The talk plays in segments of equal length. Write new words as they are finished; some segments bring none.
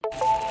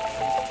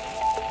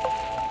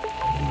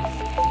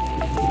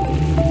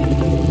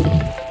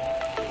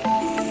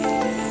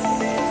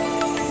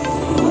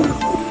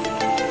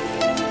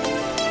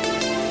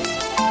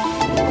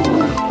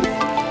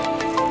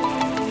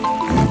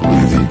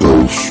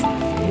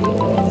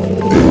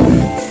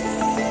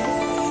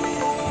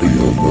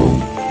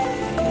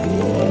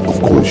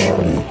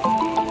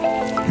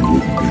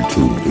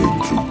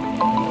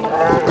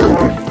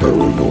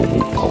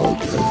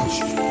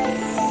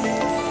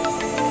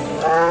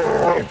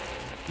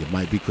You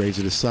might be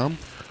crazy to some,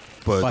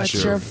 but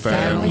your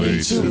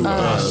family to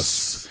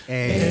us.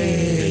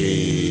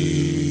 Hey.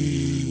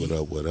 What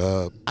up, what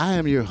up? I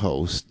am your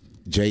host,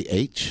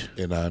 J.H.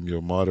 And I'm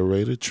your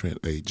moderator, Trent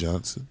A.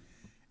 Johnson.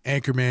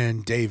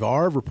 Anchorman Dave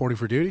R. reporting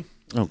for duty.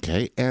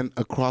 Okay, and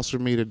across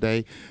from me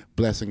today,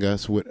 blessing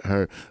us with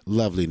her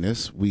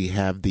loveliness, we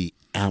have the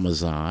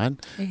Amazon.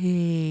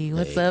 Hey,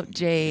 what's up,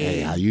 Jay? Hey,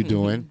 how you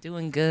doing?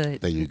 Doing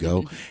good. There you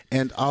go.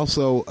 And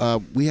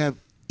also, we have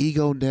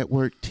Ego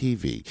Network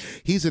TV.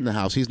 He's in the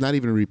house. He's not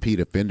even a repeat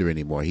offender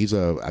anymore. He's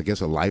I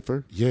guess a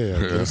lifer. Yeah,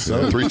 I guess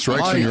so. 3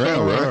 strikes and you're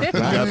out, right?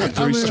 Got the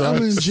 3 strikes.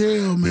 I'm in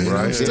jail, man.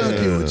 I'm stuck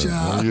here with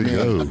y'all. There you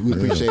go. We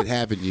appreciate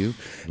having you.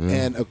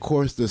 And of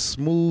course, the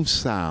smooth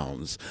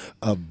sounds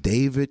of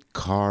David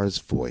Carr's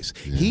voice.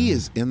 He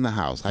is in the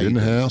house. How In you the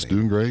doing house, today?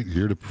 doing great.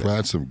 Here to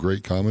provide some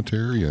great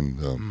commentary and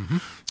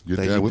get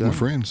There that you with go. my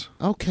friends.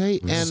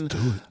 Okay, and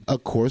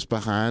of course,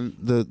 behind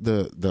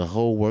the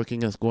whole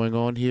working that's going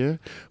on here,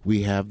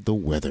 we have the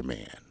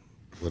weatherman.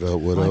 What up,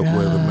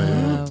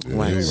 weatherman?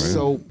 Right. man.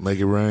 So Make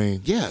it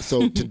rain. yeah.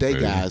 So today,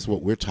 guys,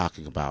 what we're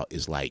talking about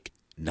is like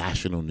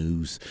national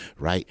news,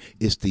 right?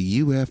 It's the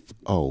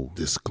UFO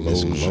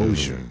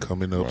Disclosure.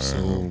 Coming up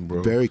soon,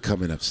 bro. Very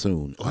coming up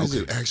soon. Or is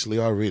it actually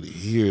already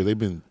here? They've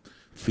been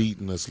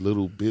feeding us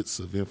little bits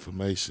of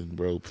information,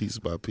 bro, piece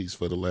by piece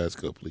for the last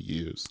couple of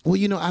years. Well,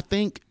 you know, I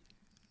think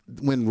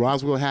when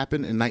Roswell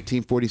happened in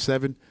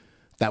 1947,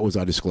 that was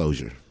our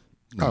disclosure.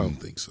 I don't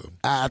think so.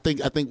 I think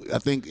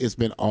it's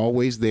been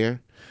always there.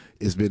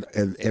 It's been,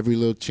 and every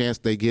little chance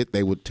they get,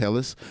 they would tell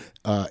us.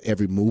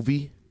 Every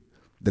movie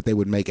that they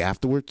would make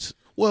afterwards.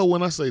 Well,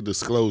 when I say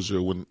disclosure,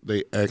 when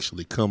they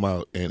actually come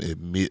out and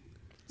admit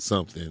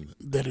something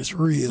That is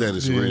real. that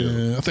is real.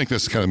 Yeah, I think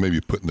that's kind of maybe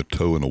putting the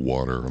toe in the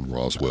water on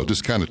Roswell,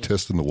 just kind of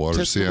testing the water,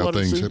 Testing see the how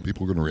water, see. how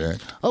people are going to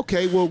react.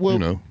 Okay, well, You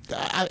know.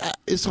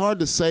 it's hard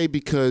to say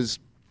because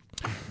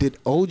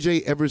did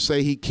OJ ever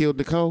say he killed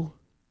Nicole?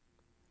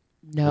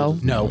 No.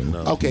 No.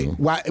 Okay,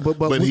 why?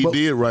 But he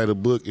did write a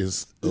book.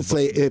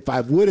 say if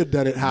I would have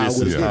done it, how This I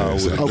would is have how I done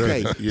it. would've done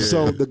Okay, it. Yeah.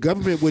 so the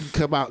government wouldn't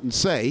come out and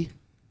say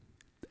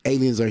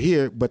aliens are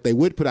here, but they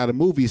would put out a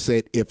movie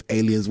said if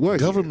aliens were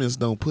Governments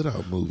don't put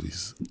out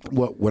movies. here.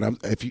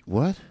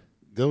 What?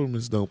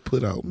 Governments don't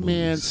put out movies.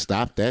 Man,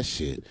 stop that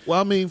shit. Well,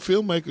 I mean,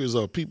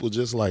 filmmakers are people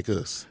just like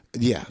us.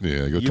 Yeah.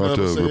 Yeah, go You talk know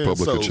to what I'm the saying?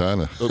 Republic of So,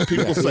 China.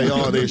 People say,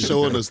 "Oh, they're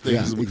showing us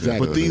things," Yeah,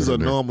 exactly. but these are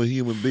normal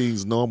human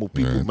beings, normal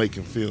people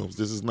making films.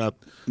 This is not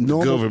the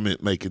Normal-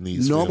 government making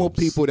these Normal films.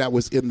 people that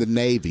was in the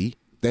Navy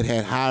that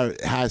had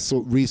high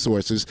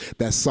resources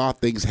that saw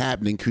things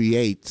happening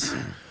creates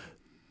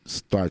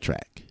Star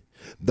Trek.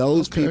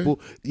 Those Okay. people,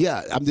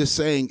 yeah, I'm just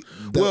saying.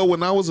 Well,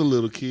 when I was a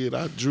little kid,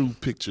 I drew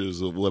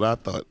pictures of what I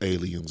thought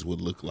aliens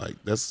would look like.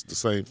 That's the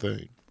same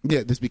thing.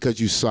 yeah, just because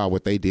you saw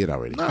what they did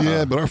already.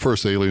 Yeah, but our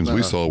first aliens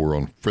we saw were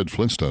on Fred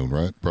Flintstone,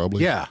 right?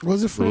 Probably. Yeah.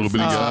 Was it A for little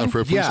bitty guy on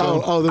Fred yeah.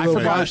 Flintstone. Oh, the I little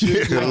forgot. Martian. I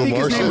think his name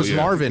Martian, was yeah.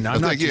 Marvin. I'm I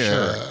not think, too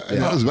yeah, sure.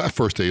 that was my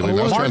first alien.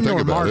 I was Martin trying to think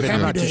or about Marvin, it.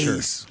 I'm not too sure.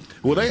 days.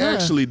 Well, they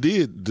actually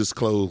did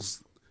disclose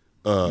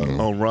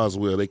on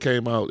Roswell. They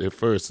came out at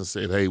first and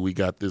said, "Hey, we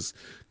got this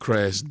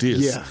crash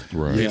disc." Yeah.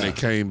 Right. Then Yeah. they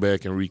came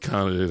back and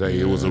recounted it. Hey,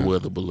 it was a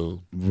weather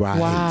balloon. Right.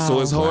 Wow.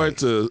 So it's hard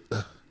to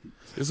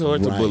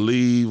Right.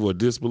 believe or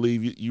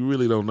disbelieve. You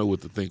really don't know what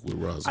to think with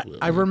Roswell.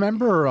 I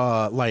remember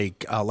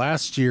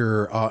last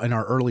year in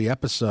our early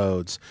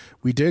episodes,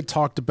 we did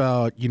talked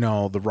about,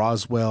 the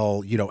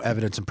Roswell,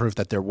 evidence and proof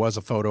that there was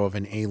a photo of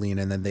an alien,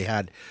 and then they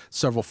had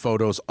several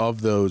photos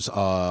of those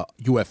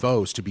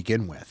UFOs to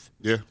begin with.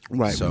 Yeah.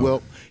 Right. So-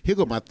 Well, here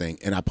go my thing,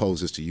 and I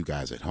pose this to you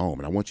guys at home,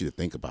 and I want you to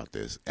think about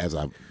this as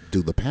I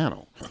do the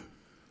panel.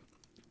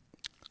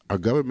 Our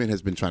government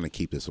has been trying to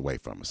keep this away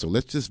from us, so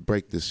let's just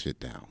break this shit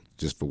down,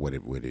 just for what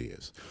it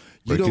is.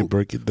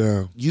 Break it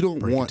down. You don't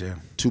Break it want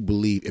down. to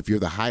believe if you're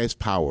the highest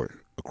power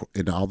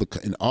in all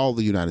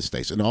the United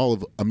States, in all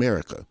of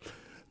America,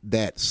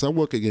 that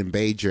someone could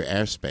invade your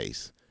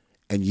airspace,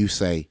 and you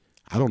say,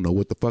 "I don't know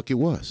what the fuck it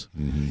was.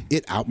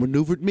 It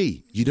outmaneuvered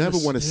me." You never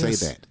want to say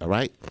that, all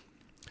right?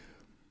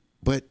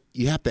 But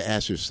you have to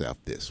ask yourself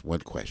this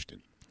one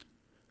question: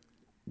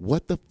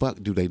 what the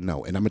fuck do they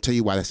know? And I'm gonna tell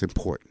you why that's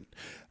important.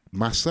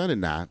 My son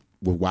and I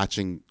were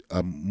watching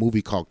a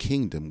movie called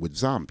Kingdom with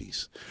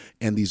zombies,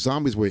 and these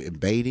zombies were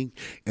invading,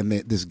 and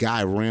this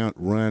guy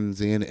runs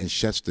in and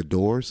shuts the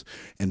doors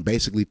and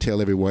basically tell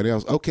everyone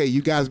else, "Okay,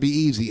 you guys be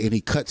easy," and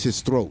he cuts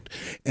his throat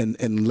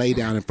and lay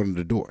down in front of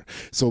the door.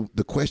 So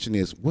the question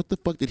is, what the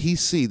fuck did he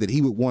see that he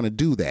would want to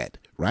do that,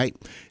 right?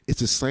 It's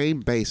the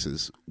same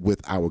basis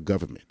with our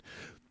government.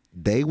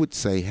 They would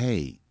say,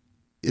 "Hey,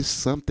 it's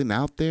something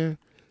out there,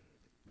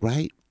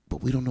 right?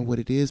 But we don't know what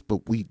it is,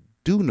 but we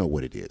do know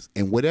what it is.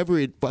 And whatever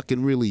it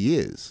fucking really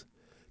is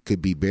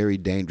could be very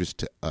dangerous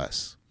to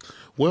us."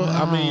 Well,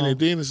 I mean, and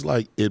then it's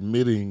like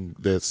admitting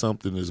that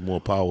something is more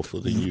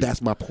powerful than you.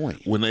 That's my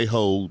point. When they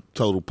hold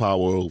total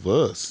power over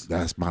us.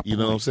 That's my point. You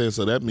know what I'm saying?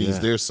 So that means Yeah.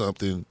 there's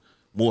something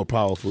more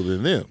powerful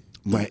than them.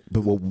 Right.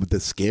 But the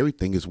scary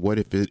thing is, what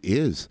if it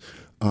is?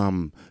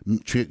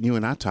 Trent, you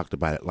and I talked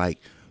about it. Like,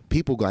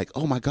 people go like,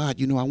 oh my God,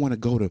 I want to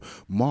go to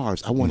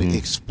Mars. I want to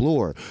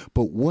explore.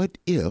 But what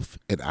if,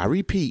 and I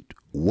repeat,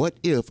 what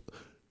if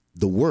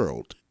the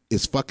world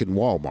is fucking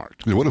Walmart?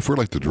 Yeah, what if we're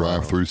like the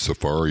drive-through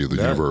safari of the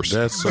universe?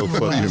 That's so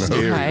fucking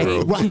scary,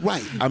 Right. bro.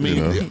 Right. I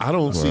mean, I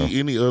don't see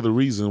any other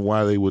reason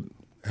why they would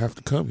have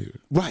to come here.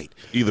 Right.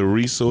 Either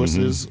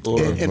resources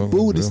or And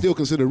food is still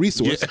considered a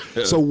resource.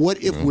 Yeah. So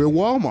what if we're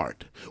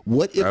Walmart?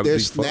 What if That'd they're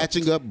be fucked.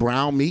 snatching up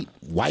brown meat,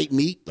 white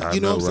meat, I you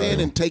know know, what I'm saying,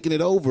 right. and taking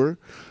it over,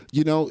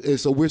 and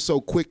so we're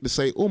so quick to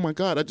say, oh my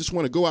God, I just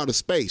want to go out of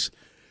space.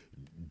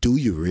 Do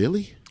you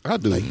really? I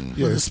do. But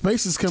Yeah. the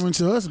space is coming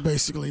to us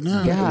basically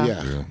now.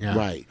 Yeah. Yeah,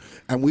 right.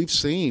 And we've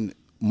seen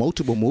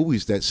multiple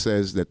movies that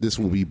says that this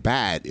will be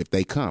bad if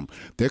they come.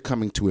 They're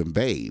coming to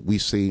invade.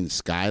 We've seen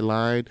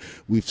Skyline.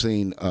 We've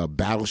seen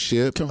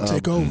Battleship. Come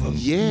take over.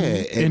 Yeah.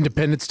 and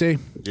Independence Day.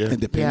 Yeah.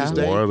 Independence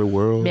Yeah. Day. War of the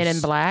Worlds. Men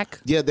in Black.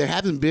 Yeah, there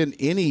hasn't been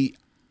any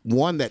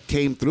one that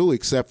came through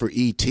except for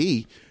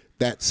E.T.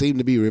 that seemed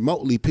to be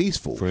remotely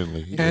peaceful.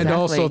 Friendly. And Exactly.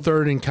 also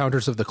Third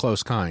Encounters of the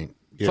Close Kind.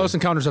 Yeah. Close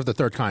Encounters of the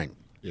Third Kind.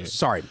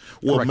 Sorry.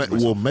 Well, corrected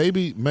myself.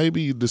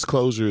 maybe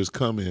disclosure is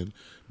coming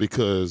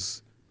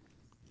because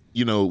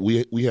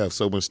we have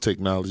so much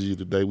technology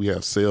today. We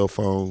have cell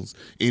phones.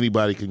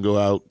 Anybody can go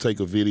out, take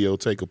a video,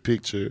 take a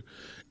picture,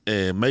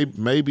 and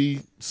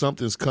maybe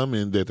something's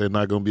coming that they're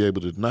not going to be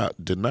able to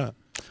not deny.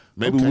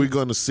 Maybe we're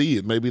going to see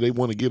it. Maybe they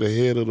want to get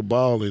ahead of the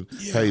ball and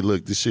hey,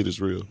 look, this shit is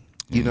real.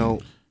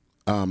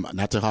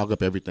 Not to hog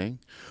up everything,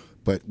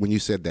 but when you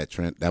said that,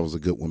 Trent, that was a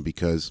good one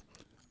because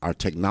our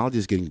technology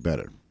is getting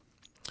better.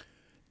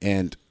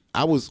 And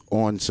I was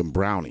on some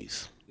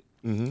brownies,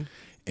 and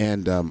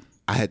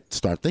I had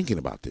started thinking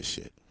about this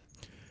shit.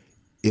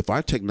 If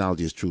our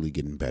technology is truly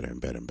getting better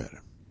and better and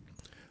better,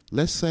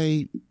 let's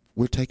say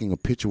we're taking a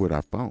picture with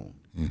our phone,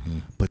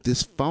 but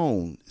this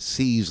phone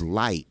sees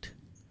light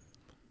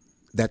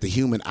that the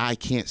human eye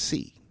can't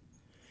see.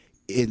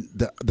 In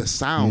the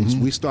sounds,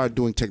 we start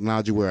doing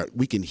technology where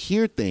we can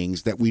hear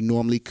things that we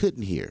normally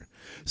couldn't hear.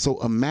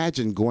 So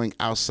imagine going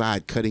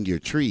outside cutting your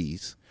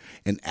trees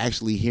and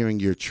actually hearing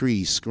your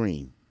trees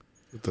scream.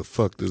 What the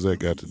fuck does that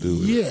got to do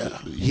with Yeah.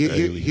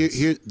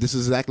 Here, this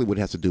is exactly what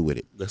it has to do with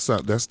it. That's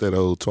that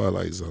old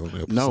Twilight Zone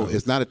episode. No,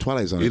 it's not a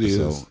Twilight Zone It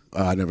episode. is.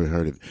 I never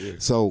heard of it. Yeah.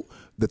 So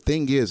the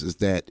thing is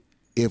that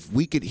if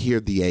we could hear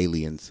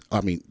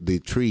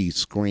the trees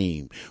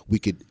scream, we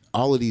could,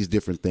 all of these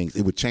different things,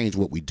 it would change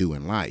what we do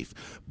in life.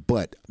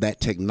 But that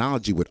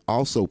technology would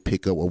also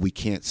pick up what we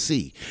can't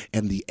see.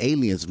 And the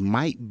aliens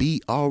might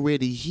be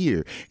already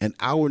here. And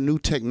our new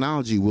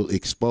technology will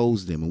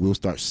expose them. And we'll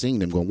start seeing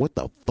them going, what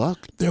the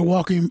fuck? They're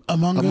walking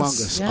among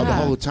us. The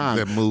whole time.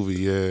 that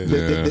movie.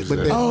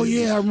 Yeah. Oh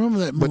yeah, I remember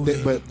that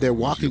movie. But they're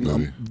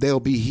walking. They'll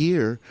be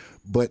here,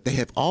 but they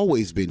have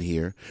always been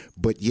here.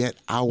 But yet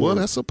our Well,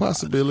 that's a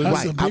possibility.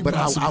 That's a right. big But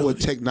our possibility.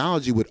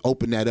 technology would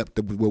open that up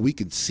to where we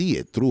could see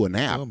it through an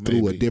app, Oh, through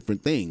a maybe.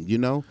 different thing.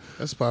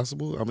 That's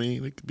possible. I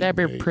mean, it could be That'd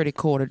be made. pretty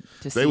cool to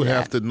see. They would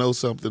have that. to know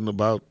something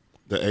about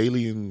the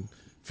alien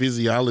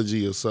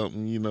physiology or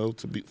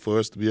something, for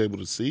us to be able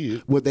to see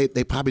it. Well, they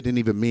probably didn't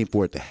even mean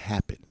for it to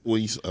happen. Well,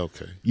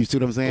 okay. You see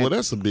what I'm saying? Well,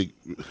 that's a big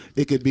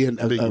It could be a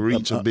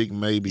reach, a big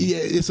maybe. Yeah,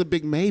 it's a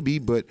big maybe,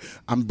 but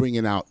I'm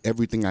bringing out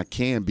everything I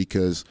can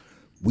because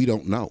we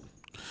don't know.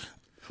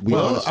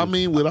 Well, I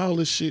mean, with all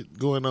this shit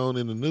going on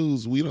in the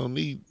news, we don't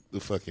need the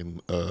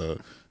fucking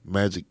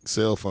magic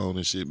cell phone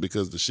and shit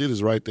because the shit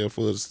is right there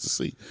for us to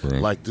see.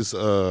 Right. Like this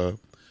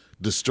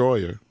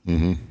destroyer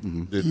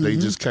that they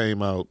just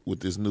came out with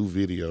this new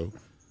video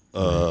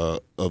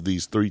of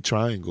these 3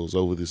 triangles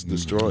over this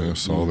destroyer. Yeah, I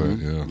saw that.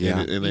 Yeah. Yeah.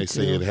 And they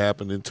say it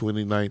happened in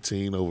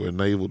 2019 over a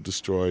naval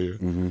destroyer,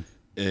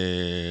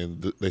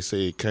 and they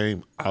say it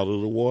came out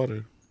of the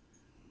water,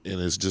 and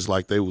it's just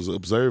like they was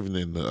observing.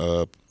 And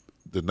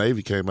the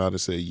Navy came out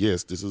and said,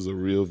 "Yes, this is a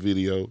real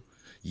video.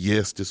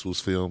 Yes, this was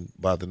filmed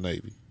by the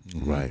Navy."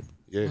 Right.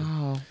 Yeah,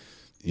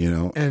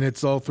 Oh, And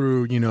it's all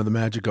through, the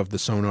magic of the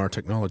sonar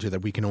technology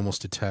that we can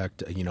almost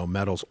detect,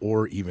 metals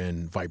or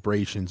even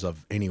vibrations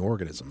of any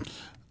organism.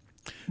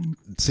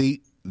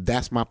 See,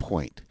 that's my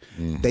point.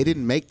 They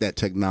didn't make that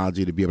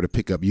technology to be able to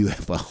pick up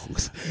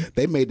UFOs.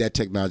 They made that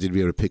technology to be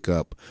able to pick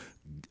up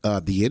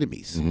the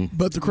enemies.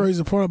 But the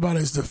crazy part about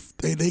it is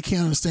they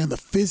can't understand the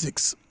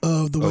physics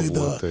of the way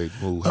what they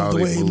move, of how the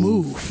they way it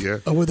move. move. Yeah.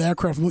 Of where the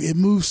aircraft move. It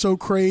moves so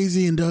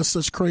crazy and does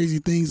such crazy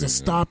things and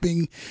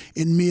stopping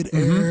in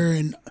midair,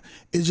 and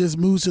it just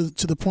moves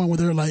to the point where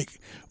they're like,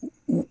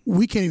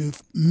 we can't even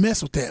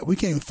mess with that. We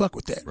can't even fuck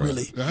with that.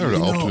 Really, I heard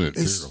an alternate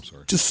it's theory. I'm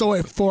sorry. just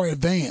so far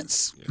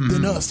advanced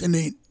than us, and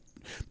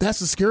that's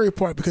the scary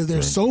part because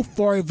they're so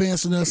far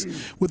advanced than us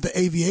with the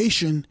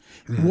aviation.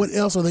 What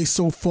else are they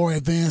so far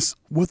advanced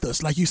with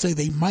us? Like you say,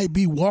 they might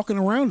be walking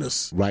around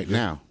us Right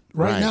now.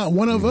 right now.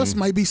 One of us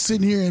might be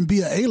sitting here and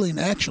be an alien.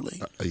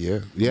 Actually, yeah,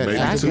 Yeah, Maybe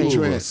exactly. 2 of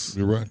Trent. us.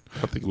 You're right.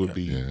 I think it would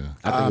be. Yeah.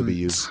 I think it'll be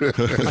you.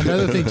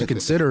 Another thing to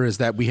consider is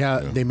that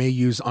they may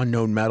use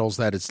unknown metals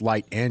that it's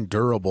light and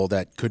durable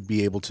that could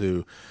be able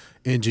to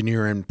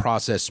engineer and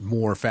process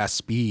more fast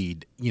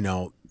speed,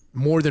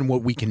 more than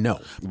what we can know.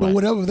 But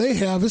whatever they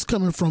have is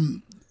coming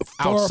from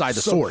Outside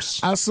the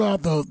source.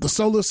 outside the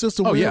solar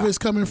system, Oh, wherever yeah. it's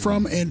coming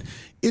from, and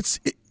it's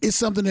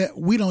something that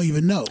we don't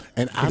even know,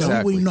 And I that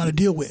don't- we don't know how to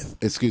deal with.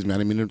 Excuse me, I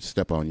didn't mean to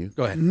step on you.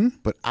 Go ahead.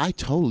 But I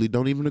totally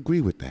don't even agree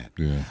with that.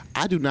 Yeah.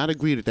 I do not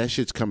agree that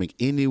shit's coming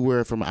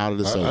anywhere from out of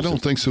the solar I don't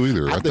system. think so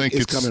either. I think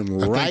it's coming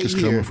right I think it's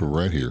here. coming from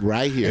right here.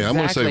 Right here. And I'm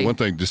going to say Exactly. one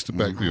thing just to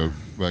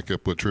back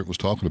up what Trent was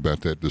talking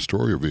about, that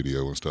destroyer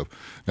video and stuff.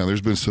 Now,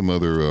 there's been some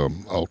other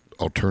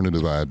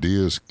alternative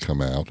ideas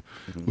come out,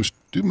 which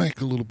do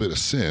make a little bit of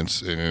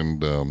sense,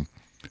 and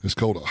it's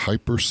called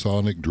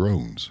hypersonic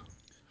drones.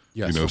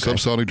 Yes,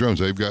 Subsonic drones.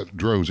 They've got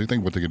drones. They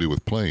think what they can do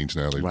with planes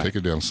now. They Right. take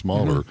it down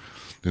smaller.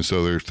 And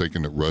so they're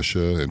thinking that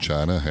Russia and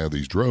China have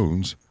these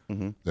drones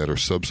that are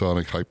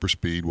subsonic,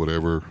 hyperspeed,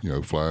 whatever,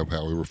 fly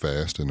however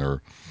fast, and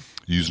they're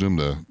using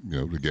them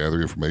to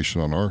gather information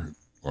on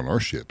our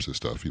ships and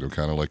stuff,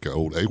 kind of like an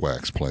old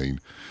AWACS plane,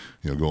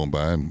 going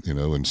by and,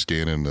 and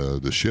scanning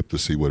the ship to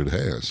see what it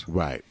has.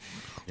 Right.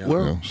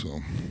 Well,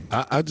 So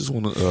I just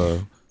want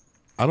to.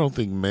 I don't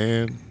think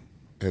man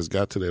has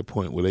got to that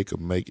point where they could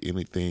make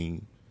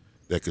anything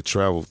that could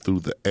travel through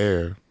the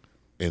air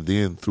and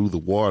then through the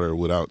water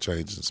without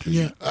changing speed.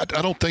 Yeah. I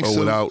don't think Or so.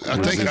 without I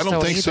don't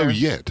so think so either.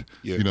 yet.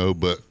 Yeah.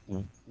 But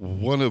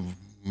one of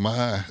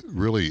my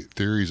really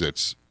theories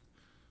that's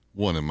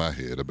one in my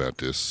head about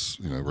this,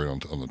 right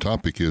on the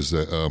topic is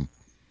that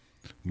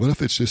what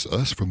if it's just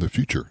us from the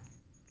future?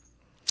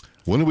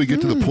 When do we get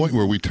to the point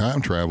where we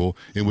time travel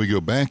and we go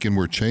back and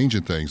we're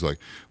changing things? Like,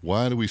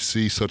 why do we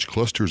see such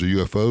clusters of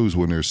UFOs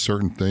when there's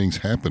certain things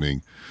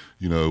happening,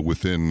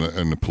 within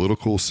in the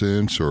political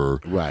sense or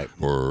Right.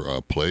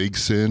 or plague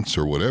sense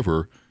or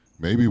whatever?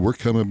 Maybe we're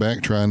coming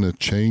back trying to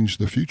change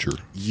the future. I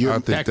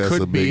think That that's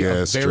could a be big a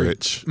ass very-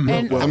 stretch.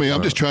 And I mean,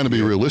 I'm just trying to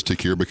be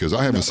realistic here because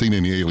I haven't seen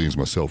any aliens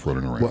myself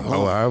running around.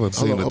 Oh, I haven't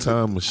seen Hold a on.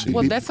 time machine.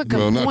 well, that's a good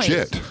Well, point. not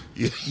yet.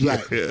 yeah,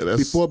 Right.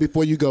 that's,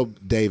 Before you go,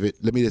 David,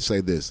 let me just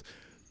say this.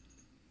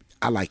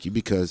 I like you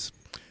because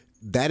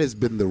that has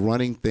been the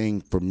running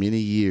thing for many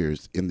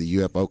years in the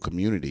UFO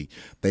community.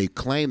 They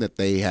claim that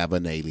they have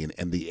an alien,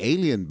 and the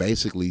alien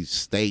basically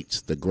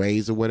states, the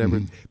Greys or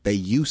whatever, they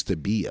used to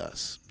be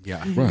us.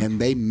 Yeah. And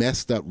they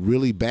messed up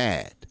really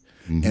bad.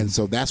 And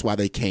so that's why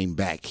they came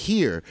back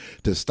here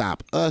to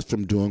stop us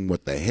from doing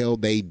what the hell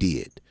they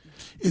did.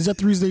 Is that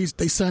the reason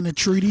they signed a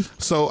treaty?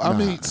 So I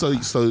mean, so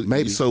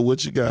Maybe. So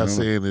what you guys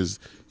saying is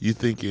you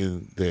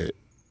thinking that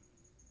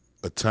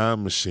a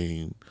time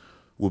machine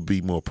would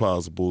be more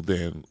plausible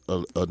than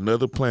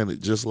another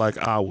planet just like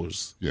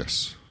ours,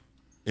 Yes.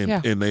 and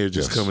Yeah. and they're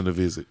just Yes. coming to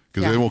visit.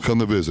 Because Yeah. they won't come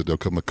to visit. They'll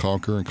come to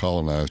conquer and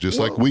colonize, just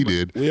like we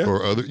did, yeah.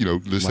 or other,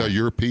 this is how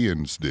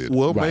Europeans did.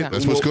 Well, Right. maybe,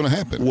 That's what's going to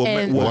happen. Well,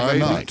 And- Why maybe,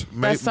 not?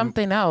 That's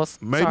something else.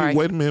 Maybe Sorry.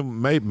 wait a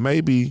minute.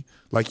 Maybe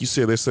like you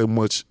said, they're so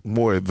much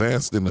more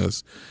advanced than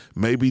us.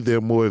 Maybe they're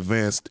more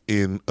advanced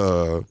in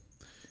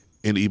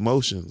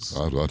emotions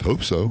I'd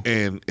hope so.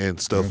 and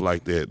stuff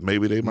like that.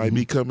 Maybe they might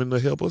be coming to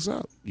help us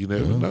out. You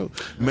never know.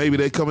 Maybe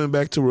they coming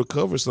back to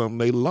recover something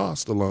they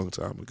lost a long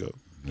time ago.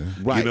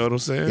 Right. You know what I'm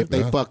saying? If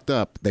they fucked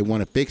up, they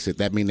want to fix it.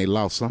 That means they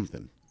lost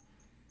something.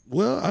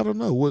 Well, I don't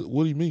know. What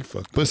do you mean,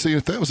 fuck? But see,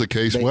 if that was the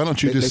case, They- why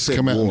don't you they just said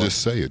come out and war. just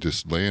say it?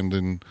 Just land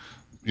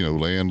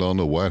on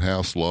the White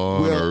House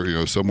lawn Well,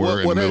 or somewhere well,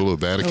 in the that- middle of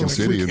Vatican Oh,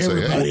 City freak and say,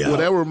 everybody "Hey, out. Well,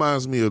 that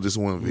reminds me of this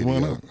one Why video,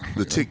 not?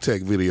 the Tic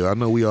Tac video. I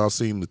know we all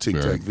seen the Tic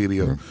Tac Yeah.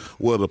 video. Yeah.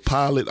 Well, the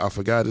pilot, I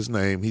forgot his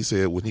name. He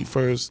said when he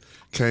first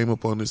came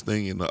up on this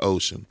thing in the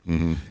ocean,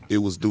 it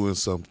was doing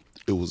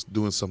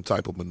some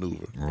type of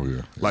maneuver. oh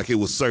yeah, Like it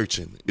was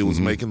searching. It was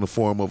making the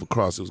form of a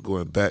cross. It was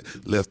going back,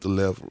 left to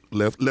left,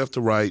 left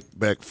to right,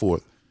 back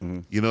forth.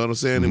 You know what I'm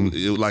saying?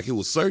 It was like it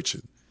was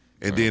searching,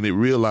 and then it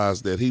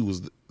realized that he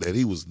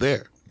was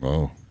there.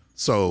 oh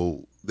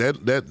So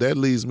that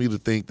leads me to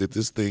think that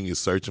this thing is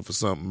searching for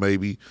something.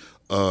 Maybe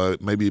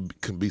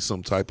it can be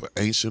some type of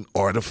ancient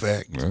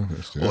artifact Yeah,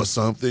 yeah. or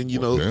something. You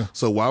know. Yeah.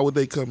 So why would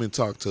they come and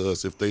talk to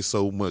us if they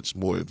so much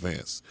more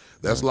advanced?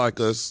 That's like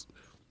us.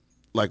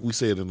 Like we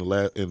said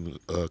in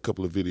a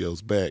couple of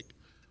videos back,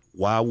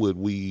 why would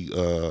we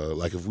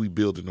like if we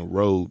building a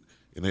road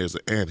and there's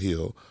an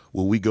anthill,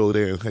 will we go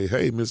there and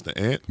hey Mr.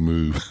 Ant,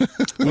 move."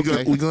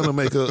 we're gonna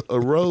make a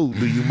road.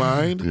 Do you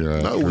mind?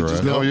 Yeah, no, we you're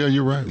just right. go. Oh yeah,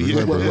 you're right.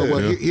 Yeah. Well,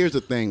 Yeah. here's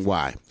the thing.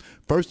 Why?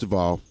 First of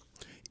all,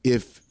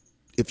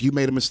 if you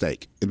made a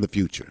mistake in the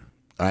future,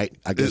 all right,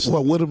 I guess.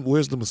 Well,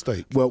 where's the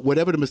mistake? Well,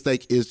 whatever the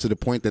mistake is, to the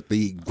point that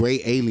the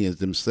gray aliens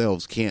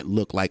themselves can't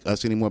look like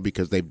us anymore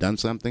because they've done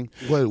something.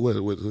 What?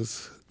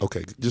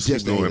 Okay, just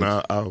keep going.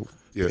 aliens. I'll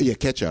Yeah,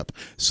 catch up.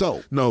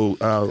 So No,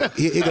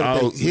 Here go the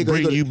I'll thing. Here go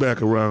bring the- you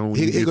back around when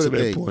you here get go to the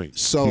that thing. point.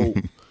 So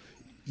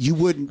you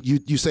wouldn't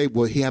you say,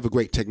 well, he have a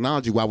great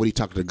technology. Why would he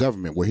talk to the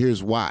government? Well,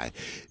 here's why.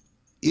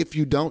 If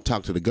you don't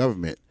talk to the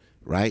government,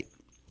 right?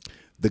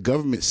 The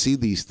government see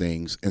these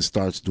things and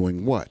starts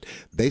doing what?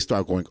 They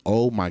start going,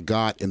 oh my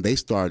God, and they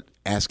start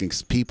asking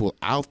people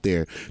out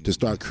there to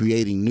start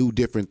creating new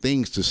different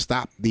things to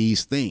stop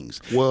these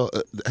things. Well,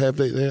 have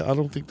they? I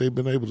don't think they've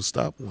been able to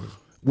stop one.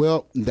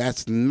 Well,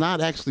 that's not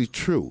actually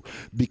true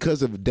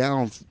because of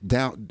down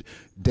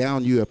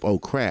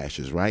UFO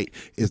crashes, right?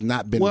 It's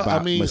not been Well,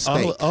 about I mean,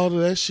 mistake. all of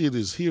that shit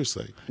is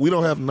hearsay. We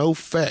don't have no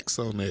facts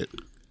on that.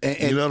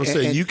 You know what I'm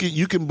saying?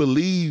 You can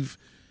believe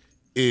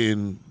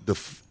in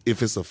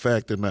if it's a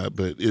fact or not,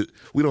 but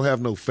we don't have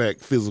no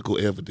physical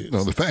evidence.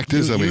 No, the fact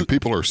is,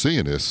 people are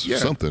seeing this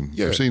something.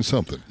 Yeah. They're seeing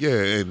something.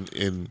 Yeah,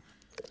 and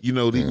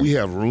we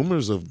have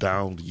rumors of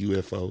downed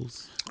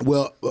UFOs.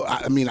 Well,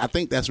 I mean, I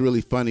think that's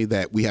really funny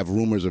that we have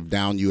rumors of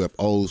down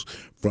UFOs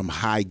from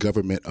high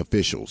government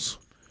officials.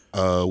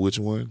 Which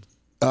one?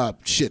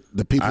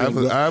 The people. I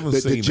haven't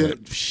seen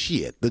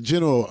that. The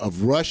general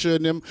of Russia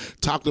and them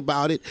talked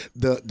about it.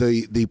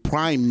 The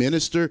prime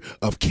minister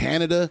of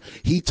Canada,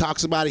 he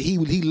talks about it.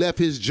 He left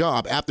his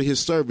job after his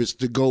service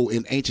to go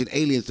in Ancient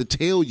Aliens to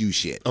tell you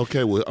shit.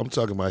 Okay, well, I'm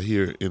talking about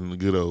here in the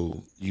good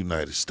old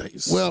United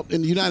States. Well,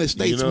 in the United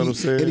States, You know what I'm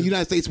saying? in the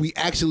United States, we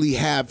actually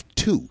have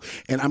two,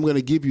 and I'm going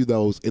to give you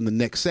those in the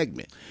next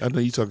segment. I know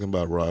you're talking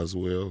about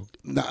Roswell.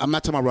 No, I'm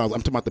not talking about Ross.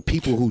 I'm talking about the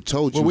people who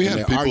told you. Well, we and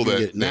have they're people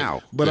arguing that- it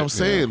now. But I'm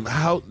saying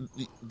how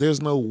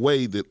there's no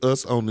way that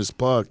us on this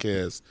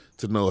podcast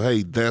to know,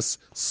 hey, that's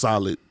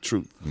solid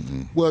truth.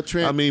 Well,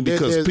 Trent, I mean,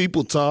 because there's-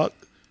 people talk,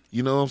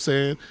 you know what I'm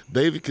saying?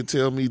 David could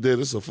tell me that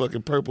it's a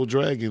fucking purple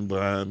dragon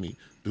behind me.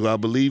 Do I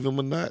believe him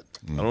or not?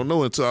 I don't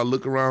know until I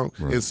look around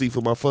and see for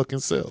my fucking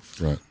self.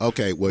 Right.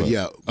 Okay, well,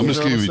 yeah. I'm just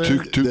know giving what you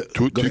I'm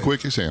two Go ahead.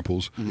 quick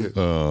examples.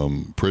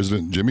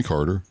 President Jimmy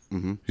Carter,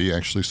 he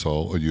actually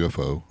saw a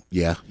UFO.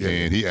 Yeah.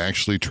 And he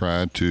actually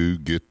tried to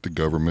get the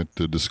government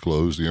to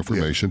disclose the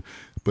information,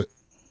 but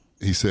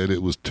he said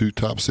it was too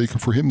top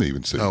secret for him to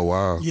even see. Oh,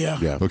 wow. Yeah.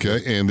 Yeah.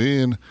 Okay, and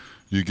then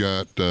you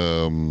got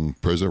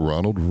President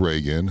Ronald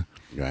Reagan.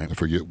 Right. I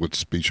forget what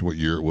speech and what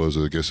year it was.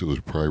 I guess it was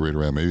probably right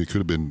around. Maybe it could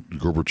have been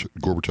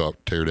Gorbachev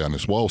tear down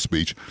this wall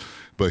speech,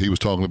 but he was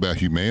talking about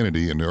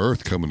humanity and the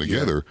Earth coming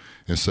together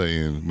and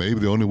saying maybe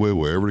the only way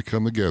we'll ever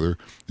come together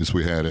is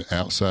we had an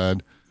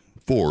outside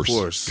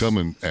force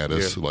coming at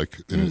us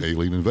like an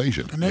alien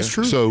invasion. And that's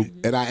true. So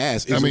And I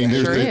asked, I mean,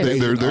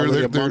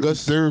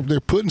 they're they're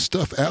putting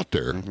stuff out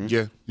there.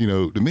 Yeah. You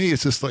know, to me,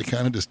 it's just like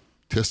kind of just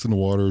testing the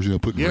waters. You know,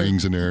 putting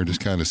rings in there and just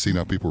kind of seeing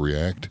how people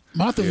react.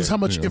 My thing is, how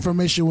much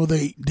information will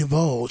they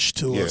divulge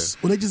to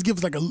us? Will they just give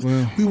us like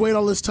we wait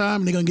all this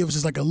time and they're going to give us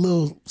just like a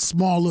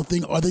small little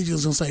thing? Or are they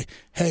just going to say,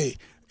 hey,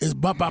 it's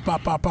bop, bop,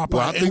 bop, bop, bop,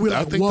 Well, bop. And we're I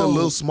like, think whoa. the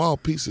little small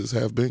pieces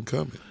have been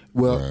coming.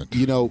 Well, Right.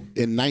 you know,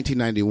 in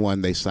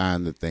 1991, they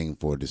signed the thing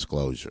for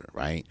disclosure,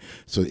 right?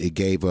 So it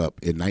gave up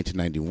in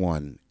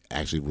 1991.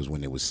 Actually, was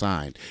when it was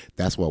signed.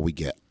 That's why we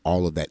get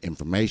all of that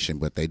information,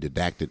 but they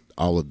redacted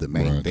all of the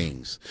main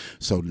things.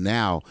 So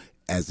now,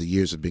 as the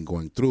years have been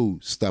going through,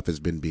 stuff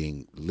has been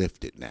being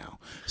lifted now.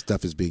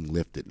 Stuff is being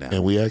lifted now.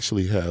 And we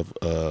actually have,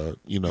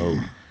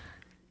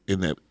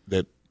 in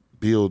that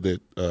bill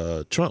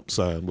that Trump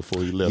signed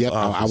before he left Yep,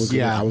 office.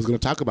 I was going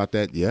to talk about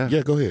that. Yeah,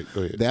 Yeah, go ahead.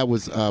 That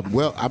was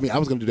well. I mean, I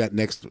was going to do that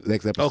next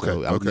episode.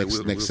 Okay, next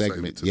we'll save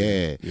segment. it to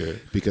then. Yeah.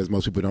 because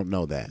most people don't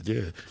know that.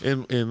 Yeah,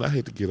 and I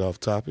hate to get off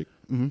topic,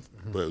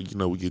 but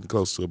we're getting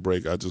close to a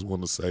break. I just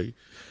want to say,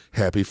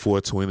 happy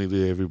 420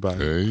 to everybody,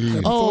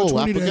 Hey. Oh, I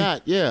 420 day.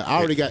 forgot. Yeah, I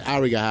already got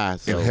high.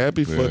 So. and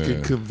happy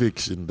fucking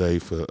Conviction Day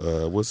for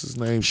what's his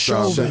name,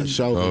 Chauvin.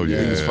 Chauvin. Oh, He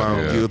yeah. was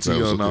found guilty That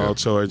was- on all yeah.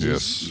 charges.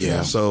 Yes.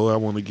 Yeah. So I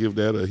want to give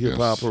that a hip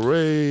hop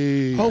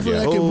hooray. Hopefully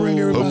that can bring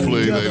everybody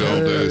Hopefully they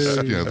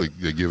together.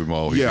 don't. They give him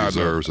all he Yeah,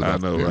 deserves. I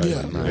know, right?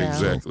 Yeah.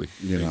 Exactly.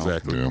 You know.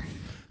 Exactly. Yeah.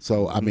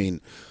 So I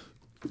mean,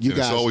 you And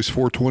guys. it's always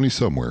 420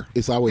 somewhere.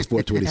 It's always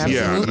 420.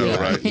 Yeah, I know, Absolutely.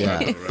 right? Yeah.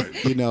 I know,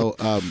 right. You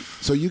know,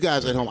 so you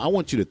guys at home, I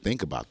want you to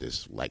think about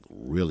this, like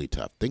really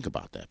tough. Think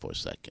about that for a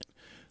second.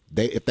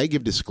 If they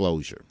give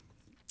disclosure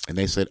and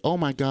they said, oh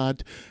my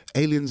God,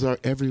 aliens are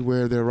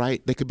everywhere. They're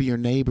right. They could be your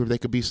neighbor. They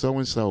could be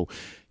so-and-so.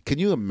 Can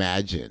you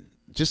imagine,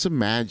 just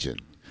imagine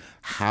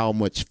how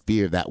much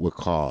fear that would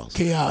cause?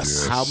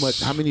 Chaos.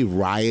 How many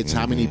riots,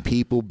 how many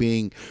people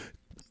being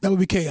That would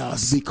be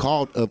chaos. be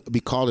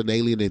called an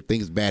alien and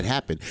things bad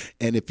happen.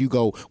 And if you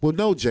go, well,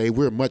 no, Jay,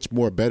 we're much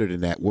more better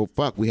than that. Well,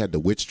 fuck, we had the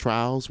witch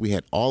trials, we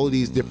had all of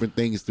these different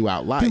things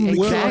throughout life.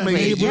 People Well, I Exactly.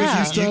 mean,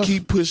 Yeah. you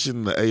keep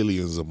pushing the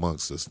aliens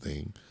amongst us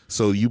thing.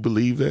 So you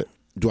believe that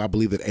Do I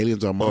believe that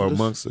aliens are or among us?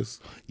 amongst us?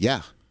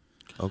 Yeah.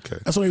 Okay.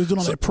 That's what he was doing,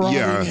 all that prodding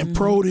yeah. and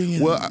prodding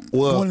and Well,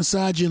 going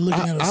inside you and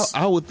looking at us.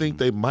 I would think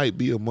they might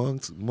be among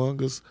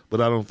us,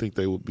 but I don't think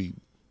they would be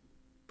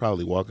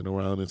probably walking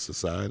around in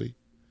society.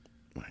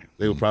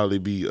 They would probably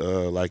be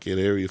like at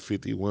Area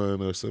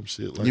 51 or some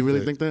shit like that. You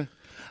really think that?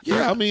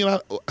 Yeah, I mean, I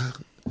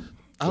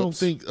don't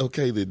think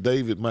that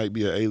David might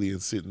be an alien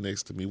sitting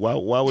next to me. Why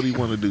would he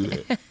want to do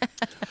that?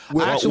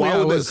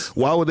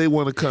 Why would they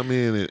want to come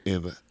in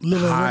and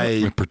Live a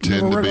hide, And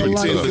pretend to be regular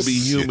life. pretend to be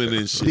human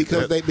and shit?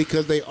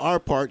 Because they are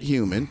part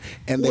human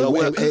and they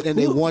Well, and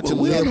they want to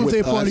we don't live know if with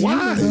they're part us. of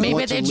human. They Maybe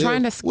want they're live-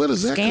 trying to Where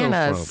does that scan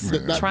come us,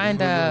 from? trying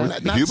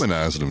to.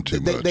 Humanizing them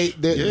too much.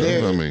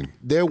 I mean,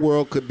 their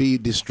world could be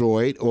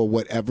destroyed or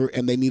whatever,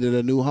 and they needed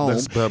a new home.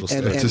 That's Battlestar.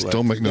 And- That and- just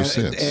don't make no and-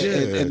 sense.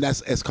 And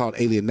that's it's called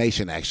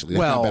alienation. Actually, that's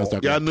Well, not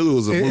Battlestar I knew it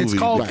was a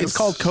movie. It's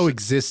called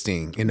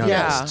coexisting. In other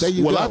Yeah. words. There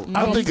you Well, go.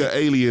 I think an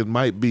alien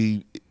might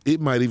be. It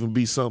might even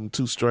be something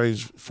too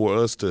strange for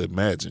us to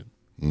imagine.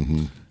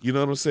 Mm-hmm. You know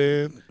what I'm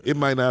saying? It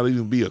might not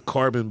even be a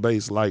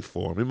carbon-based life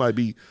form. It might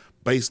be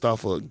based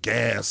off of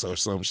gas or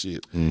some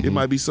shit. It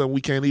might be something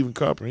we can't even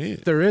comprehend.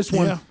 There is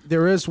one. Yeah.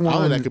 There is one.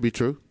 All of that could be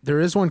true. There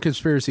is one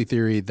conspiracy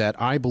theory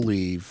that I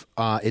believe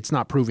it's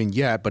not proven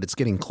yet, but it's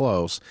getting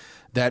close.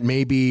 That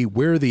maybe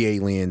we're the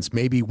aliens.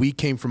 Maybe we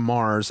came from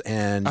Mars,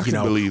 and I can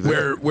believe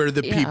that. we're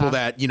the Yeah. people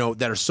that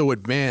that are so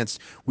advanced.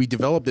 We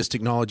developed this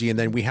technology, and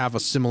then we have a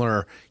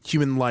similar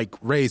human-like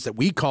race that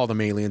we call them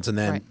aliens. And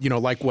then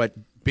Right. like what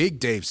Big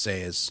Dave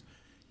says,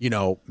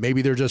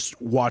 maybe they're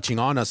just watching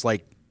on us,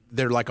 like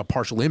they're like a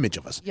partial image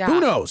of us. Yeah. Who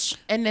knows?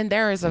 And then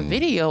there is a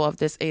video of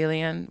this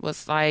alien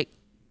was like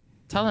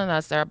telling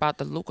us they're about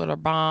the nuclear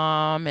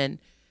bomb, and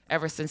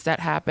ever since that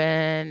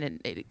happened,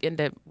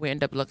 and we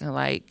end up looking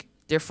like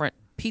different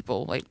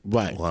people, like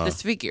Right. Wow.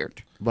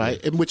 disfigured.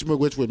 Right, and which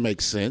would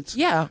make sense.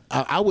 Yeah.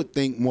 I would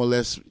think more or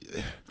less.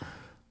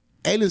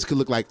 Aliens could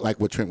look like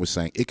what Trent was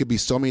saying. It could be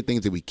so many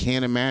things that we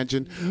can't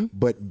imagine,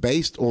 but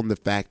based on the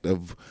fact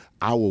of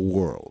our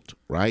world,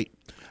 right?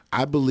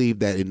 I believe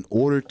that in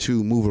order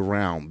to move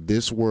around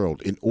this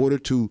world, in order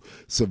to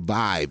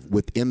survive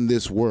within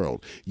this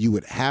world, you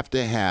would have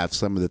to have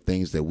some of the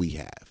things that we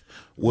have.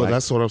 Well, right?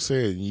 that's what I'm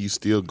saying. You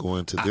still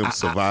going to them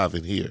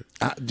surviving here.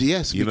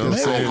 Yes, You know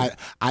because what I'm saying?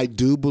 I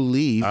do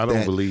believe. I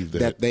don't believe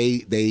that.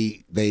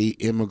 they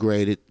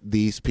immigrated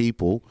these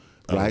people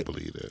I don't right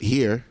believe that.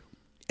 here,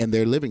 and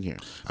they're living here.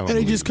 I don't And they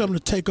believe just come to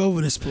take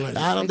over this place.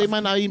 They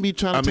might not even be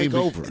trying to I mean, take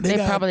over. They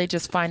got- probably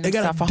just find They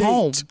got themselves a a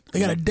home. date. They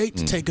got a date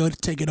to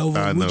take it over.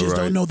 I We know, just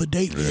right? don't know the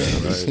date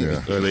yet.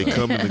 Right? Are they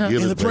coming to get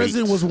And a the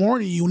president date? was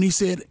warning you when he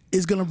said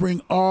it's going to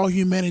bring all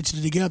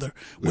humanity together.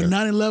 When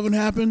 9/11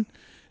 happened,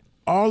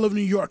 all of New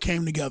York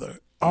came together.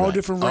 All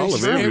different All of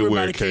races,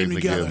 everywhere everybody came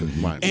together.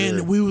 together. Right. And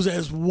Yeah. we was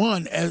as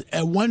one.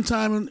 At one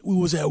time, we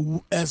was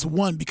as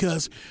one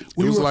because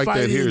we It was were like that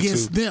fighting here,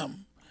 against too. them.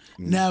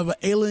 Now, if an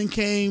alien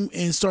came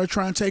and started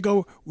trying to take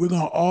over, we're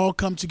going to all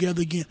come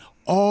together again.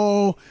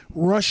 All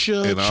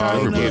Russia, And all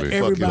China, everybody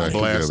everybody. fucking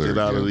blasted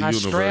together, out of the yeah.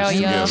 universe. Australia. And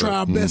we're Yeah. going to try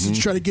our best Mm-hmm.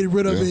 to try to get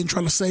rid of it and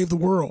try to save the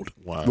world.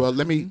 Wow. Well,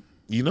 let me.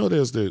 You know,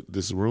 there's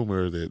this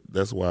rumor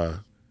that's why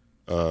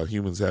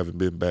humans haven't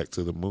been back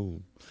to the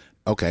moon.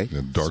 Okay.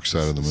 The dark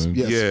side of the moon.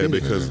 Yeah. Yeah, spin it.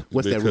 because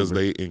What's that because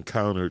rumor? they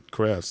encountered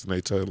crafts and they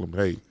tell them,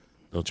 "Hey,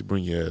 don't you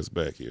bring your ass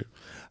back here."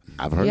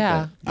 I've heard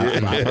Yeah. that.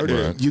 I've heard Right.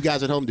 it. You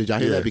guys at home, did y'all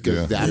hear Yeah. that?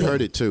 Because Yeah. I've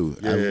heard it too.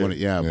 Yeah.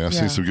 Yeah, I've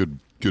seen Yeah. some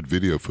good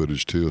video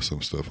footage too of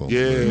some stuff on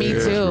Yeah. there. Me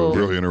It's too.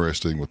 real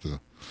interesting with the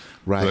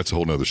Right. that's a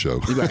whole nother show.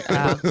 Right.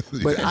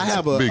 But I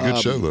have a Be a good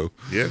show though.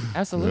 Yeah,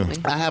 Absolutely.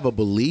 I have a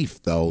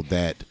belief though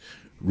that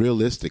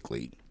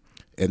realistically,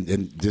 and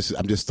this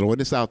I'm just throwing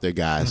this out there,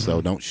 guys.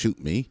 So don't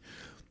shoot me.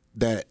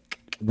 That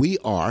we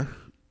are,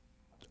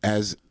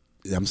 as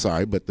I'm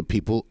sorry, but the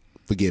people,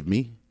 forgive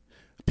me,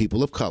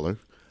 people of color,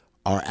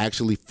 are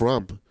actually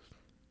from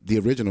the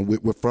original.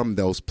 We're from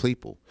those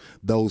people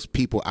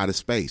out of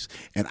space,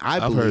 and I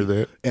I've believe, heard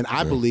that. and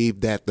I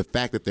believe that the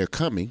fact that they're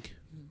coming,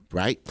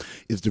 right,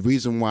 is the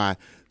reason why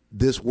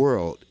this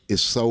world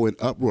is so in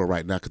uproar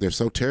right now because they're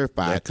so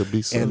terrified. That could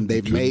be something. And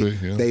they've Could made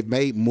be, yeah. they've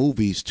made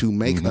movies to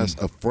make us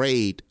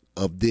afraid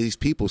of these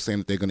people saying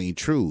that they're going to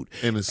intrude.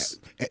 and it's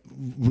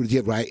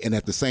Yeah, right. And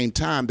at the same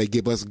time, they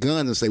give us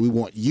guns and say we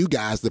want you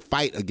guys to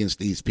fight against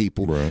these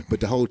people. Right. But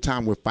the whole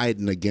time we're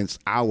fighting against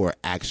our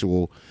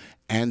actual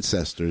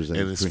ancestors.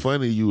 and it's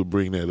funny you would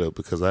bring that up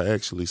because I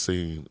actually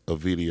seen a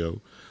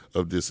video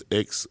of this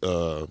ex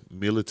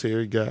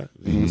military guy.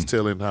 He was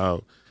telling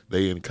how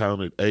they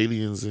encountered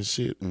aliens and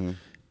shit, and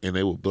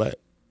they were black.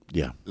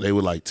 Yeah. They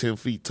were like 10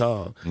 feet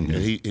tall, and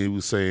he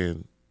was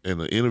saying, and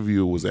the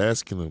interviewer was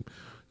asking him,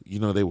 you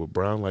know, they were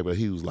brown like, but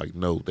he was like,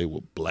 no, they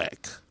were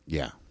black,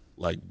 Yeah.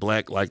 like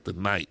black like the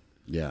night.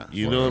 Yeah.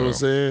 You know what I'm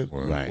saying?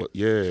 Wow. Right. What-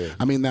 yeah.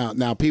 I mean,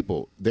 now,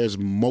 people. There's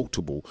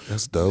multiple.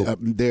 That's dope.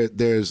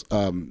 There's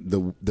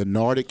the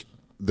Nordic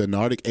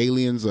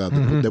aliens.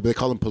 They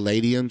call them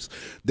Palladiums.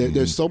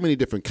 There's so many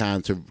different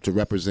kinds to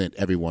represent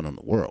everyone on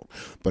the world.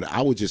 But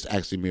I was just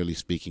actually merely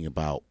speaking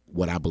about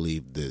what I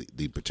believe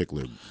the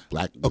particular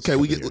black. Okay,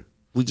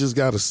 we just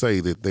got to say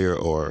that there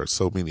are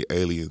so many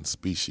alien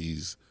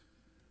species.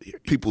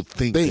 People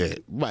think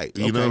that, right.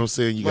 You know okay, what I'm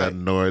saying? You got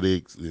right.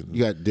 Nordics. And,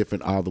 You got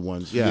different other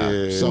ones. Yeah.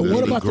 Yeah. So There's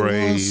What the about the ones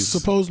Greys.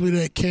 supposedly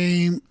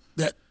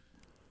that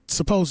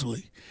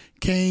supposedly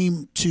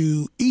came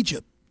to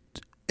Egypt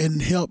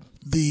and helped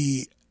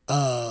the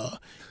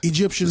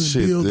Egyptians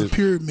Shit, build the there's-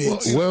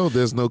 pyramids? Well,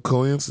 there's no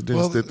coincidence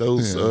Well, that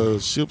those yeah.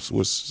 ships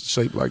were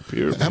shaped like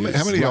pyramids. How many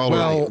of y'all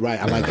Well, right.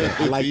 I like that.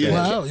 I like that.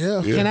 Wow,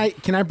 yeah.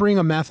 Can I bring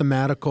a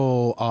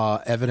mathematical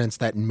evidence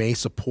that may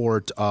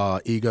support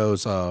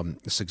Ego's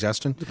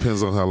suggestion?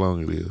 Depends on how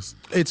long it is.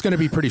 It's going to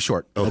be pretty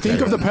short. Okay.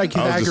 Think of the I was just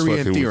Pythagorean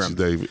fucking with theorem. you,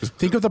 David.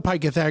 Think of the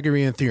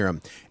Pythagorean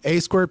theorem. A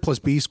squared plus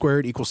B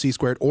squared equals C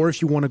squared. Or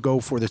if you want to go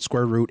for the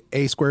square root,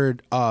 A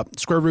squared,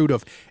 square root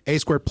of A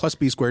squared plus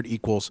B squared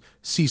equals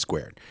C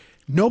squared.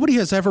 Nobody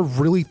has ever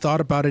really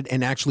thought about it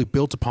and actually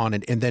built upon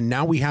it. And then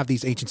now we have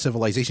these ancient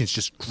civilizations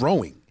just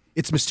growing.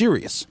 It's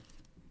mysterious.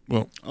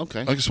 Well,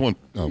 Okay. I just want.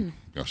 Oh,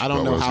 gosh, I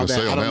don't know what how was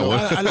that. gonna say I on don't know.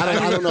 that one.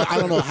 I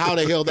don't know how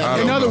the hell that.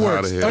 In don't other know how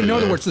words, the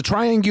hell, the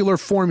triangular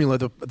formula,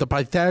 the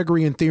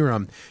Pythagorean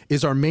theorem,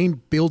 is our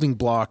main building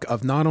block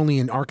of not only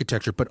in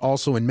architecture but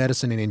also in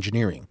medicine and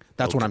engineering.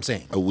 That's what I'm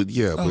saying. But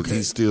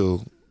he's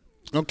still.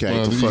 Okay.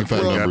 Well, you can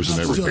find numbers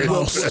and everything.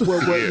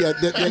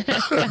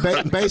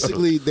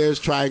 Basically, there's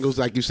triangles,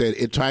 like you said,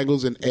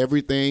 triangles in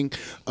everything.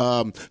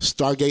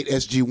 Stargate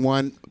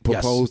SG-1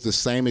 proposed the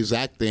same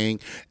exact thing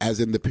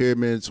as in the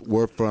pyramids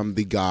were from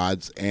the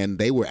gods, and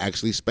they were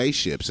actually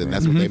spaceships, and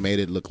that's what they made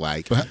it look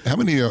like. But how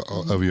many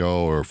of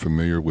y'all are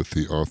familiar with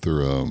the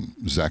author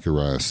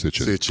Zacharias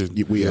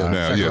Sitchin? We are.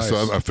 Now, yeah,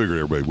 so I figured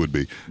everybody would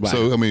be. Right.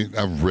 So, I mean,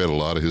 I've read a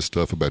lot of his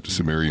stuff about the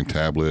Sumerian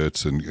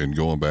tablets and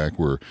going back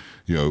where,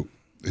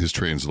 his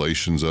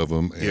translations of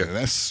them. And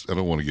that's, I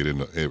don't want to get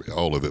into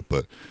all of it,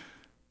 but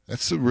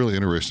that's some really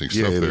interesting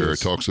stuff there.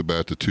 Is. It talks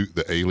about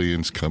the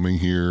aliens coming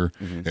here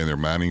and they're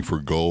mining for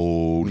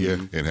gold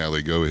and how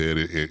they go ahead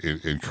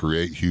and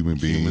create human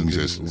beings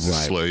as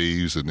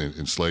slaves and then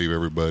enslave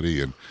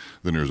everybody. And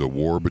then there's a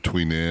war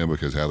between them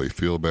because how they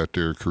feel about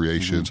their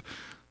creations.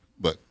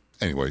 But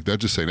anyway,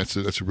 that's just saying that's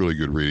a really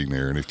good reading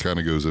there. And it kind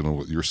of goes into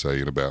what you're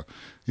saying about,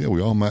 we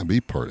all might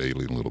be part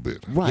alien a little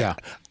bit. Right. Yeah.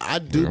 I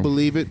do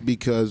believe it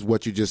because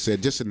what you just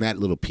said, just in that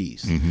little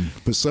piece.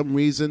 For some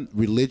reason,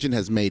 religion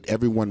has made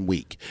everyone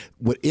weak.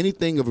 With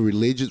anything of a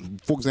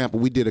religion, for example,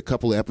 we did a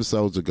couple of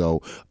episodes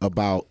ago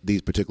about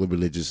these particular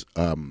religious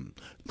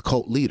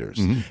cult leaders.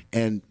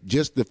 And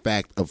just the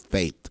fact of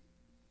faith,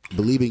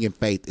 believing in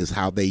faith is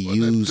how they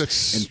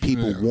use and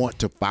people want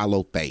to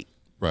follow faith.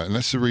 Right, and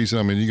that's the reason.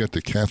 I mean, you got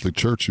the Catholic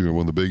Church, one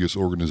of the biggest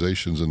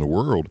organizations in the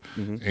world,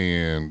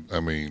 and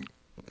I mean,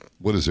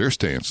 what is their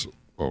stance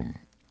on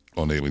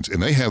aliens?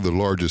 And they have the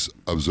largest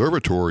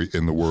observatory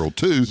in the world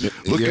too,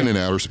 looking in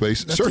outer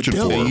space, searching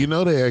for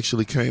them. They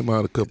actually came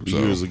out a couple of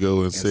years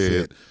ago and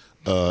said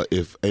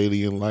if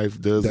alien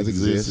life does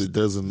exist, it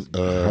doesn't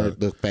hurt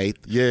the faith.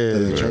 Yeah,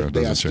 of the church.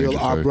 They are still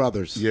our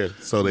brothers. Yeah,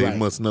 so they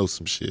must know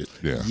some shit.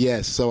 Yeah.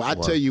 Yes. So I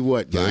tell you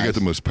what, guys. They got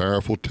the most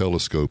powerful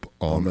telescope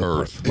on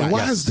Earth. And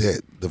why is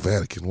that the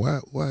Vatican? Why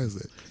is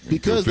that?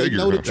 Because they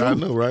know the truth. I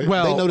know, right?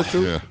 Well, they know the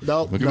truth. Yeah.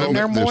 No, Look at no, them.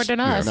 They're more This- than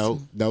yeah. us.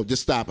 no,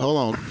 just stop.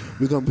 Hold on.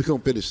 We're gonna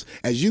finish.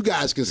 As you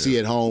guys can see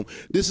at home,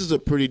 this is a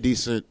pretty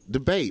decent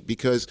debate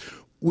because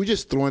we're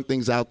just throwing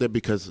things out there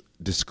because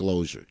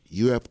disclosure,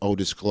 UFO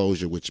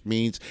disclosure, which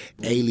means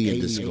alien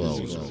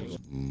disclosure.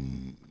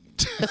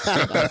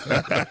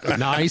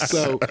 Nice.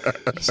 So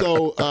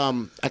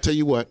I tell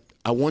you what,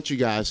 I want you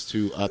guys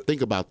to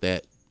think about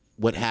that.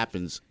 What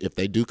happens if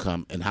they do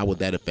come, and how would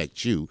that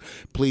affect you?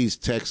 Please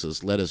text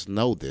us. Let us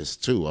know this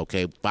too.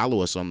 Okay,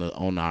 follow us on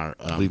our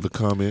Leave a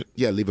comment.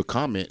 Yeah, leave a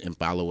comment and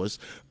follow us.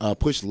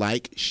 Push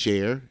like,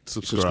 share,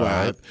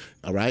 Subscribe.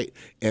 All right,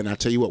 and I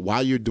tell you what,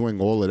 while you're doing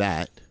all of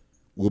that,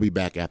 we'll be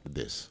back after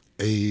this.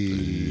 It's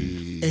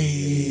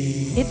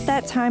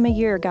that time of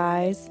year,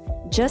 guys.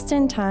 Just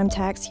in Time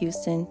Tax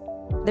Houston.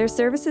 Their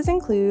services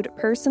include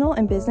personal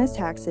and business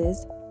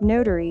taxes,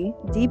 notary,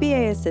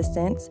 DBA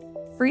assistance,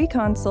 free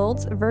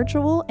consults,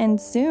 virtual and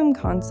Zoom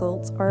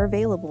consults are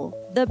available.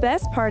 The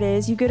best part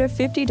is you get a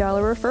 $50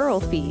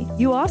 referral fee.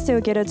 You also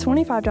get a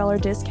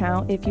 $25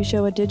 discount if you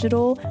show a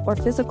digital or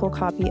physical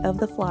copy of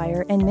the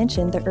flyer and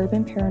mention the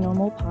Urban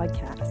Paranormal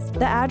Podcast.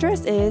 The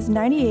address is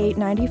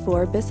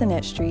 9894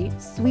 Bissonnet Street,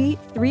 Suite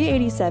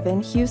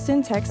 387,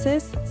 Houston,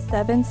 Texas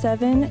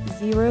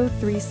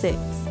 77036.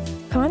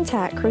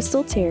 Contact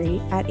Crystal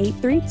Terry at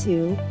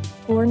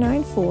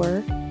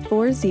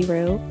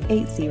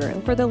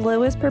 832-494-4080 for the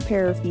lowest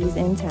preparer fees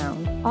in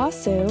town.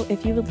 Also,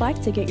 if you would like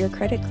to get your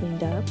credit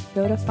cleaned up,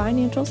 go to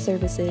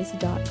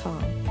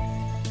financialservices.com.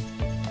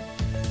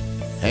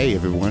 Hey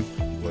everyone,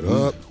 what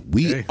up?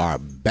 We are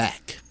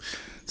back.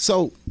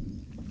 So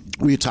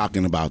we're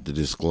talking about the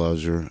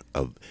disclosure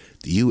of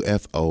the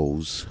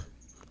UFOs.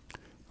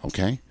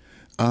 Okay,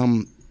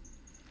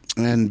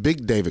 and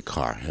Big David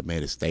Carr had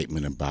made a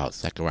statement about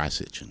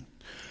Zacharias Sitchin,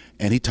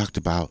 and he talked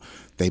about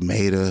they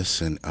made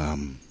us and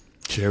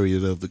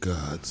Chariot of the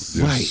gods.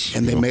 right,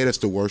 and they made us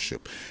to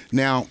worship.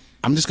 Now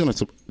I'm just going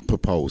to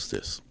propose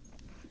this.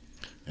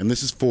 And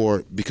this is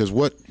because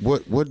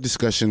what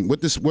discussion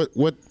would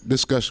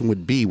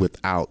be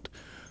without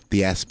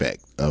the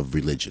aspect of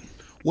religion?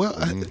 Well,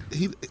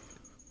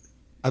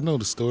 I know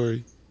the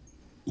story.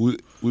 We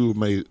were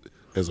made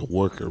as a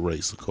worker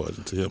race,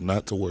 according to him,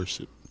 not to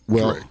worship.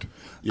 Well, Correct.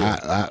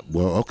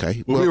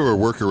 Okay. Well, we were a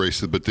worker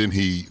race, but then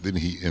he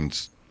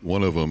and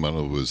one of them, I don't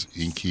know if it was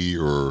Inky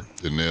or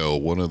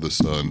Enel, one of the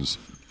sons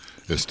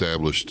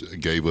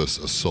gave us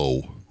a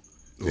soul,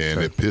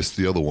 and it pissed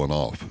the other one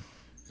off.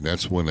 And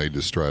that's when they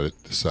decided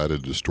to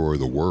destroy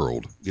the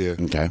world. Yeah.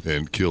 Okay.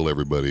 And kill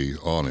everybody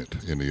on it.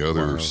 And the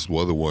other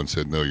one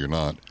said, "No, you're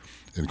not."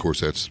 And of course,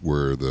 that's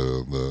where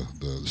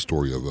the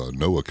story of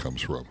Noah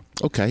comes from.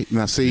 Okay.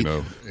 Now see,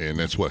 And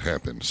that's what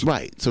happens.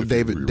 right. So If you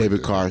David reread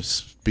that. Carr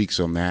speaks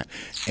on that,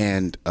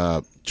 and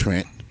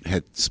Trent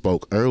had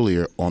spoke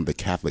earlier on the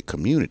Catholic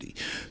community.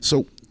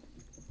 So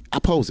I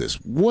pose this: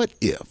 what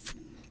if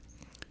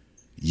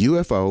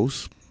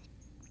UFOs,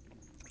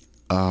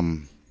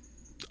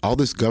 all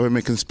this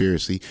government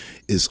conspiracy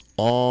is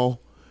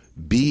all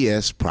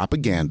BS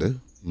propaganda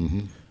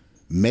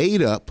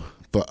made up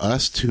for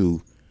us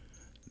to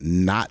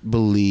not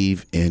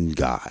believe in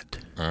God?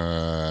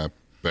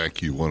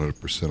 Back you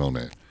 100% on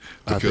that.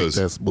 I think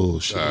that's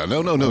bullshit.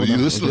 No. You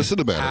listen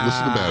about it.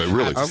 Listen about it.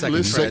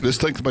 Really. Let's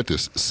think about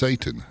this.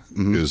 Satan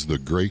is the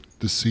great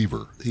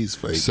deceiver. He's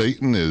fake.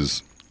 Satan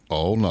is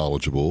all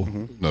knowledgeable,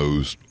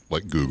 knows,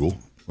 like Google,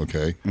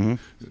 okay?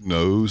 It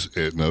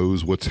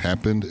knows what's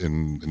happened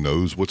and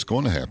knows what's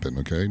going to happen,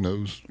 okay?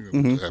 Knows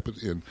what's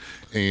happened.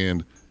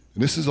 And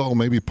this is all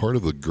maybe part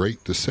of the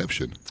great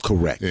deception.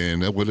 Correct.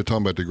 And what they're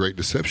talking about, the great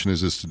deception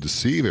is to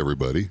deceive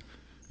everybody.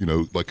 You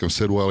know, like I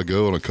said a while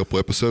ago on a couple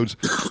episodes,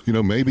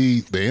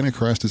 maybe the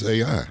Antichrist is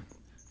AI.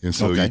 And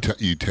so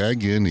you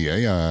tag in the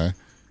AI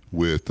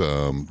with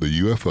the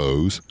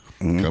UFOs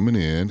coming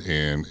in,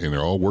 and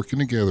they're all working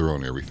together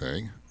on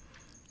everything.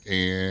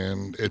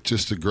 And it's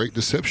just a great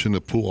deception to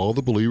pull all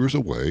the believers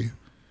away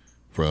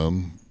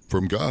from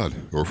God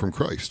or from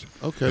Christ.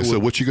 Okay. And so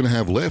what you're going to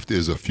have left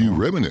is a few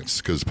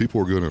remnants, because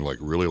people are going to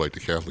really like the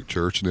Catholic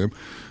Church and them.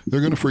 They're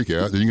going to freak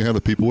out. Then you're going to have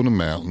the people in the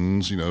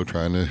mountains,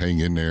 trying to hang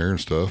in there and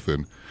stuff.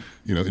 And,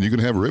 and you're going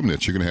to have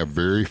remnants. You're going to have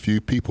very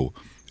few people.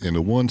 And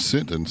the one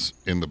sentence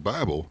in the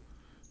Bible,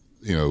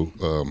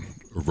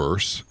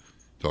 verse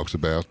talks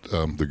about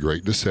the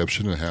great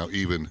deception and how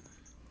even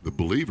the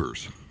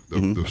believers,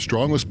 the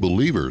strongest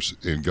believers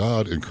in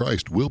God and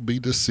Christ will be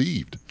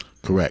deceived.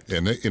 Correct.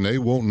 And they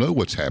won't know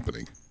what's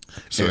happening.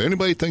 So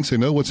anybody thinks they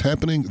know what's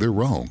happening, they're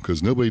wrong,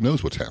 because nobody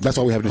knows what's happening. That's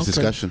why we have this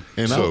discussion.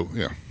 And so,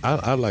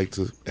 I'd like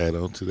to add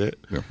on to that.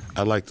 Yeah.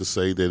 I'd like to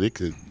say that it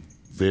could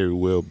very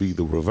well be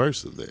the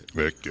reverse of that.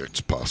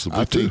 It's possible,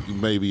 I too. think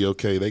maybe,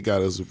 they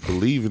got us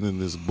believing in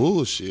this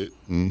bullshit.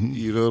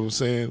 You know what I'm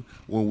saying?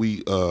 When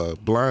we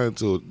blind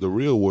to the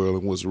real world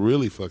and what's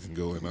really fucking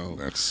going on.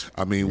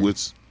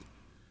 Which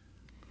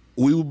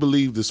we would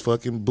believe this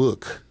fucking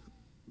book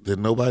that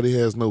nobody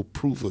has no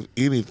proof of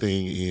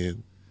anything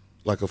in,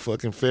 like a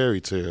fucking fairy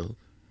tale,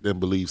 than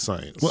believe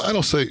science. Well, I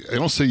don't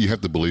say you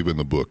have to believe in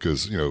the book,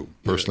 because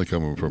personally,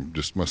 coming from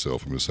just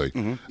myself, I'm going to say,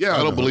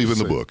 I don't believe in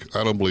the book.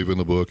 I don't believe in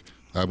the book.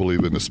 I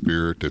believe in the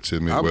spirit that's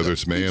in me, whether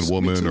it's man,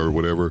 woman, or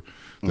whatever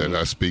that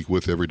I speak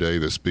with every day,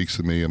 that speaks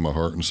to me in my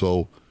heart and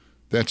soul.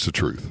 That's the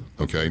truth.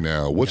 Okay.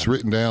 Now, what's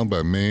written down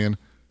by man,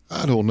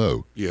 I don't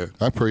know. Yeah.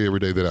 I pray every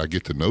day that I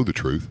get to know the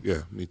truth.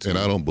 Yeah, me too. And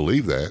I don't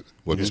believe that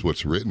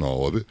what's written,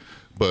 all of it.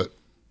 But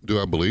do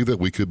I believe that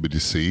we could be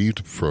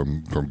deceived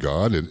from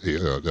God and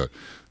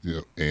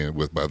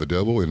by the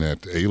devil, and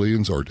that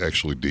aliens are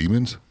actually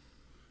demons,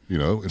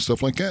 and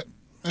stuff like that?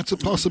 That's a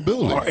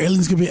possibility. Or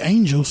aliens could be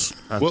angels.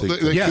 Well, they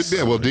could,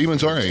 yeah. Well,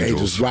 demons are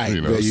angels, right?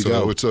 There you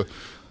go.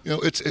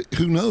 It's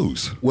who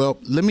knows? Well,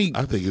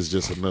 I think it's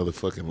just another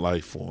fucking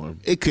life form.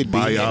 It could be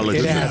biology.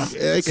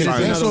 It could be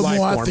That's what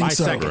more I think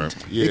so.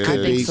 Yeah. It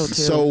could be. so, too.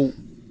 So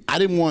I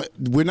didn't want.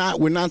 We're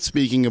not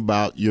speaking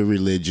about your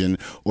religion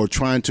or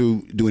trying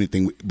to do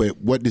anything. But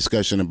what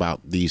discussion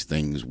about these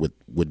things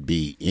would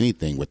be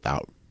anything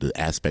without the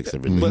aspects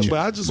of religion? But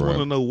I just want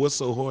to know what's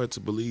so hard to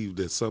believe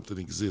that something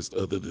exists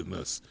other than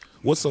us.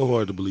 What's so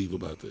hard to believe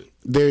about that?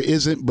 There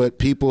isn't, but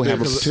people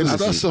have a tendency.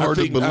 That's so hard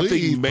to believe. I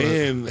think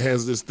man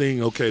has this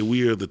thing. Okay,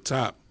 we are the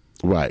top.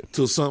 Right.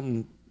 Till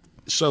something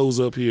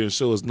shows up here and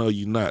shows no,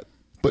 you're not.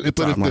 But if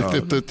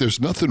there's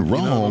nothing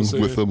wrong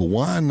with them,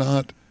 why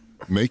not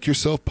make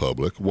yourself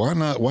public? Why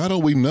not? Why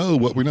don't we know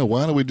what we know?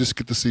 Why don't we just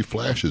get to see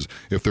flashes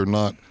if they're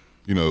not,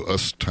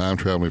 us time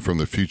traveling from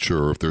the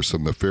future, or if there's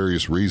some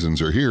nefarious reasons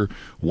are here?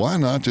 Why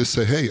not just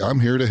say, hey,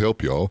 I'm here to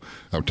help y'all.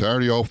 I'm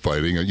tired of y'all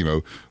fighting,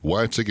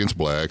 whites against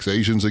blacks,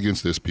 Asians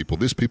against this people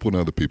and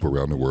other people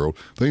around the world.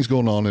 Things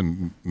going on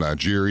in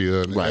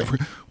Nigeria. And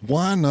Africa.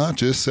 Why not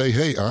just say,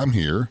 hey, I'm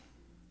here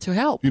to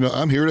help?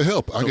 I'm here to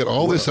help. I got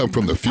all this. I'm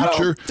from the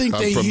future.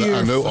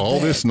 I know all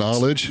this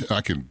knowledge.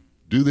 I can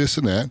do this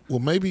and that. Well,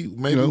 maybe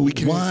we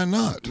can't. Why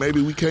not?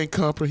 Maybe we can't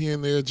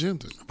comprehend their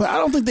agenda. But I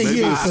don't think they're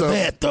here for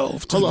that, though.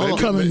 To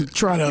come and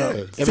try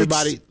to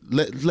everybody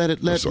let I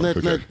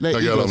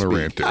got on a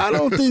rant there. I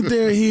don't think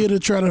they're here to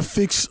try to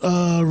fix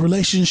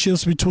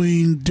relationships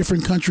between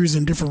different countries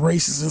and different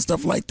races and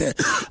stuff like that.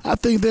 I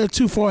think they're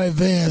too far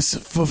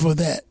advanced for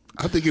that.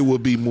 I think it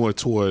would be more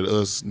toward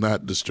us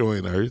not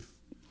destroying Earth.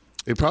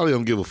 They probably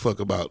don't give a fuck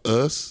about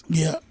us.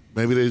 Yeah.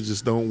 Maybe they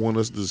just don't want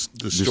us to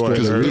destroy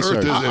the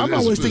Earth. I'm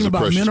always thinking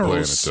about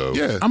minerals.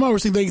 I'm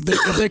always thinking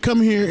if they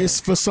come here, it's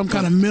for some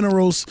kind of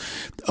minerals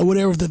or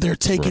whatever that they're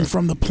taking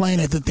from the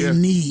planet that they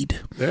need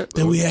that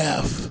we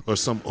have, or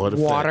some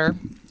artifact. Water.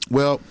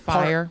 Well,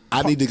 fire.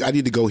 I need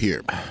to go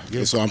here.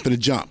 Yeah. So I'm going to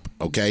jump,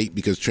 okay?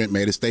 Because Trent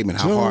made a statement.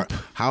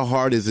 How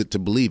hard is it to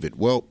believe it?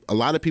 Well, a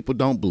lot of people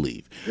don't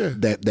believe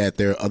that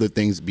there are other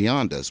things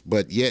beyond us,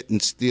 but yet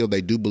and still they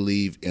do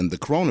believe in the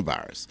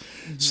coronavirus.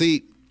 Mm-hmm.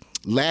 See,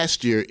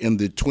 last year in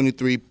the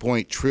 23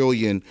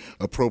 trillion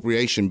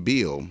appropriation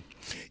bill,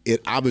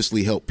 it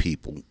obviously helped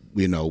people,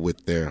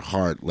 with their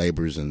hard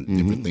labors and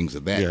different things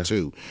of that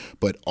too.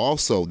 But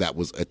also that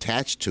was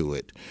attached to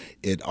it.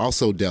 It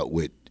also dealt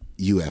with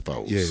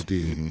UFOs. Yeah, it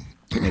did.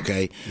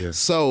 Okay,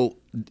 so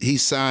he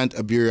signed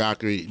a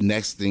bureaucracy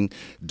nesting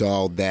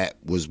doll that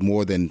was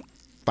more than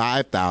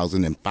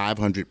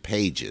 5,500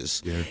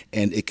 pages,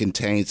 and it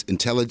contains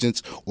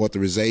Intelligence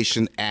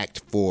Authorization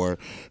Act for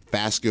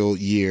fiscal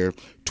year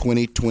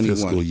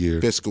 2021,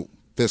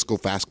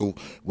 fiscal,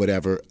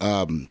 whatever,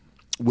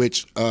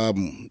 which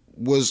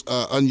was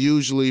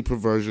unusually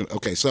perversion.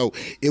 Okay, so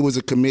it was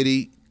a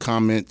committee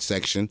comment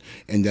section,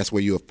 and that's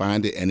where you'll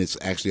find it, and it's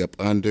actually up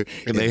under.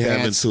 And they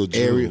have until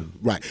June.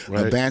 Right.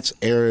 Advanced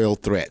aerial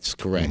threats,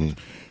 correct.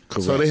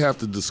 Correct. So they have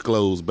to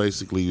disclose,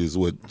 basically, is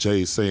what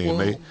Jay's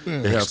saying.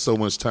 They have so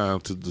much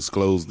time to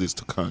disclose this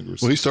to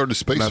Congress. Well, he started the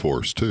Space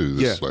Force, too,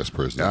 this last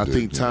president. I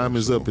think time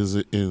is up. Is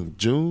it in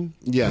June?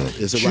 Yeah,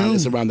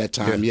 it's around that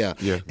time, yeah.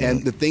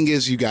 And the thing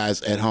is, you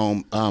guys at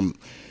home,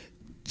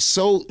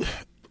 so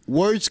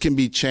words can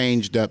be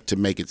changed up to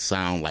make it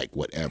sound like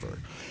whatever.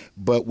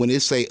 But when they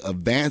say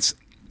advanced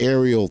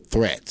aerial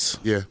threats,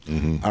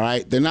 all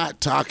right, they're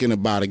not talking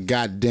about a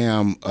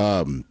goddamn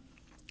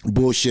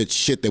bullshit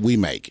shit that we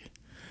make.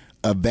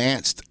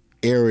 Advanced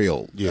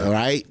aerial, all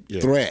right,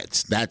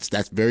 threats.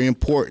 That's very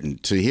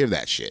important to hear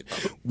that shit.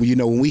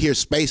 When we hear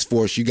Space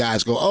Force, you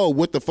guys go, "Oh,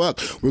 what the fuck?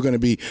 We're going to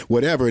be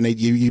whatever," and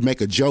you make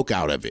a joke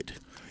out of it.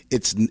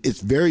 It's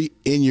very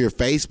in your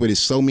face, but it's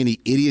so many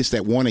idiots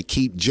that want to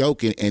keep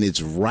joking, and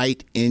it's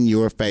right in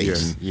your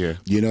face. Yeah.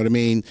 You know what I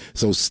mean?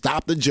 So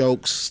stop the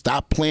jokes.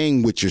 Stop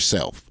playing with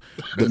yourself.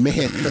 The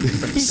man,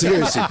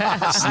 seriously.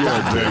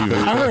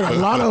 I heard a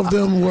lot of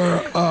them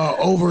were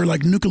over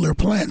like nuclear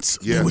plants.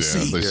 They would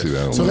see. They see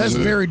that. So that's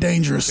very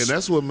dangerous. And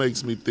that's what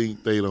makes me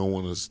think they don't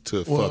want us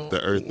to fuck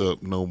the Earth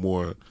up no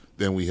more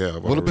than we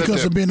have.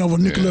 Because of being over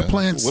nuclear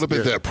plants. What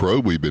about that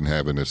probe we've been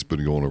having that's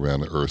been going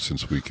around the Earth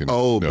since we can?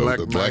 Black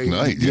the Black Knight.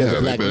 Knight. Yeah,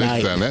 the they Black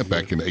Knight. found that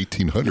back in the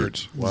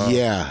 1800s. Wow.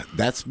 Yeah,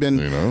 that's been,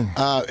 and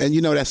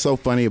that's so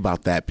funny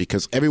about that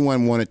because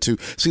everyone wanted to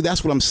see.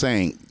 That's what I'm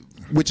saying,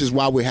 which is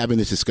why we're having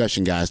this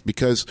discussion, guys,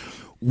 because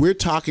we're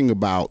talking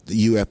about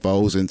the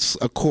UFOs, and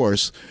of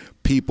course,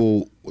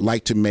 people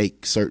like to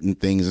make certain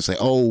things and say,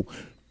 "Oh,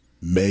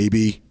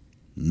 maybe,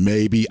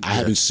 I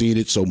haven't seen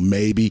it, so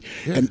maybe,"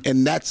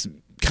 and that's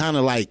kind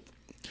of like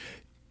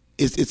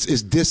it's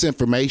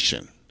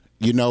disinformation,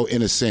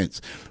 in a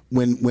sense,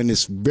 when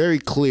it's very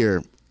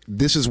clear.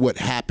 This is what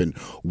happened.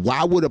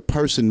 Why would a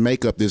person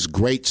make up this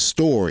great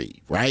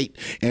story, right?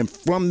 And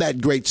from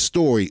that great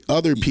story,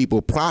 other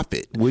people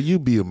profit. Will you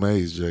be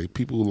amazed, Jay?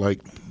 People like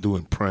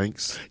doing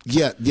pranks.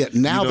 Yeah.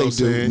 Now they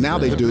do. Now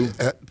they do.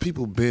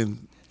 People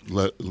been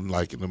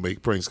liking to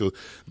make pranks. Cause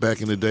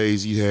back in the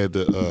days, you had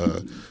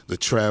the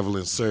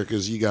traveling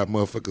circus. You got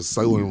motherfuckers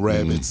sewing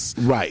rabbits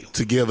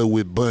together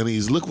with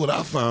bunnies. Look what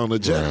I found, a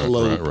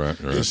jackalope right.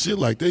 and shit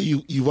like that.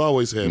 You've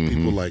always had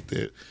people like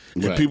that,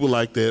 and people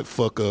like that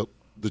fuck up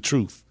the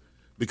truth,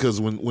 because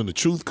when the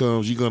truth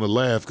comes, you're gonna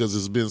laugh because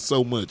there's been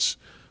so much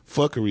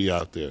fuckery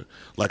out there.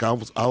 Like I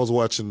was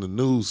watching the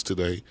news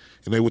today,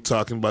 and they were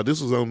talking about this.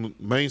 Was on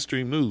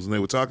mainstream news, and they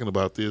were talking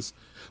about this,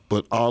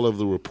 but all of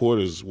the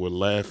reporters were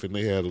laughing.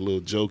 They had a little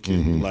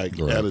joking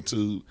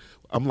attitude.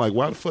 I'm like,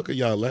 why the fuck are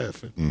y'all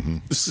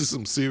laughing? This is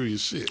some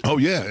serious shit. Oh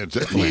yeah, it's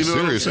definitely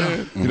serious.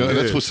 And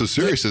that's what's so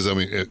serious is, I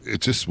mean,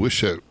 it just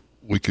wish that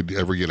we could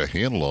ever get a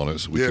handle on it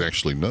so we could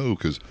actually know,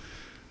 because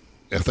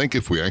I think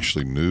if we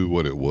actually knew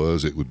what it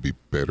was, it would be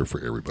better for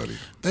everybody.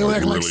 They would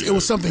act like it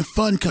was something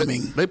fun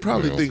coming. They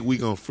probably think we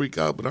gonna freak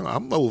out, but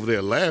I'm over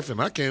there laughing.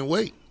 I can't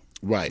wait.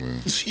 Right.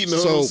 You know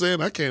what I'm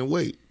saying? I can't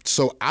wait.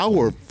 So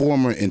our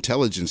former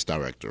intelligence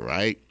director,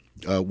 right,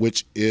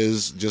 which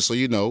is, just so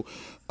you know,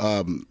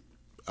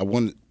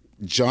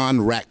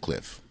 John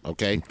Ratcliffe.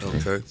 Okay.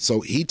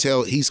 So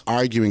he's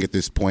arguing at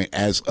this point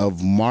as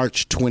of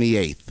March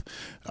 28th.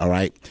 All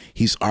right.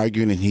 He's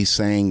arguing and he's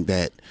saying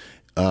that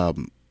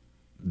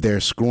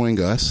they're screwing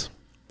us.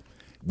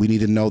 We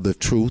need to know the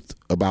truth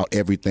about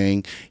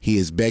everything. He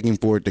is begging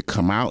for it to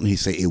come out, and he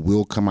said it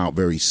will come out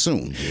very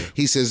soon. Yeah.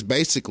 He says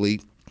basically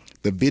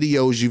the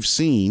videos you've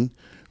seen,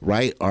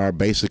 right, are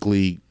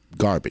basically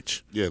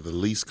garbage. Yeah, the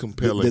least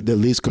compelling. The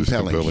least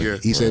compelling. Yeah.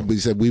 He said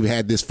we've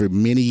had this for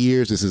many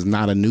years. This is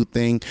not a new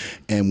thing,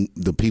 and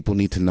the people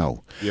need to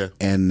know. Yeah.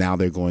 And now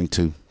they're going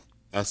to.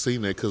 I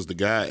seen that because the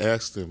guy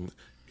asked him.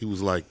 He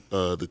was like,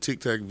 the Tic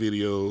Tac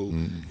video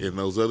and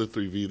those other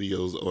 3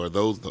 videos, are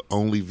those the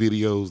only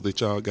videos that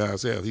y'all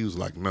guys have? He was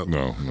like, no.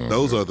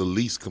 Those are the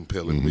least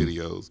compelling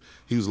videos.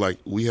 He was like,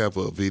 we have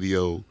a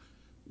video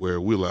where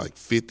we're like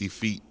 50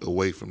 feet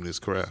away from this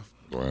craft.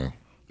 Wow.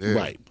 Yeah.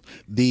 Right.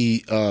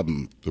 The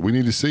so we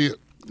need to see it.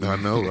 I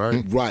know,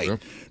 right? Right. Yeah.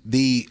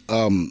 The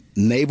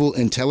Naval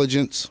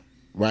Intelligence,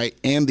 right,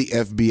 and the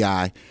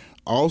FBI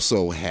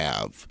also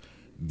have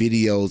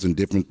videos and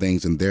different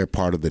things, and they're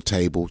part of the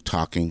table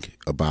talking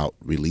about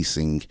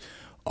releasing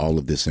all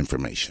of this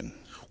information.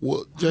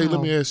 Well, Jay, let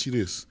me ask you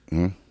this.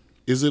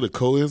 Is it a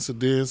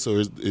coincidence, or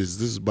is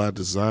this by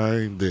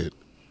design that,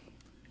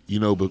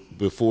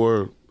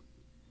 before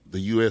the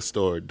U.S.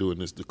 started doing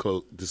this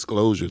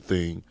disclosure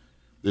thing,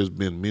 there's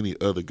been many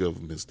other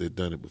governments that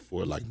done it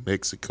before, like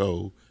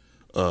Mexico,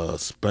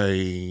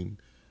 Spain.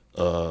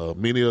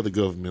 Many other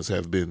governments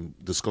have been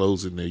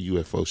disclosing their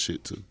UFO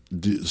shit too.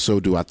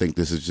 Do I think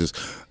this is just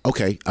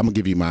okay? I'm gonna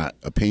give you my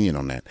opinion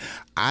on that.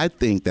 I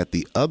think that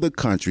the other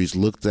countries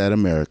looked at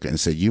America and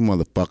said, "You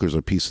motherfuckers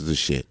are pieces of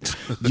shit.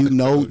 You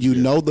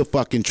know the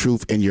fucking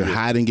truth, and you're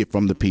hiding it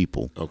from the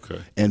people." Okay.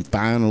 And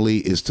finally,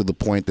 it's to the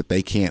point that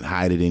they can't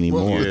hide it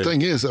anymore. Well, the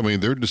thing is, I mean,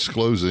 they're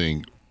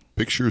disclosing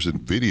pictures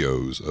and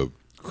videos of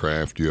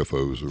craft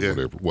UFOs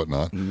or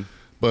whatnot,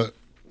 but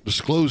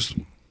disclose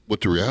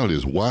what the reality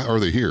is. Why are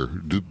they here?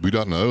 We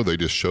don't know. They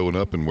just showing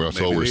up and that's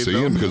all we're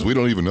seeing because we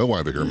don't even know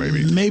why they're here.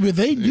 Maybe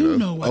they do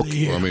know why they're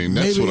here. I mean,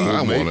 that's what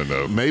I want to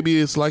know. Maybe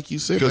it's like you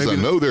said. Because I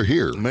know they're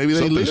here. Maybe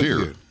they live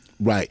here.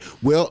 Right.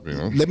 Well,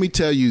 let me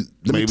tell you.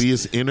 Maybe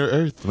it's inner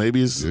Earth.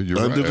 Maybe it's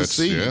under the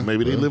sea.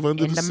 Maybe they live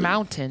under in the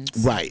mountains.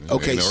 Right.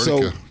 Okay.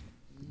 So,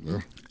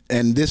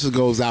 and this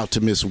goes out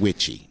to Miss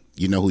Witchy.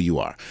 You know who you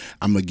are.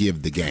 I'm gonna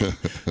give the game.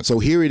 So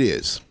here it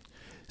is.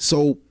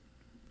 So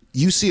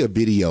you see a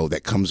video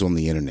that comes on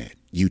the internet,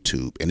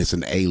 YouTube, and it's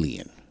an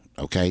alien.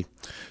 Okay.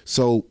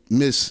 So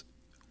Miss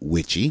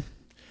Witchy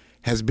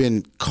has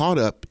been caught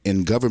up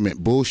in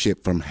government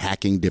bullshit from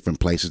hacking different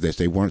places that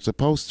they weren't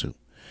supposed to.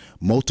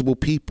 Multiple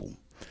people.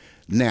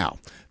 Now,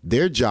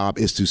 their job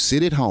is to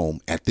sit at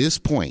home at this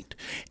point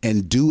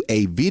and do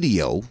a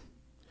video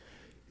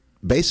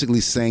basically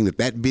saying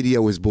that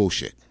video is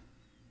bullshit.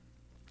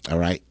 All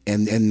right.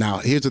 And now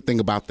here's the thing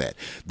about that.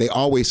 They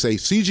always say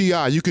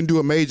CGI, you can do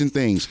amazing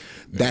things.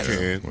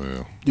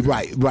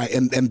 Right.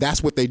 And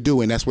that's what they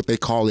do. And that's what they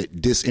call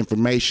it,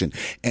 disinformation.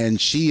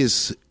 And she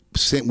is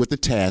sent with the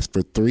task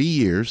for 3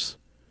 years.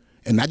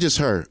 And not just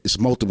her, it's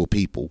multiple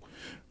people.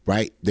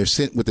 Right. They're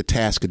sent with the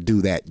task to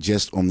do that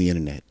just on the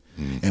internet.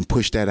 And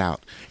push that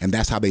out. And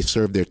that's how they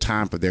serve their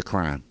time for their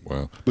crime.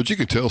 Wow. But you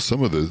can tell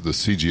some of the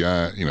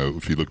CGI,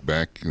 if you look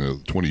back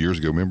 20 years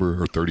ago,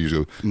 remember, or 30 years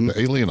ago, the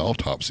alien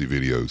autopsy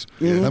videos.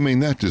 I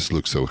mean, that just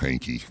looks so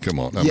hanky. Come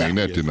on. I mean,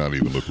 that did not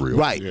even look real.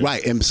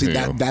 Right. And see,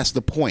 that's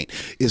the point.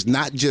 It's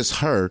not just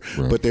her,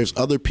 but there's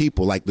other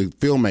people, like the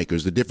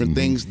filmmakers, the different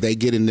things they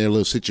get in their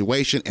little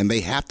situation, and they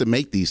have to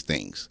make these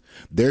things.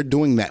 They're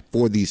doing that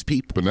for these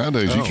people. But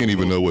nowadays, you can't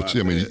even know what's.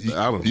 I mean,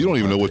 you don't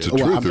even know what's the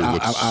truth or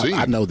what's seen.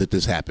 I know that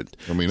this happened.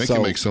 I mean, they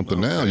can make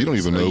something now. You don't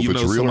even know if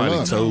it's real or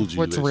not. Told you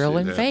what's real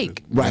and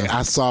fake. Right.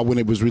 I saw when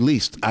it was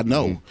released. I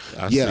know.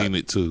 I've seen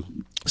it too.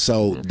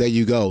 So there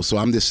you go. So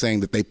I'm just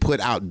saying that they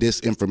put out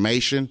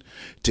disinformation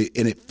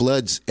and it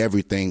floods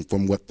everything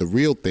from what the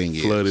real thing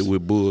is. Flooded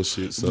with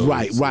bullshit. So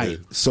right.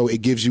 So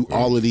it gives you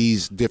all of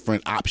these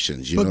different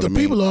options. You know what I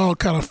mean? People are all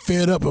kind of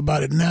fed up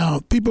about it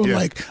now. People are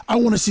like, I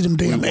want to see them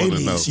damn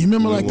aliens. You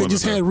remember they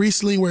just had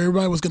recently where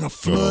everybody was going to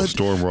flood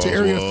to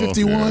Area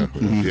 51?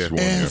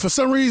 And for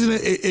some reason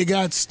it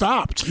got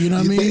stopped. You know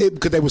what I mean?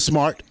 Because they were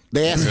smart.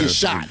 They asked to get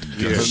shot.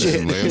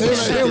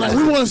 They're like,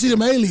 we want to see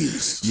them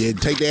aliens. Yeah,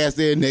 take their ass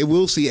there and they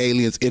will see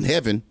aliens in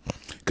heaven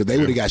because they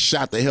would have got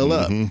shot the hell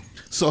up.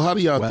 So how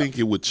do y'all think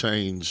it would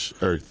change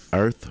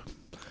Earth?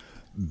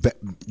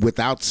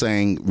 Without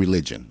saying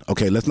religion.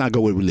 Okay, let's not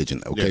go with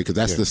religion, okay, because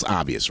that's just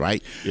obvious,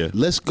 right? Yeah.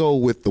 Let's go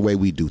with the way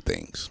we do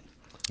things.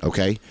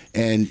 Okay,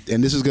 and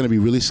this is going to be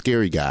really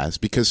scary, guys,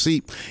 because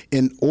see,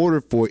 in order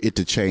for it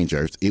to change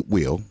Earth, it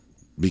will.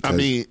 Because, I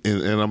mean,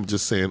 and I'm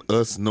just saying,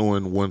 us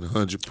knowing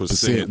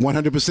 100%.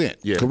 100%.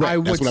 Yeah. Correct. I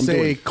would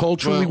say,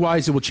 culturally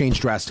wise, it will change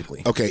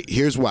drastically. Okay,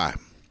 here's why.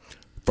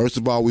 First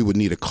of all, we would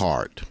need a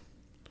card.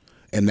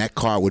 And that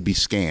card would be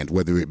scanned,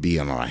 whether it be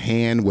on our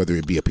hand, whether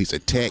it be a piece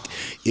of tech.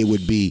 It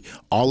would be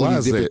all of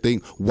these different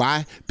things.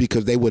 Why?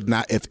 Because they would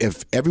not,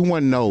 if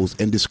everyone knows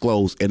and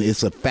disclose, and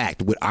it's a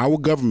fact, with our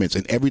governments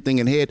and everything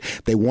in head,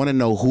 they want to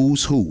know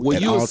who's who.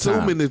 Well, you're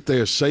assuming that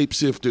they're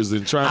shapeshifters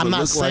and trying to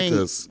look like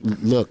us.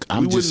 Look,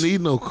 we wouldn't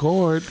need no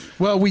card.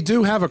 Well, we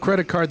do have a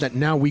credit card that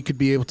now we could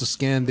be able to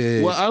scan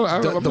the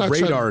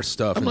radar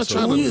stuff. I'm not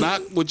trying to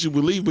knock what you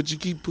believe, but you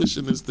keep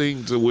pushing this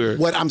thing to where.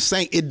 What I'm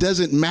saying, it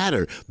doesn't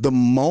matter. The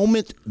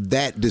moment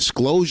that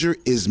disclosure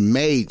is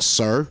made,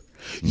 sir,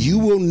 you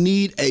will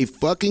need a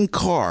fucking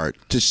card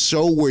to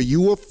show where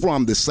you are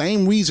from. The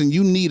same reason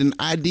you need an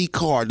ID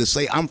card to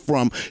say, I'm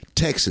from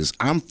Texas,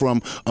 I'm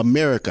from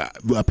America,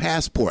 a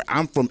passport,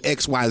 I'm from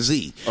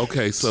XYZ.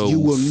 Okay, so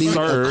you will need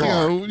a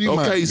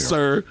card.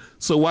 Sir.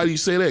 So why do you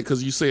say that?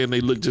 Because you're saying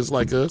they look just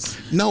like us?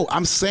 No,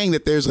 I'm saying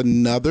that there's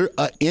another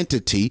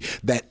entity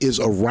that is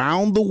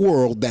around the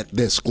world that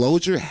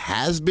disclosure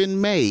has been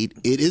made.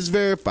 It is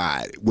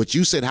verified. What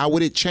you said, how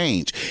would it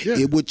change? Yeah.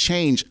 It would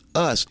change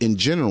us in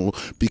general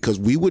because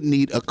we would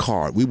need a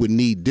card. We would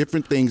need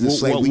different things to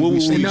say. In other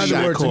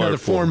words, another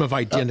form of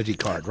identity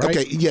card, right?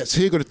 Okay, yes,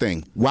 here's the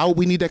thing. Why would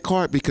we need that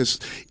card? Because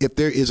if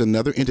there is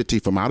another entity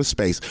from outer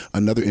space,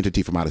 another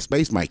entity from outer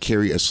space might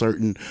carry a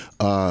certain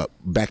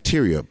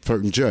bacteria,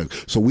 certain drug.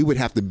 So we would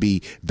have to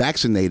be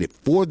vaccinated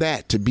for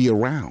that to be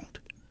around.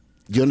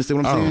 You understand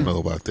what I'm I saying? don't know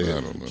about that.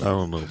 I don't know.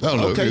 I don't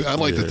know. Okay. I'd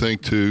like to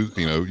think too.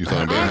 You know, you thought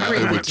I about how agree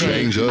it with would Jay.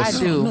 change us. I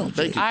do. No,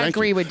 Thank you, I thank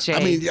agree you. with Jay.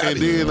 I mean,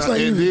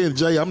 And then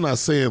Jay, I'm not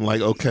saying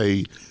like,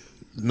 okay,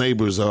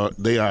 neighbors are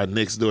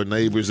next door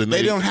neighbors, and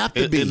They don't have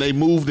to be. and they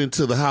moved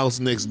into the house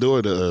next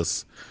door to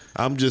us.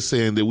 I'm just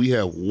saying that we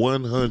have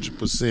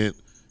 100%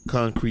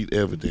 concrete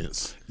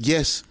evidence.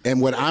 yes, and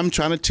what I'm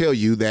trying to tell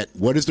you that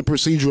what is the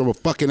procedure of a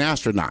fucking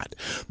astronaut?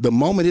 The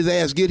moment his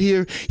ass get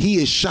here, he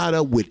is shot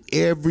up with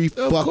every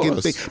fucking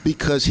course. thing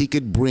because he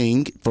could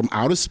bring from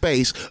outer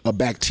space a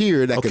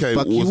bacteria that Okay, can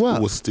fuck you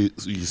up.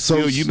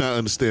 you're not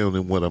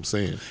understanding what I'm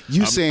saying.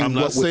 You I'm saying not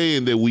what would-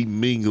 saying that we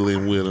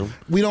mingling with them.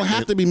 We don't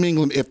have to be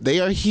mingling if they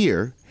are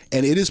here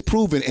and it is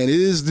proven and it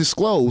is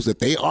disclosed that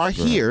they are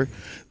here.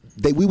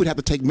 We would have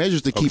to take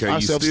measures to keep Okay, you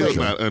ourselves still safe.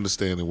 not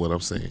understanding what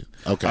I'm saying.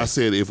 Okay. I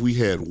said if we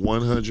had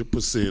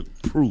 100%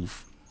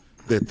 proof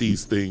that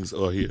these things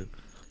are here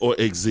or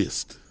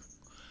exist.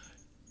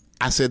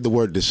 I said the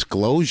word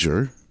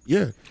disclosure.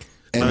 Yeah.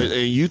 And-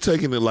 And you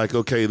taking it like,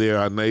 okay, they're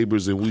our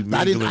neighbors and we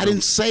I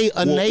didn't say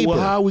a neighbor. Well,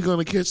 how are we going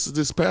to catch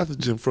this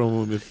pathogen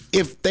from them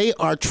If they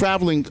are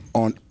traveling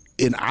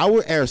in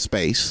our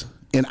airspace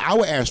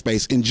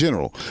in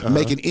general,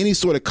 making any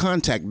sort of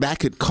contact, that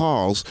could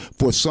cause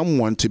for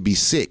someone to be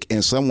sick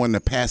and someone to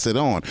pass it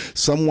on,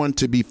 someone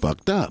to be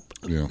fucked up.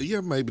 Yeah.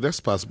 Yeah, maybe that's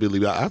a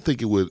possibility. I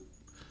think it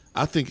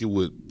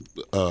would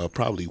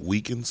probably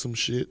weaken some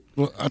shit.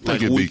 Well, I think Like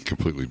it'd be we-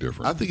 completely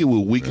different. I think it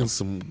would weaken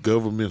some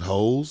government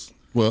holes.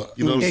 Well,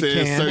 You know what I'm It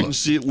saying? can. Certain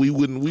shit we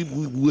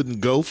wouldn't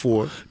go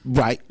for,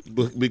 Right.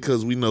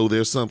 because we know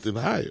there's something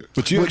higher.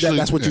 but you Well, actually,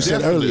 that's what you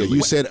said Definitely. earlier.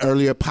 You said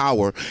earlier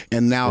power,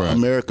 and now Right.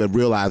 America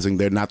realizing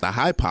they're not the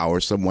high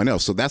power, someone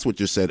else. So that's what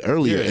you said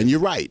earlier, Yeah. and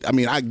you're right. I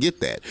mean, I get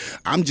that.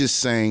 I'm just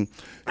saying,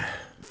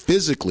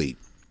 physically,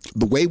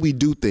 the way we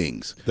do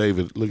things,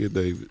 David, look at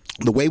David.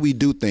 the way we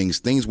do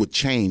things would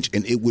change,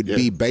 and it would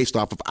be based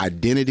off of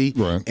identity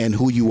Right. and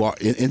who you are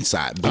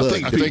inside. I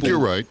Blood. think you're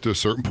right to a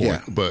certain point,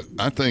 Yeah. but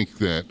I think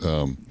that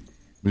when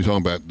you're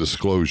talking about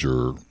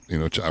disclosure, you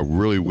know, I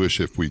really wish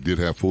if we did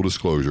have full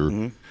disclosure.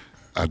 Mm-hmm.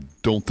 I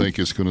don't think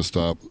it's going to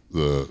stop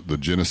the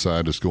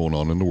genocide that's going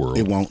on in the world.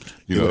 It won't.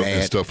 You It know, would and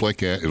add. stuff like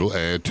that. It'll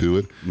add to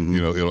it. Mm-hmm.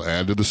 You know, it'll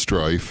add to the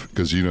strife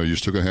because you know you're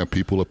still going to have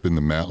people up in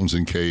the mountains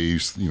and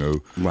caves. You know,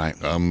 Right.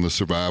 I'm the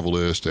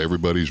survivalist.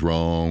 Everybody's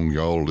wrong.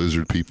 Y'all are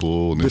lizard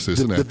people and this, The- this,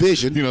 and the that.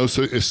 division. You know,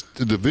 so it's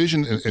the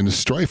division and the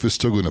strife is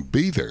still going to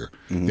be there.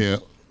 Yeah.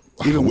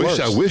 Even I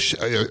worse. wish,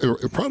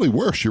 probably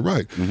worse. You're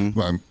right.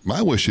 Mm-hmm.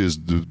 My wish is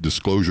the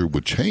disclosure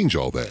would change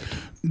all that.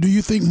 Do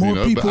you think more You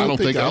know, people? but I don't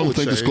think that would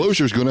change.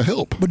 disclosure is going to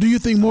help. But do you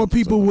think more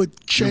people would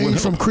change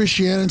help. from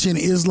Christianity and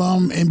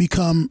Islam and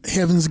become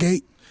Heaven's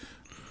Gate?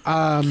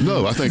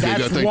 No, I think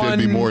That's they'd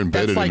be more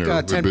embedded that's like in their,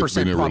 a 10%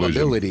 in their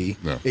probability. religion.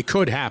 No. It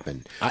could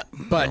happen.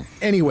 But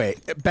anyway,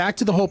 back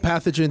to the whole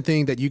pathogen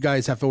thing that you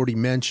guys have already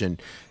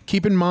mentioned.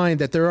 Keep in mind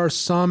that there are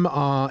some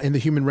in the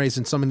human race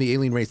and some in the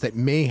alien race that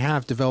may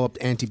have developed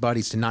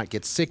antibodies to not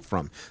get sick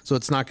from. So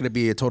it's not going to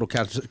be a total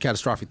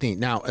catastrophic thing.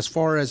 Now, as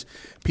far as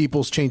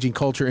people's changing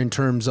culture in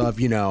terms of,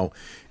 you know,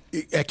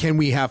 can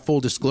we have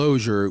full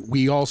disclosure?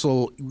 We've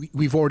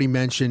already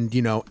mentioned,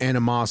 you know,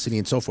 animosity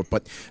and so forth.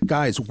 But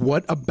guys,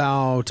 what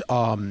about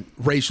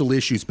racial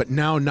issues? But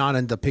now not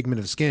in the pigment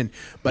of skin,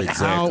 but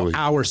Exactly.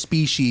 how our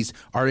species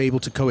are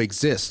able to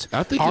coexist.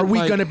 I think are it we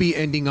might- going to be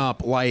ending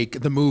up like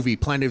the movie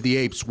Planet of the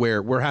Apes,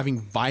 where we're having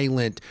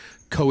violent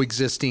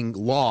coexisting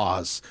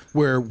laws,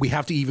 where we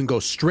have to even go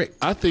strict?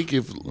 I think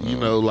if you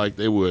know, like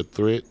they were a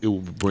threat, it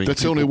would bring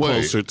That's the people only way.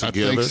 closer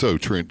together. I think so,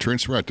 Trent.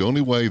 Trent's right. The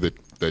only way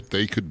that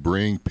they could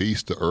bring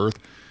peace to Earth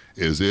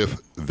is if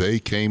they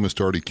came and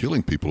started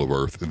killing people of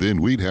Earth.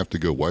 Then we'd have to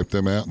go wipe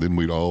them out. Then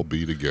we'd all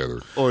be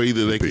together. Or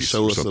either they in could peace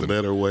show or us a something.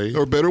 better way.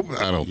 Or better.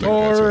 I don't think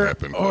that's going to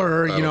happen.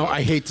 Or but you know, don't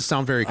I hate to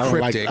sound very I don't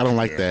like. cryptic. I don't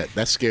like that.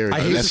 That's scary. I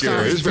hate That's to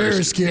sound It's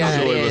very scary. Yeah,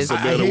 it Showing us is. a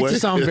I better hate way. to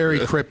sound very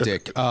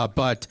cryptic,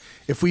 but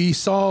if we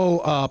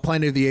saw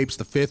Planet of the Apes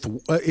the fifth,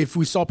 if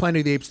we saw Planet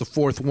of the Apes the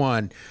fourth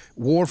one,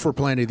 War for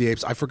Planet of the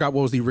Apes, I forgot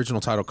what was the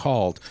original title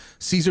called.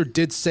 Caesar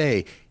did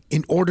say,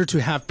 in order to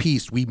have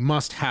peace, we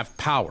must have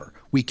power.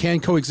 We can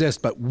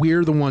coexist, but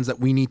we're the ones that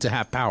we need to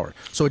have power.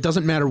 So it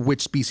doesn't matter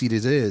which species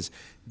it is;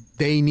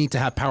 they need to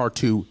have power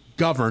to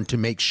govern to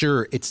make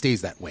sure it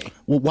stays that way.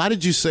 Well, why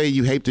did you say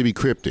you hate to be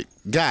cryptic?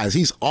 Guys,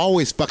 he's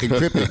always fucking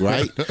cryptic,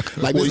 right?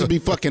 Like, let's be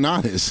fucking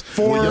honest.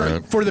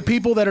 For the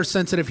people that are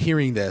sensitive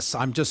hearing this,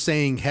 I'm just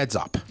saying heads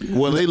up.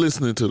 Well, they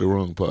listening to the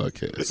wrong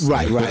podcast.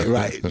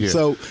 Right.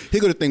 So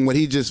here go the thing. What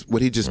he just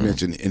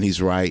mentioned, and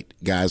he's right,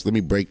 guys. Let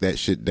me break that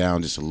shit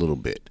down just a little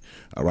bit.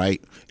 All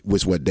right,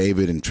 was what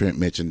David and Trent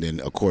mentioned,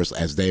 and of course,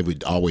 as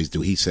David always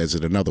do, he says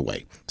it another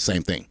way.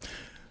 Same thing.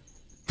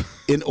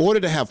 In order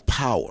to have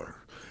power,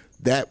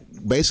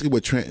 that basically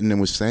what Trent and them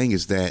was saying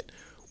is that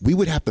we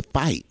would have to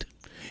fight,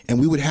 and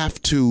we would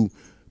have to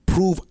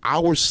prove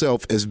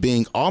ourselves as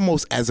being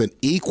almost as an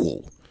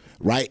equal,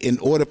 right? In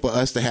order for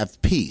us to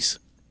have peace.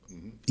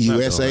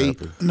 USA,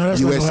 happen. No,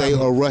 that's not gonna USA happen.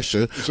 or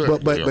Russia, Sure,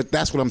 but yeah.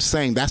 that's what I'm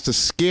saying. That's the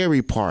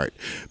scary part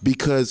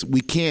because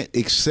we can't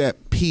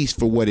accept piece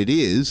for what it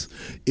is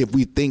if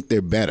we think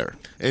they're better.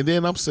 And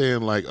then I'm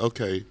saying like,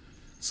 okay,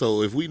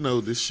 so if we know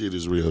this shit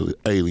is real,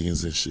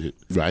 aliens and shit,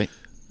 Right.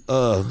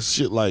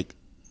 shit like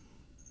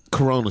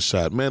corona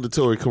shot,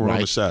 mandatory corona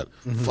Right. shot.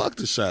 Fuck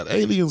the shot.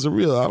 Aliens are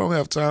real. I don't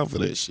have time for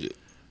that shit.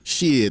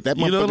 Shit, that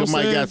You know what motherfucker I'm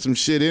might saying? got some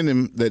shit in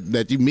him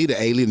that you meet an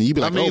alien and you be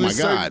like, I mean, oh my there's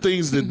certain God.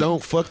 things that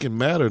don't fucking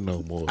matter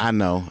no more. I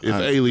know. If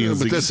I- aliens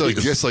But that's like,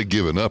 exist. that's like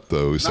giving up,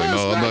 though. It's like, No,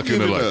 no, it's I'm not not gonna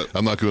giving like, up.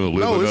 I'm not gonna live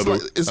No, it's another.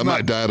 like- it's I not-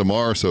 might die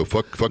tomorrow, so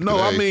fuck No,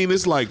 today. I mean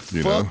it's like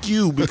You fuck know?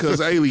 you because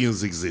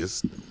aliens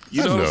exist.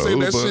 You I know what I'm saying?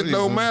 know, That but, shit you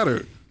don't know.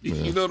 matter.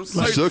 You know what I'm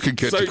saying? I still can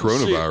catch the Certain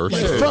coronavirus.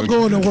 shit. so- Fuck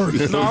going to work.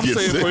 No, I'm Get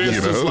saying sick, for you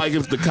instance, know? like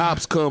if the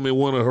cops come and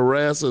want to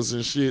harass us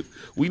and shit,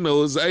 we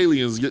know it's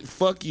aliens.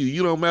 Fuck you.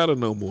 You don't matter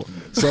no more.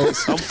 So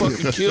I'm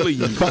fucking killing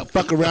you.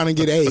 fuck around and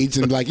get AIDS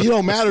and like, you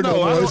don't matter no,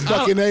 more. It's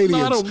fucking aliens.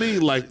 No, I don't mean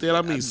like that.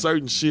 I mean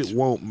certain shit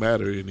won't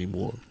matter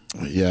anymore.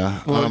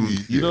 Yeah.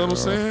 You know what I'm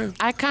saying?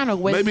 I kind of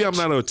wish. Maybe I'm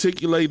not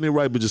articulating it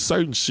right, but just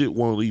certain shit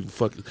won't even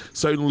fucking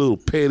certain little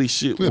petty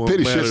shit Well, won't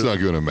petty matter. shit's not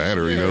going to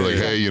matter, you know. Like,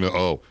 Yeah. hey, you know,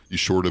 oh, you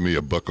shorted me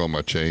 $1 on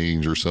my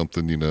change or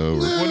something, you know,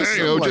 or Yeah, you know,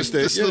 something just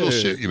like this that, little yeah.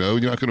 shit, you know.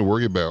 You're not going to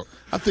worry about.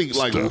 I think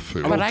like Stuff,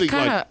 you know. I don't But think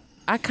like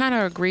I kind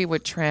of agree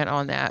with Trent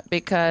on that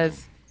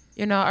because,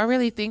 you know, I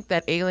really think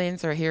that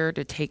aliens are here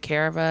to take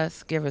care of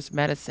us, give us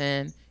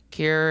medicine,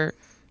 cure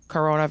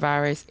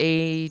coronavirus,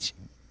 age,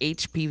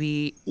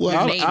 HPV, Well, you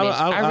I- name I- it.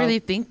 I- I really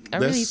think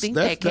that's-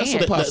 that that's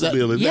can. a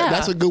possibility. Yeah.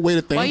 That's a good way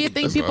to think. Why you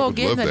think That's- I people would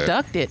getting love that.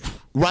 abducted?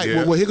 Right.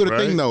 Yeah, well, here's the right.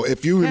 thing, though.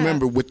 If you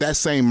remember, with that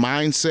same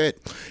mindset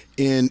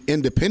in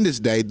Independence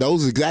Day,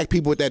 those exact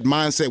people with that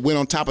mindset went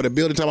on top of the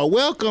building talking about,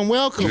 welcome,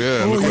 welcome.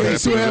 Yeah, Oh, look what yeah, happened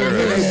so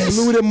there. yes.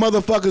 Blew them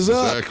motherfuckers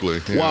up.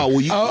 Exactly. Yeah. wow, well,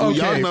 Oh,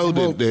 y'all okay. know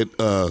Well-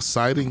 that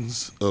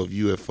sightings of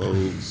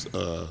UFOs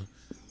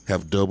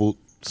have doubled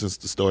since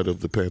the start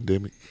of the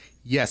pandemic.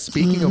 Yes.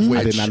 Speaking of which,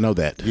 I did not know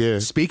that. Yeah.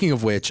 Speaking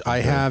of which,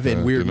 I have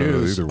in weird didn't know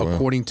that news, either. Wow.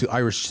 according to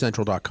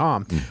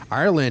IrishCentral.com,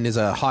 Ireland is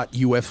a hot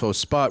UFO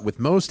spot with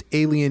most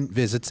alien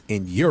visits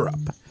in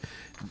Europe.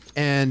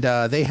 And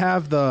they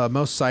have the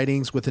most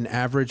sightings with an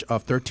average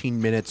of 13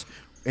 minutes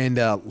in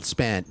the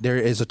span. There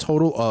is a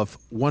total of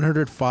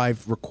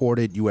 105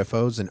 recorded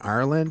UFOs in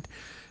Ireland.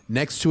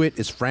 Next to it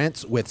is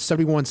France with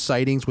 71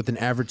 sightings with an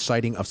average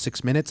sighting of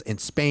 6 minutes. And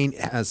Spain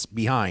has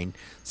behind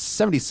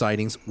 70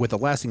 sightings with a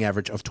lasting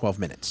average of 12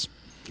 minutes.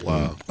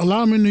 Wow. A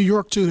lot of them in New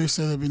York too. They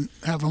said they've been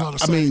having a lot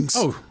of I mean,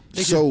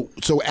 sightings.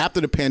 so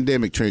after the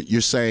pandemic, Trent,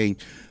 you're saying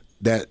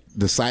that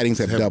the sightings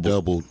have Have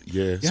doubled. doubled.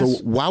 Yeah. So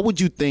why would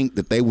you think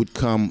that they would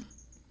come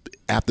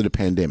after the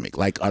pandemic?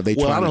 Like, are they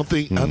Well, trying I don't to...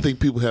 think I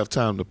think people have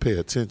time to pay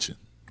attention.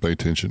 Pay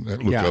attention.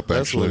 Look Yeah, up.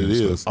 That's actually, what it and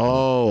stuff. is.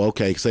 Oh,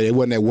 okay. So they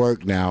wasn't at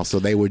work now, so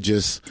they were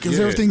just... Because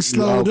everything's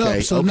slowed Okay,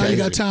 up, so now okay. you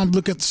got time to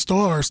look at the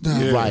stars now.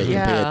 Yeah. Right, and pay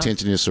Yeah.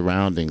 attention to your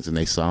surroundings, and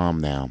they saw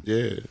them now.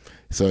 Yeah.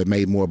 So it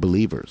made more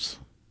believers.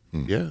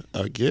 Yeah,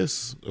 I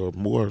guess, or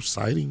more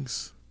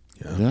sightings.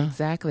 Yeah.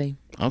 Exactly.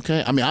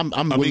 Okay. I mean, I'm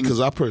I mean, willing- because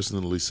I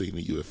personally seen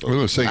a UFO. I was going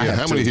to say, I yeah, have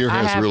how many to. here I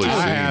has have really to.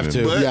 seen I have it?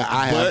 to. But, Yeah,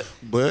 I have.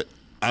 But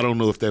I don't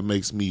know if that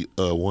makes me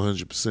a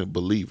 100%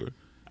 believer.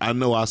 I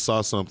know I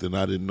saw something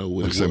I didn't know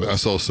what Like I it said, was. I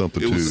saw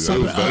something It too. was I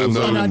something- was bad it was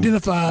enough.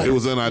 Unidentified. It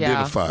was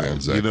unidentified. Yeah,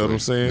 exactly. You know what I'm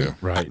saying? Yeah.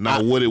 Right.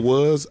 Now, what it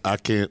was, I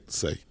can't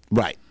say.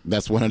 Right.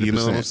 That's 100%. You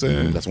know what I'm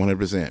saying? That's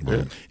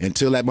 100%.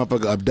 Until that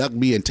motherfucker abduct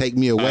me and take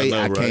me away, know,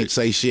 I right? can't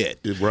say shit.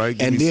 Right?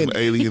 Give And me then, some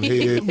alien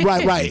head.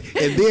 right.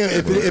 And then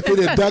if it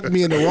abduct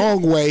me in the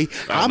wrong way,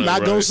 I'm know, not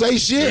gonna right. say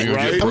shit. You're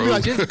gonna get I'm gonna be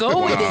like, Just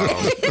go with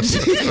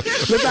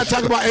it. let's not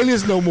talk about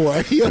aliens no more.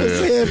 You know what I'm Yeah,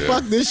 saying? yeah.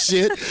 Fuck this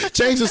shit.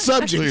 Change the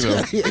subject.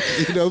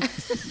 You know?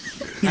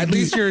 At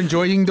least you're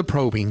enjoying the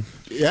probing.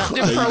 Yeah.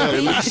 At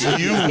least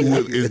you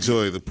would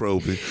enjoy the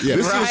probing. Yeah.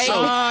 This Right. is so.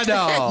 Oh,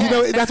 no. You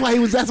know, that's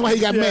why he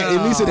got mad.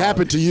 At least it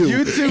happened to you.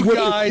 You two what,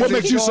 guys what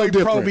makes you so enjoy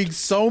different? probing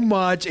so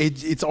much,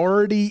 it's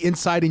already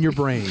inside in your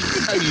brain.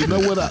 Hey, you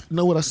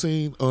know what I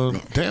seen?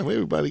 Damn,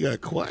 everybody got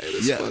quiet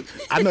as Yeah. fuck.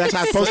 I know that's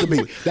how it's supposed to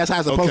be. That's how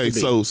it's supposed Okay, to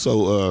be.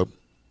 so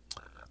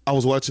I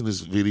was watching this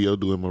video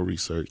doing my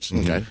research.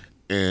 Okay.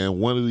 And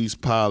one of these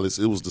pilots,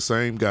 it was the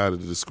same guy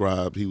that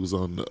described he was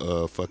on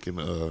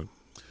the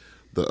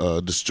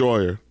the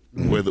destroyer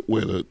where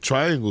the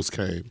triangles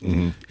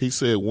came. He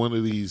said one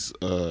of these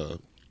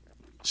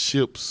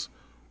ships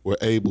were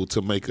able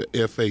to make a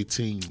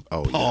F-18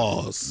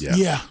 pause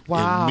Yeah.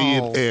 Wow.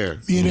 in midair.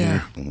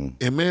 Yeah.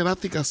 And man, I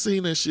think I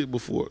seen that shit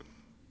before.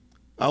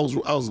 I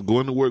was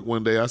going to work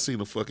one day. I seen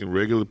a fucking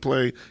regular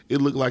plane. It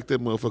looked like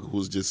that motherfucker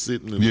was just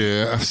sitting. In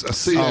Yeah, I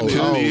see that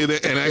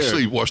too. And I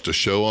actually watched a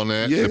show on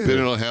that. Yeah.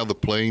 Depending on how the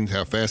plane,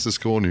 how fast it's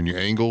going, and your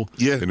angle,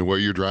 Yeah. and the way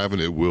you're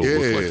driving, it will Yeah.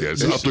 look like that.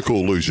 It's an optical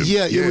illusion.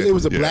 Yeah, it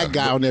was a Yeah. black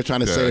guy on there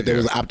trying to say Yeah, that there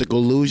was yeah. an optical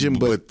illusion,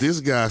 but But this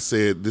guy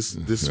said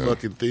this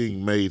fucking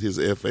thing made his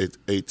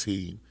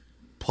F-18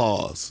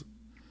 pause.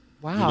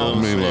 Wow. You know what I'm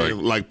I mean,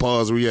 saying? Like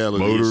pause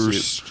reality. and Motors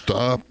shit.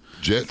 stop,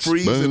 jets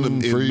Freeze boom,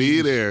 in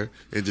freeze. midair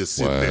and just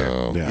sit there.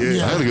 Wow. Yeah.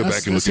 Yeah. I had to go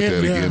back and look That's at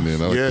that it, yeah. again.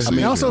 Then I like Yeah. to I see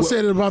They it. also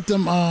said it about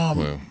them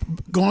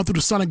going through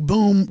the sonic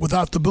boom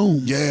without the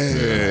boom.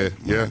 Yeah.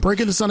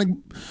 Breaking the sonic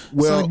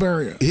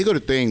barrier. Here go the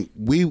thing.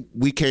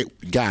 We came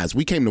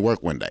to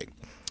work one day,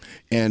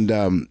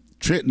 and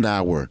Trent and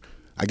I were,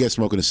 I guess,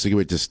 smoking a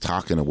cigarette, just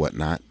talking or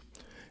whatnot.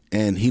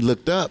 And he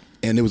looked up,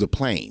 and there was a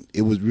plane.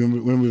 It was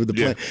remember the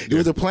plane. It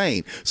was a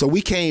plane. So we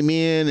came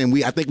in,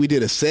 and I think we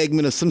did a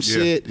segment of some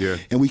shit. yeah.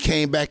 And we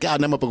came back out,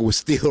 and that motherfucker was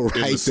still right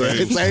there,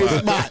 same same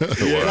spot.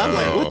 And I'm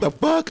like, what the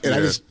fuck? And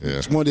I just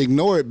wanted to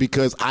ignore it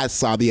because I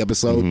saw the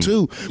episode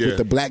too with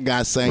the black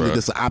guy saying that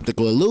it's an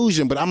optical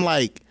illusion. But I'm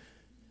like,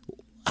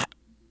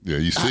 Yeah,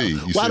 you see.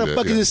 why the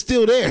fuck is it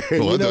still there? Well,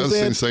 You know I what I'm was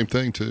saying? the same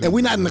thing too. And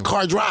we're not in the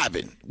car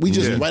driving. We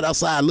just right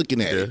outside looking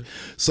at it.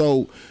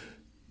 So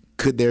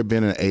could there have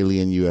been an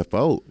alien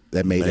UFO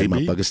that made that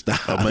motherfucker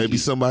stop? Or maybe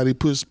somebody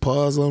pushed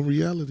pause on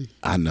reality.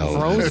 I know.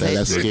 Froze it.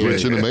 That's Glitch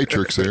scary. in the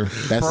Matrix there.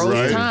 That's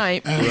Froze scary.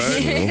 time.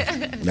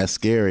 That's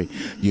scary.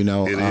 You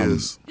know, It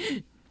is.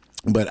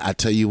 But I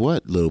tell you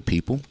what, little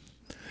people,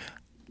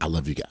 I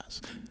love you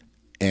guys.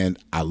 And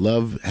I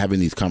love having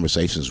these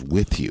conversations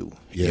with you.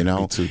 Yeah, you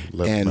know? me too.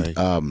 Love it,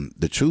 and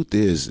the truth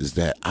is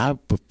that I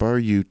prefer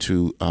you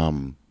to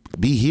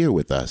be here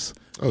with us.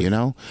 You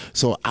know?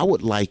 So I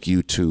would like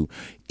you to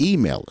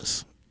email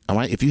us. All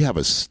right? If you have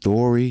a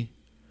story,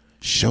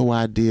 show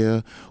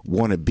idea,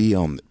 want to be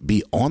on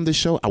the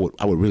show, I would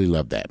really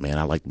love that, man.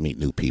 I like to meet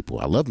new people.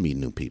 I love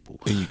meeting new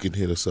people. And you can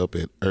hit us up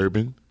at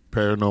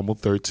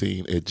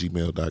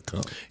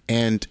urbanparanormal13@gmail.com.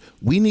 And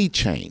we need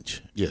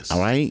change. Yes. All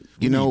right?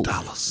 We need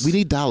dollars. We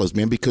need dollars,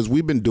 man, because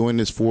we've been doing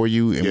this for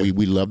you, and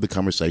we love the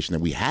conversation that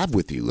we have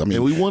with you. I mean,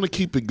 And we want to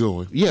keep it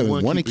going. yeah,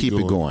 we want to keep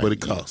it going. But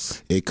it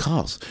costs. It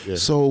costs. Yeah.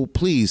 So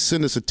please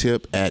send us a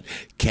tip at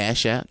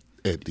Cash App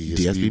At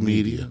DSB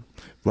Media.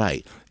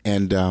 Right.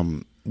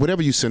 And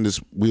whatever you send us,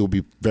 we will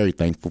be very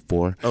thankful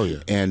for. Oh, yeah.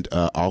 And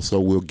also,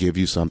 we'll give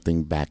you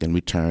something back in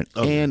return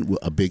and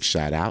a big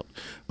shout out.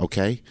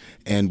 Okay.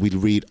 And we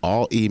read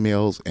all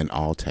emails and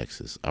all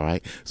texts. All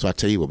right. So I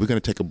tell you what, we're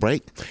going to take a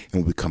break,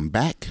 and when we come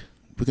back,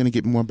 we're going to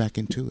get more back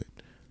into it.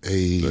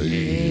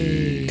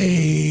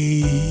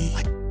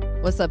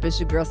 What's up? It's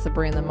your girl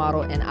Sabrina the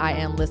Model, and I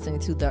am listening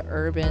to the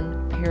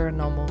Urban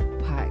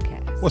Paranormal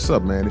Podcast. What's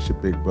up, man? It's your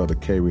big brother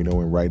K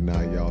Reno, and right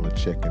now y'all are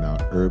checking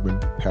out Urban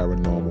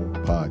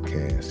Paranormal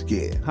Podcast.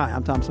 Yeah. Hi,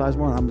 I'm Tom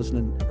Sizemore, and I'm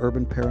listening to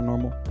Urban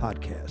Paranormal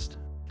Podcast.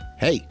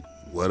 Hey,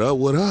 What up?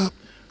 What up?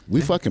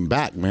 we fucking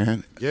back,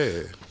 man.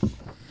 Yeah.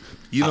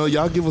 You know,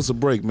 y'all give us a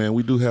break, man.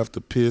 We do have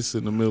to piss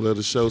in the middle of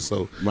the show,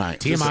 so Right.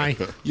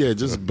 TMI. yeah,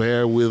 just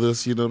bear with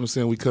us. You know what I'm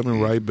saying? We coming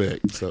right back,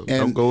 so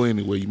don't go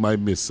anywhere. You might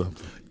miss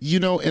something. You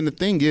know, and the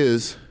thing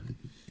is,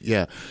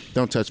 yeah,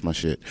 don't touch my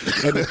shit.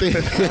 And the thing,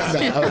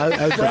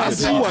 I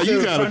see why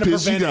you got to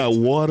piss. You got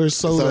water,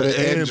 soda,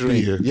 and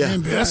drink. beer. Yeah,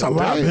 Man, that's a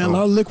lot, man. A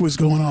lot of liquids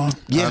going on.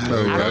 yeah. I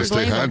know, I gotta don't stay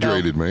blame 'em, though.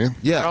 hydrated, man.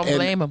 Yeah, I don't and-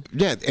 blame 'em.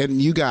 Yeah,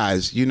 and you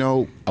guys, you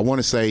know, I want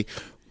to say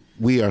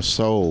we are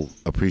so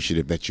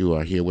appreciative that you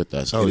are here with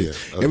us. Oh, And yeah.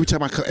 every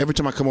time I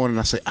come on and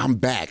I say I'm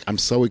back, I'm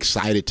so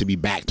excited to be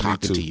back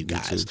talking too, to you me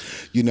guys.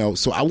 too. You know,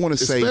 so I want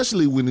to say,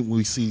 Especially when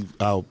we see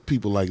our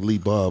people like Lee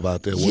Bob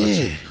out there Yeah,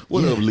 watching.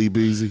 What yeah. up, Lee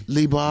Beasy?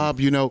 Lee Bob,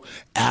 you know,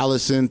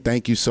 Allison,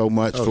 thank you so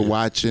much for yeah.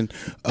 watching.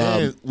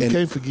 And we and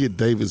can't forget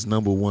David's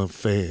 #1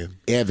 fan.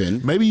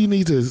 Evan. Maybe you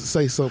need to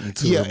say something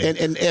to Yeah, him.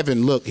 and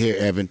Evan, look here,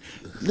 Evan.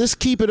 Let's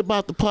keep it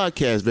about the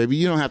podcast, baby.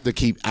 You don't have to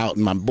keep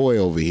outing my boy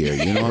over here.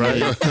 You know what I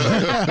mean?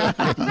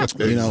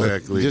 You know,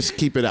 Exactly. just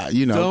keep it out.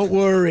 You know, Don't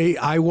worry,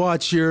 I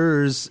watch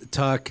yours,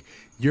 Tuck.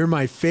 You're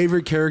my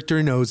favorite character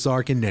in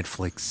Ozark and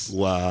Netflix.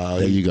 Wow.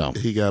 There you go.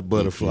 He got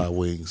butterfly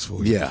wings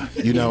for you. yeah,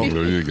 you know.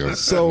 There you go.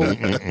 So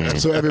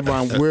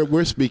everyone,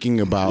 we're speaking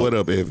about What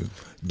up, Evan?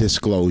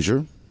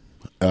 disclosure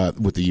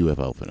with the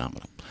UFO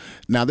phenomenon.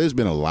 Now, there's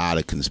been a lot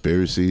of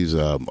conspiracies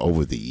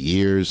over the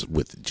years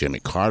with Jimmy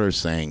Carter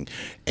saying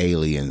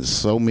aliens,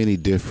 so many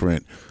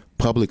different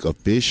public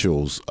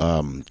officials,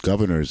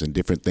 governors and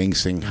different things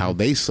saying how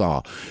they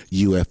saw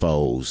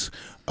UFOs.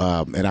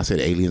 And I said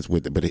aliens,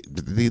 but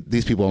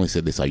these people only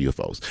said they saw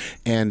UFOs.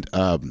 And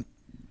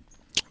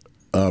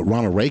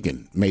Ronald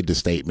Reagan made the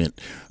statement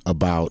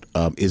about,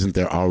 isn't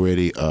there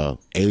already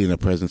alien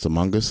presence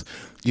among us?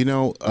 You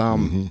know,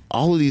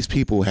 all of these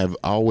people have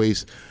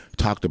always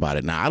talked about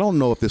it. Now, I don't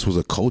know if this was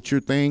a culture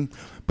thing,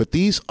 but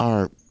these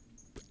are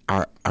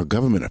our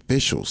government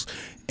officials.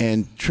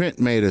 And Trent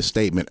made a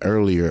statement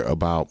earlier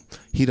about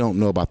he don't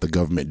know about the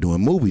government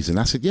doing movies. And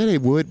I said, yeah, they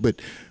would,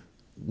 but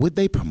would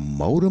they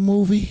promote a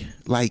movie?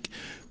 Like,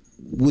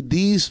 would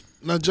these...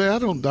 Now, Jay, I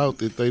don't doubt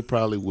that they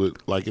probably would,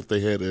 like if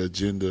they had an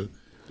agenda,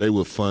 they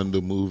would fund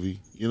a movie.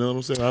 You know what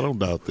I'm saying? I don't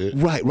doubt that.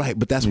 Right.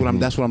 But that's what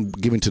I'm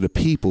giving to the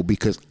people,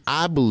 because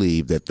I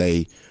believe that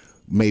they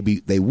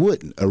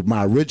wouldn't. Or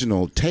my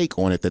original take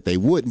on it, that they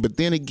wouldn't. But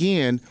then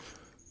again,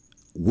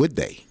 would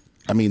they?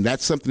 I mean,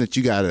 that's something that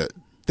you got to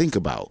think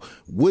about.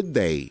 Would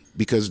they?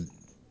 Because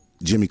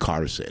Jimmy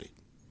Carter said it.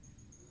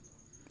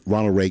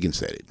 Ronald Reagan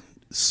said it.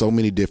 so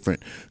many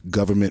different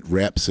government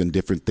reps and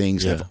different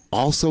things have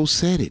also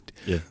said it.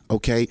 Yeah.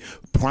 Okay.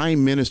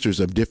 Prime ministers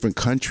of different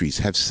countries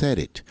have said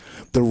it.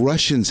 The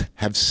Russians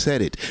have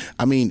said it.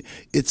 I mean,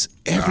 it's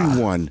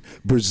everyone.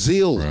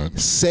 Brazil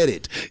said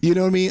it. You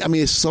know what I mean? I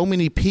mean, it's so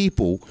many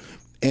people,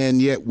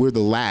 and yet we're the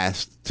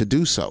last to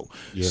do so.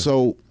 Yeah.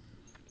 So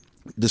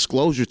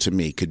disclosure to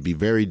me could be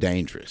very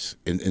dangerous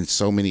in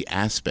so many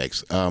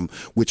aspects,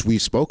 which we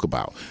spoke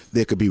about.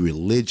 There could be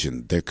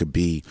religion. There could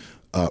be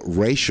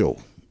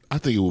racial. I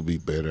think it would be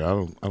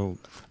better.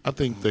 I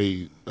think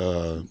they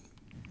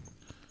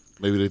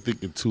maybe they're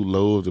thinking too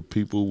low of the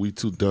people. We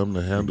too dumb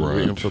to handle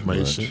the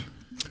information. Right.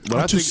 But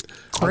I think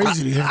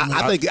crazy.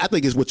 I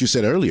think it's what you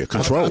said earlier.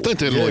 Control. I think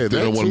they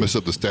don't want to mess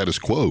up the status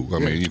quo. I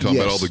mean, you talk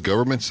about all the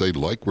governments; they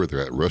like where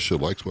they're at. Russia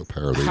likes what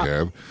power they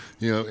have,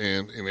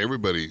 and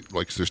everybody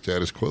likes their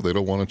status quo. They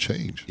don't want to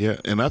change. Yeah,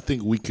 and I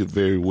think we could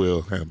very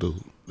well handle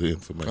the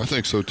information. I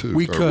think so too.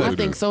 We could. I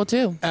think so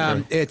too.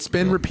 It's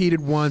been repeated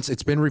once.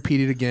 It's been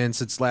repeated again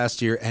since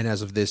last year and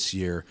as of this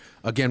year.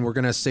 Again, we're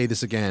going to say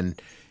this again.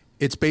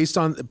 It's based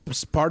on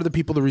part of the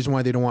people. The reason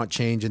why they don't want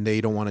change and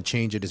they don't want to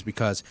change it is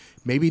because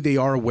maybe they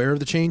are aware of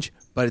the change,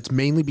 but it's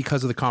mainly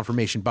because of the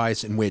confirmation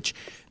bias in which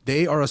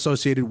they are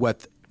associated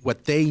with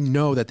what they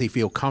know that they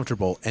feel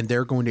comfortable, and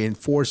they're going to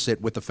enforce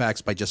it with the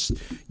facts by just,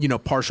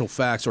 partial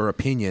facts or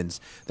opinions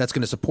that's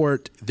going to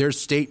support their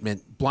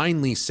statement,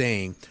 blindly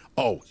saying,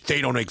 oh, they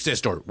don't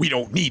exist or we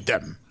don't need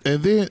them.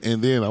 And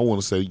then I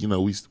want to say,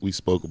 we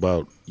spoke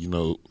about,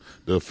 the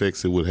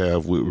effects it would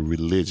have with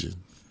religion.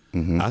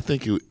 Mm-hmm. I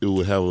think it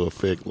would have an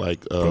effect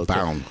like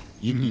profound.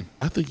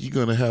 I think you're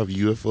going to have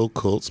UFO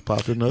cults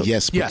popping up.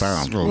 Yes,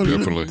 profound. Oh,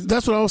 definitely.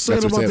 That's what I was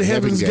saying about the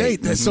Heaven's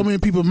Gate. That so many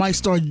people might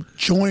start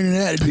joining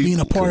that and being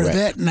a part of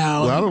that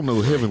now. Well, I don't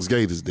know. Heaven's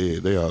Gate is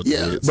dead. They are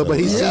dead. But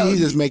he's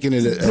just making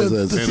it as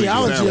the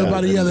theology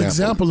about the other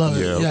example of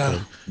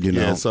it.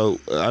 Yeah. So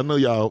I know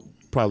y'all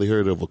probably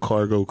heard of a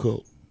cargo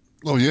cult.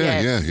 Oh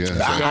yeah.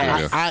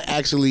 I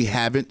actually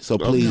haven't, so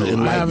please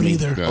enlighten me. I haven't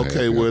either.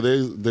 Okay, well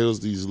there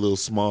was these little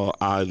small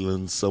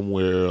islands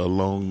somewhere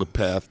along the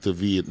path to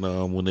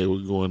Vietnam when they were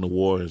going to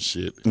war and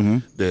shit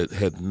that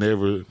had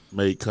never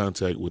made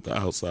contact with the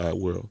outside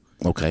world.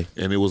 Okay.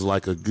 And it was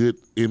like a good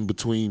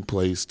in-between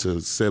place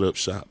to set up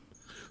shop.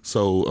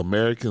 So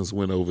Americans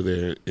went over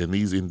there, and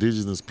these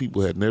indigenous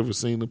people had never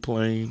seen a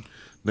plane,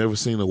 never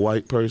seen a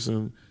white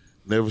person,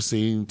 never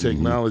seen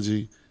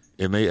technology.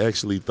 And they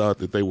actually thought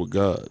that they were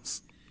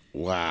gods.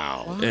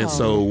 Wow! And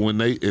so when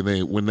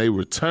they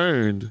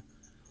returned,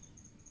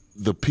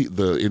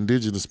 the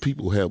indigenous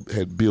people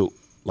had built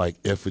like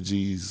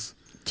effigies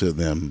to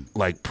them,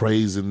 like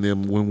praising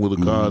them when will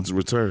the gods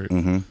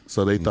return.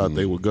 So they thought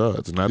they were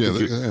gods. And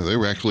they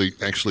were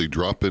actually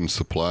dropping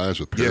supplies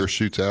with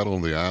parachutes out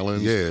on the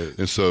islands. Yeah,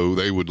 and so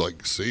they would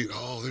see,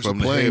 oh, there's a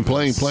plane,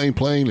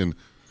 and.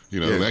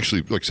 And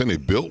actually, like saying they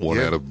built one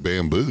out of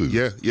bamboo.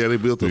 Yeah, they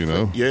built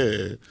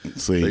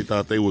See, they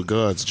thought they were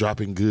gods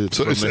dropping goods.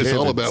 So it's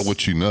all about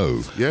what you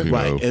know. Yeah,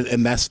 right.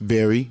 And that's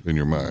very in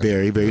your mind,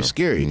 very, very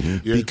scary.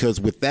 Because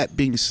with that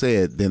being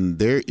said, then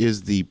there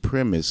is the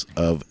premise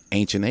of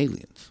ancient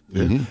aliens.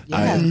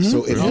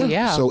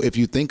 So if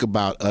you think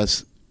about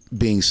us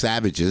being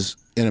savages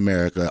in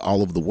America,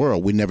 all over the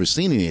world, we've never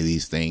seen any of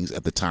these things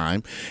at the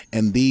time,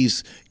 and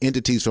these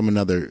entities from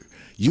another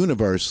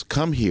universe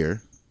come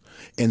here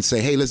and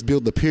say, hey, let's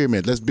build the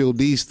pyramid, let's build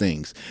these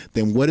things,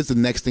 then what is the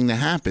next thing to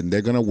happen?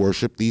 They're going to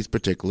worship these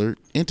particular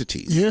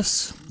entities.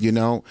 Yes.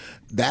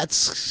 That's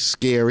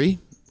scary.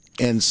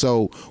 And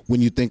so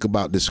when you think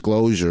about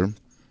disclosure,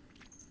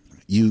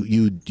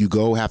 you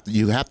have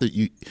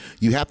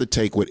to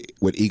take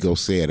what Ego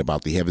said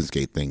about the Heaven's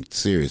Gate thing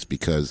serious,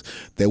 because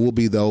there will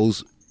be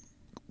those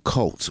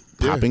cults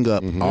popping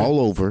up all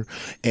over,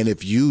 and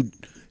if you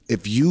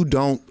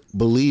don't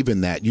believe in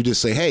that, you just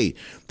say, hey,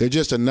 they're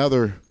just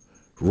another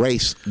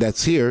race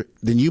that's here,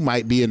 then you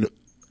might be in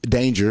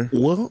danger.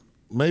 Well,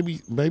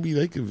 maybe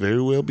they could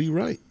very well be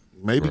right.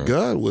 Maybe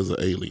God was an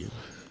alien.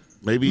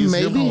 Maybe it's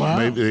him.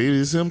 Maybe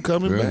it's him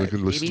coming back.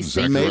 Maybe he's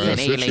an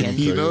alien.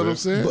 You know what I'm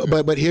saying?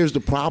 But here's the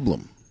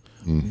problem: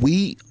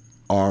 we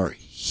are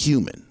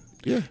human.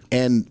 Yeah.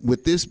 And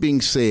with this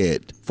being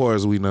said, far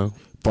as we know,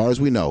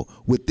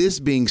 with this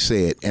being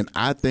said, and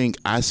I think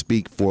I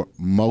speak for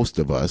most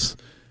of us,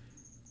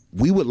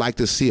 we would like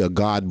to see a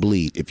God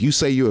bleed. If you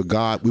say you're a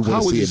God, we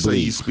want to see it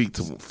bleed. You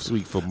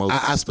speak for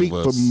most. I speak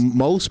of us. for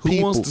most people.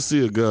 Who wants to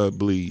see a God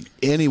bleed?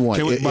 Anyone.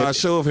 Can we, by a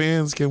show of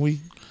hands, can we?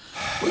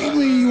 What do you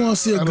mean you want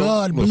to see a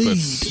God bleed?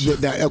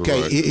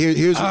 Okay,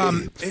 here's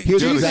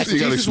exactly.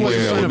 Jesus was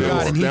the Son of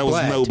God, and that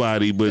was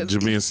nobody but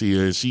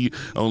Jamencia, and she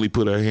only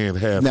put her hand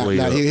halfway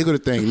up. Here's the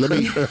thing. Let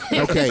me.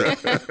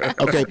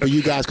 Okay, for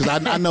you guys,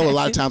 because I know a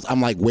lot of times I'm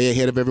like way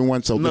ahead of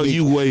everyone. So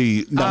you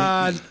way.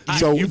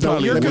 So you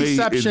probably your way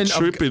conception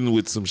tripping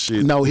with some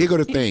shit. No, here go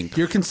the thing.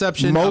 Your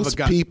conception most of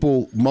a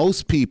God.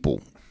 Most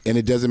people, and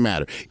it doesn't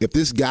matter if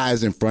this guy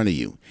is in front of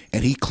you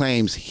and he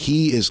claims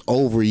he is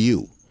over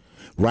you.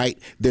 right?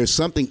 There's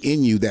something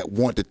in you that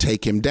want to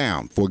take him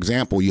down. For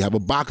example, you have a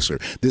boxer.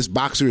 This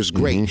boxer is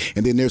great.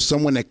 And then there's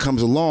someone that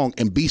comes along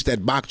and beats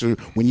that boxer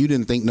when you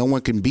didn't think no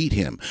one can beat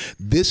him.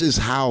 This is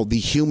how the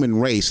human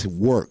race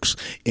works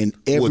in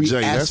every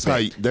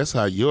aspect. That's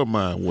how your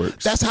mind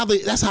works. That's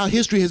how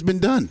history has been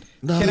done.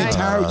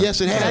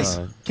 Yes, it has.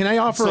 Can I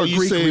offer So a you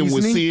Greek saying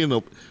reasoning?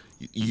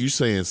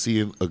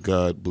 seeing a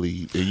god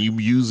bleed, and you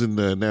using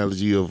the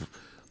analogy of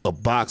a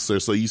boxer.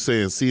 So you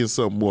saying seeing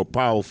something more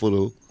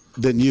powerful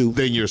than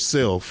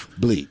yourself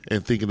bleed,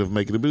 and thinking of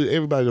making it bleed.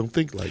 Everybody don't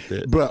think like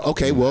that, bro.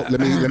 Okay, well let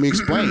me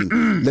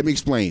explain. Let me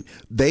explain.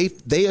 They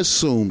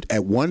assumed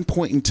at one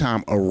point in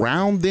time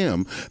around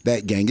them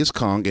that Genghis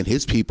Khan and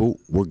his people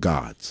were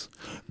gods.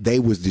 They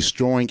was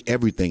destroying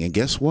everything, and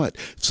guess what?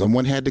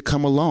 Someone had to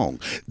come along.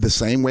 The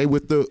same way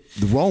with the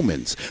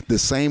Romans. The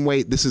same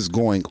way. This is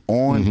going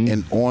on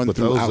and on. But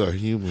throughout. those are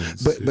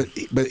humans.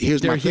 But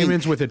here's They're my thing.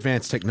 humans with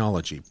advanced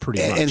technology,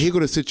 pretty much. And here go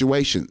the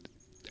situation.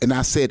 And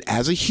I said,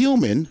 as a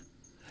human,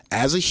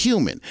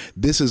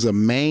 this is a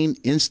main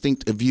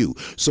instinct of you.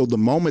 So the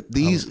moment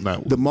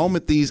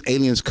these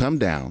aliens come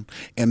down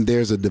and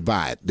there's a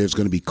divide, there's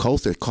going to be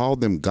cults that call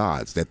them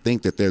gods, that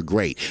think that they're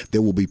great.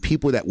 There will be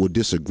people that will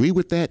disagree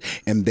with that,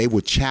 and they will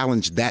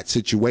challenge that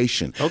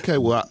situation. Okay,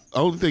 well,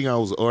 only thing I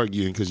was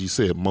arguing because you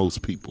said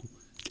most people.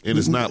 And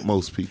it's not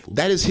most people.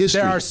 That is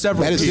history. There are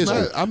several That is people.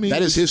 history.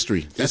 That is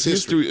history. That's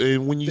history.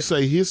 And when you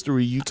say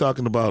history, you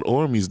talking about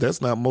armies. That's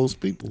not most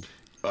people.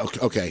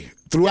 Okay.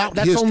 Throughout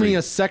That's history. only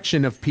a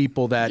section of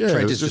people that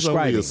Trent it's is just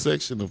only describing. a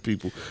section of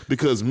people.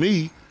 Because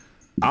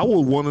I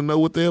would want to know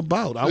what they're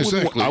about. I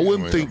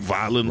wouldn't think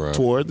violent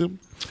toward them.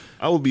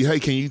 I would be, hey,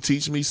 can you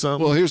teach me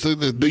something? Well, here's the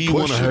do you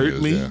want to hurt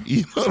me? Yeah.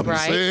 You know what I'm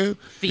saying?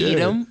 Feed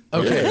them.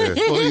 Okay.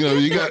 Yeah.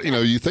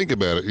 Well, you think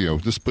about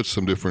it. Just put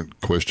some different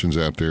questions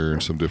out there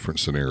and some different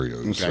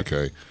scenarios.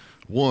 Okay.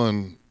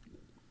 One.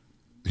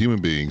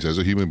 Human beings, as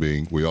a human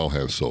being, we all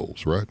have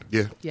souls, right?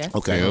 Yeah. Yes.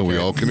 Okay. We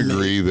all can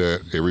agree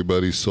that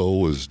everybody's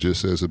soul is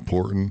just as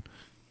important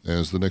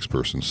as the next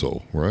person's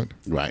soul, right?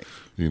 Right.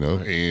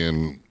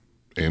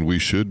 And we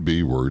should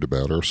be worried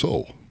about our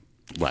soul.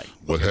 Right.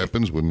 What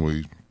happens when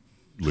we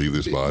leave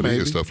this body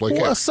and stuff like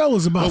Well, that? a soul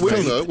is about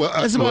faith.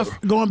 It's about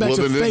going back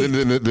to faith.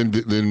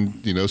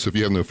 Then, so if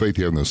you have no faith,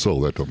 you have no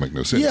soul. That don't make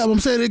no sense. Yeah, but I'm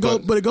saying it goes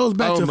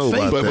back to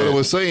faith. But what I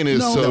was saying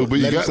is,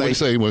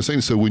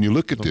 so when you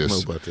look at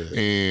this, about that.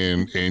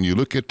 and you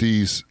look at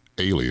these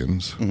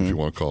aliens, if you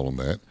want to call them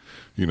that,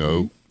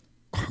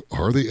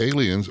 are they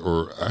aliens?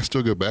 Or I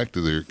still go back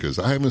to there because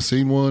I haven't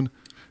seen one.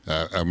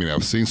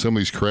 I've seen some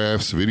of these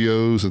crafts,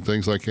 videos, and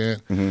things like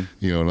that.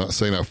 Not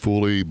saying I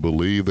fully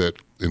believe that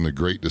in the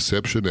Great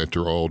Deception that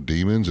they're all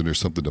demons and there's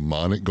something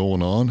demonic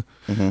going on.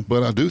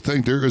 But I do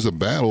think there is a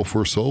battle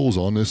for souls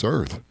on this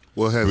earth.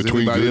 Well, has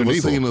between anybody good and ever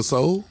evil. seen a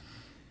soul?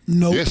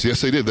 No.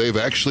 Yes, they did. They've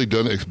actually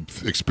done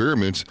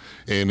experiments,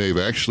 and they've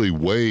actually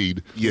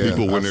weighed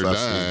people when they're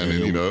dying,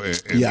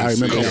 and Yeah, I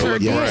remember so,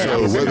 that. Yeah.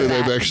 so whether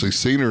they've actually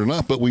seen it or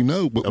not, but we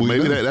know. But we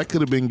Maybe know. that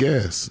could have been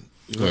gas.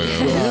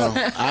 Well,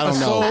 I don't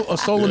know. A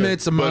soul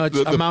emits a much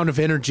amount of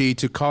energy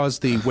to cause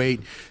the weight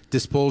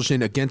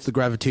dispulsion against the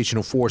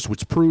gravitational force,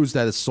 which proves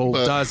that a soul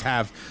does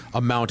have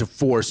amount of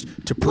force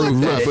to prove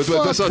that. But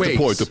that's not the point.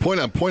 weights.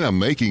 The point I'm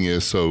making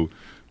is so.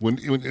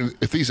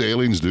 If these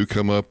aliens do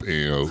come up,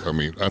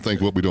 I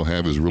think what we don't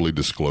have is really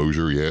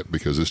disclosure yet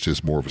because it's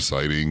just more of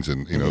sightings,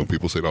 and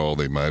people say, oh,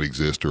 they might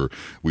exist, or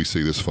we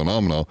see this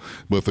phenomenon.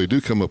 But if they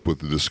do come up with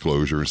the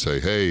disclosure and say,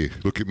 hey,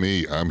 look at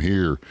me, I'm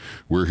here,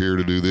 we're here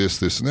to do this,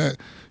 this, and that,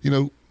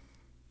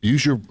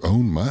 use your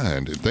own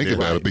mind and think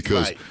about it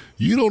because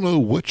you don't know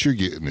what you're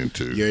getting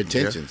into. Your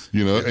intentions.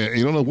 And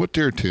you don't know what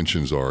their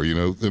intentions are.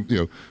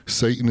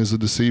 Satan is a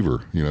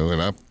deceiver.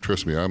 And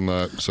trust me, I'm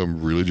not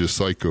some religious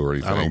psycho or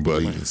anything. I don't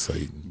believe in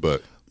Satan.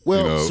 But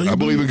Well, I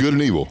believe in good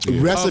and evil.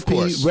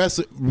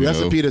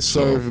 Recipe to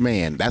serve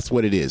man. That's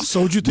what it is.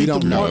 So would you think we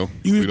don't know?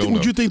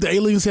 Would you think the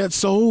aliens had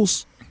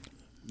souls?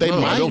 They No,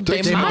 I might. don't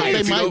think They so. might. If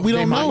you They might. don't- We they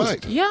don't know.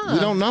 might. Yeah. We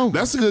don't know.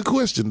 That's a good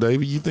question,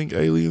 David. You think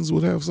aliens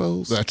would have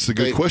souls? That's a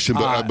good question.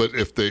 But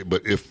if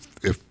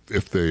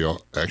they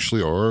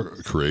actually are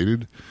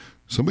created,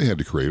 somebody had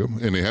to create them,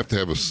 and they have to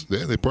have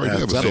they probably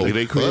have a soul. Absolutely.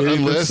 They created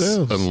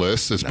themselves.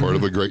 Unless it's part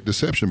of a great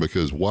deception.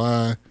 Because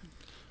why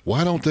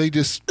don't they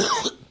just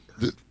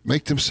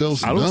make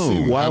themselves I don't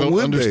known? see why I don't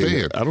would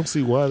understand. they. I don't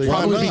see why they.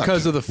 Probably not?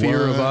 because of the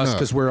fear Why of us, not?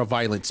 because we're a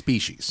violent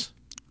species.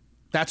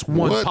 That's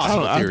one What?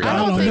 possible theory. I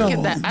don't know.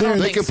 think that. I don't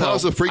They think can so.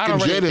 pause a I freaking don't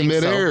really jet in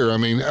think so. midair.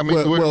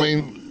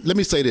 Well, let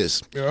me say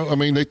this.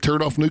 They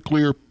turned off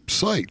nuclear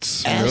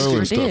sites, Asking-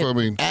 and stuff.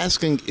 did.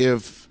 Asking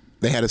if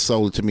they had a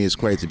soul to me is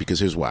crazy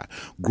because here's why.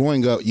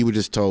 Growing up, you were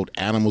just told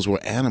animals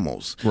were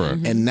animals. Right.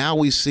 And now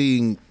we're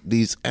seeing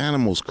these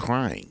animals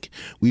crying.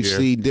 We've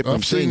seen different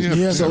I've seen, things.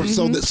 yeah.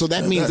 So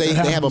that means they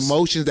have happens.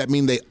 emotions. That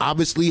means they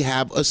obviously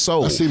have a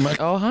soul. I see my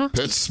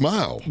pet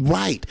smile.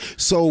 Right.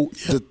 So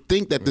to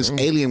think that this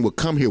alien would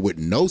come here with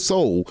no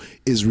soul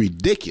is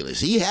ridiculous.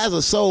 He has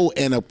a soul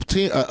and a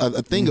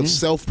thing of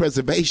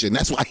self-preservation.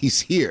 That's why he's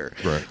here.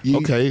 Right.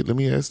 Okay, let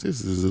me ask this: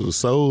 is it a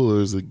soul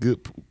or is it good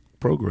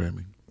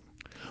programming?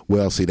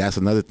 Well, see, that's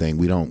another thing.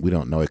 We don't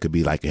know. It could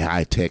be like a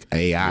high tech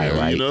AI,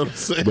 right? You know what I'm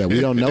saying? Well, we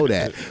don't know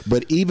that.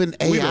 But even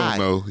AI, We don't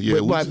know.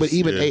 Yeah, but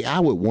even AI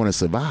would want to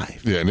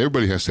survive. Yeah, and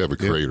everybody has to have a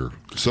creator.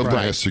 Something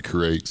has to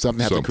create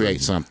Something has to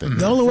create something.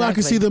 The only way I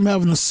can see them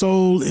having a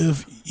soul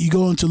if you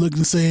go into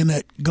looking saying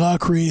that God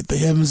created the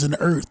heavens and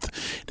the earth.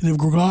 And if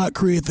God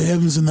created the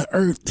heavens and the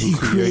earth, He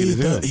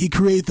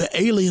created the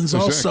aliens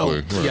also.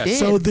 Exactly, right. Yes.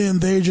 So then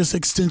they're just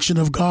extension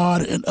of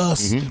God and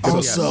us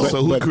also.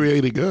 So who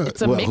created God?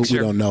 It's a Well, we mixture.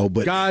 don't know,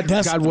 but God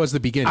was the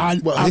beginning.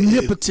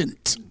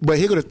 Omnipotent. But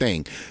here's the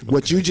thing: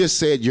 what you just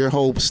said, your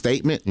whole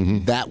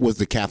statement, that was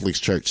the Catholic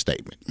Church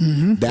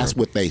statement. That's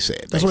what they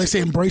said. That's why they say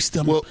embrace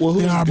them. Well,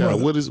 who's They're our the guy?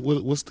 brother.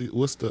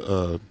 What's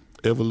the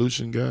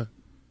evolution guy?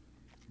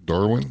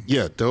 Darwin.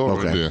 Yeah,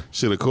 Darwin. Okay. Yeah.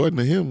 Shit, according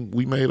to him,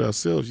 we made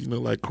ourselves.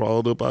 Like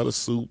crawled up out of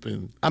soup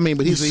and. I mean,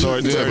 but he's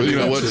Sorry, Yeah, but you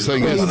know what the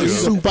thing is?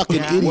 he's a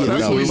fucking idiot.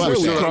 that's though. what he Fuck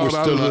said. that. We crawled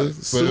out of the But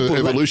soup of-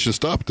 evolution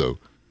stopped though.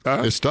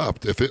 Huh? It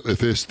stopped. If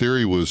his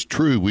theory was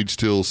true, we'd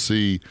still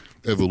see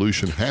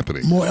evolution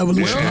happening. More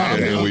evolution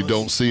happening. and we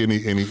don't see any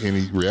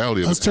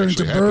reality of Let's it turn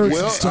actually to happening. birds.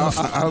 Well, Stuff.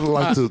 I'd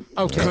like to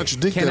Okay.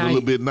 contradict Can that a I-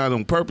 little bit, not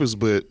on purpose,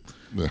 but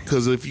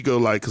because if you go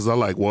because I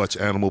watch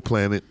Animal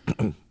Planet,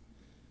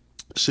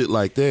 shit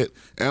like that,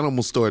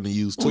 animals starting to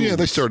use tools. Well, yeah,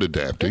 they started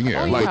adapting.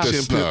 Yeah, Like but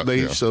that's not.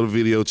 they Yeah. showed a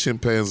video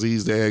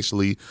chimpanzees, they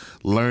actually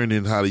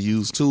learning how to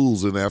use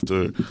tools, and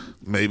after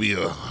maybe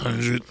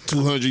 100,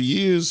 200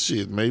 years,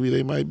 shit, maybe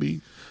they might be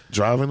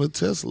driving a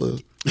Tesla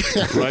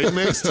right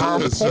next to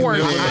us.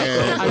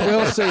 I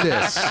will say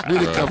this. We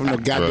didn't come from the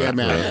goddamn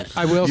mountain.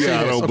 I will say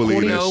Yeah, I this. don't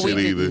believe that No, we shit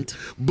either. didn't.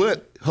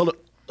 But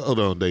hold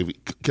on, David.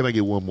 Can I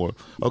get one more?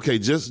 Okay,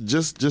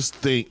 just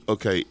think.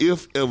 Okay,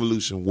 if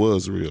evolution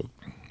was real,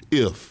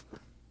 if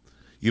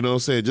you know what I'm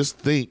saying, just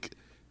think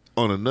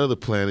on another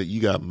planet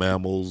you got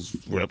mammals,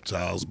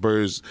 reptiles,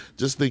 birds.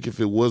 Just think if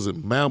it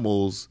wasn't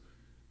mammals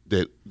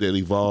that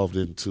evolved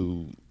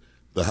into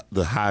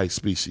the high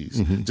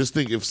species. Just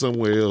think if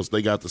somewhere else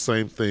they got the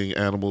same thing,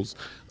 animals,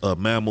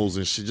 mammals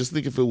and shit. Just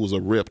think if it was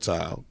a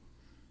reptile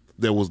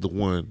that was the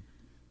one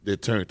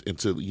that turned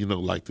into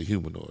like the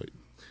humanoid.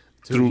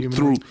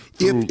 Through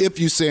If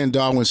you saying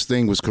Darwin's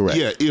thing was correct,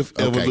 yeah, if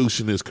Okay.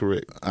 evolution is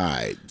correct. All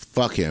right,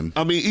 fuck him.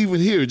 I mean, even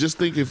here, just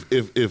think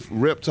if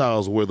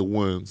reptiles were the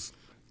ones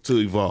to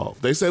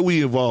evolve. They say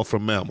we evolved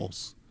from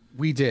mammals.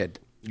 We did.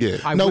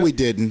 Yeah, No, we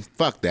didn't.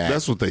 Fuck that.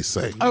 that's what they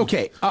say.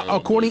 Okay,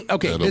 according.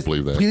 Okay, I don't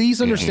believe that.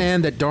 Please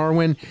understand that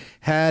Darwin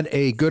had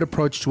a good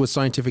approach to a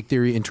scientific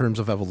theory in terms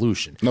of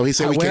evolution. No, he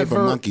said we came from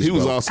However- monkeys. He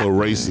was bro. also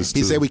racist.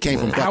 He too. said we came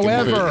from fucking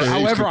monkeys.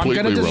 However, I'm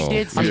completely gonna wrong.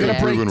 did say I'm gonna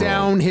that. break Proven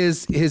down wrong.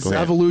 his ahead.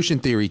 evolution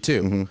theory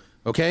too.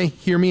 Okay,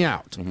 hear me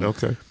out.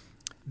 Okay.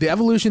 The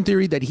evolution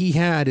theory that he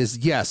had is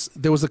yes,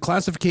 there was a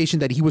classification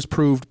that he was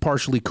proved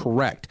partially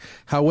correct.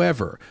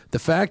 However, the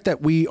fact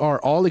that we are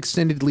all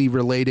extendedly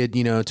related,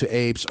 to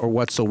apes or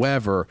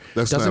whatsoever,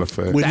 That's not doesn't- a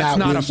fact. We're That's not-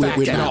 not a we're- fact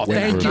we're at not- all. we're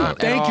Thank you, not.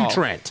 thank Not you, at all.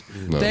 Trent.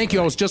 Thank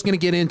you. I was just going to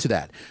get into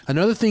that.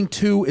 Another thing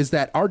too is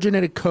that our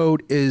genetic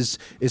code is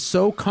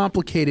so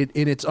complicated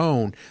in its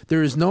own.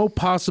 There is no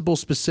possible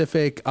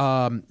specific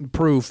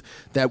proof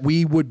that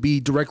we would be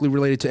directly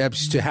related to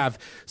apes to have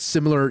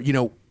similar,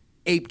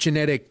 ape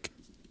genetic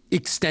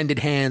extended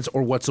hands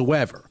or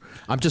whatsoever.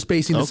 I'm just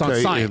basing this on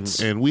science.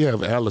 And we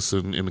have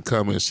Allison in the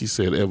comments. She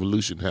said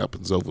evolution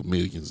happens over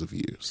millions of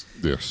years,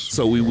 Yes.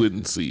 so we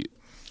wouldn't see it.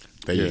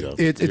 There you go.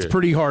 It's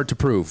pretty hard to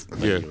prove.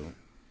 Yeah.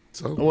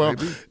 So Well,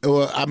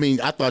 maybe. I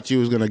mean, I thought you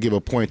was gonna give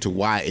a point to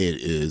why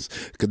it is,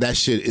 because that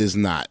shit is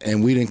not,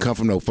 and we didn't come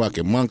from no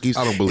fucking monkeys.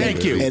 I don't believe Thank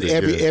that you. And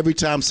either. every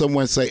time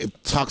someone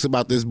talks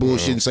about this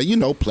bullshit and say,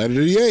 Planet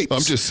of the Apes,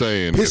 I'm just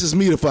saying, pisses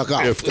me the fuck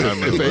off.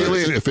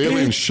 if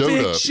aliens showed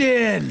up,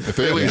 Fiction. if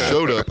aliens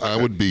showed up, I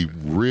would be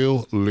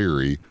real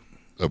leery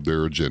of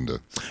their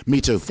agenda.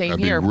 Me too. Same I'd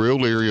here. be real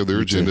leery of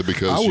their agenda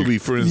because I would be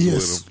friends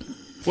Yes. with him.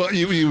 Well,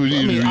 you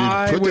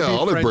I put would the be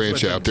olive friends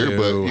branch with out them there,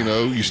 but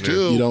too. you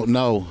still You don't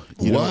know.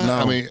 You why? don't know.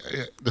 I mean,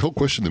 the whole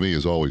question to me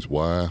is always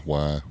why.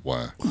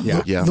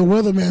 yeah, yeah. The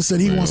weatherman said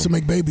he wants to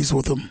make babies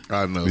with them.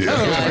 I know.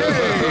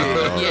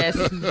 Yes.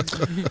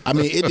 I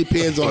mean, it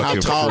depends on how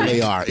Fucking tall freak.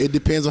 they are. It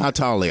depends on how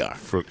tall they are.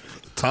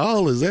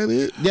 Tall, is that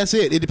it? That's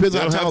it. It depends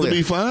They on don't how tall have to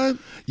they be are. fine?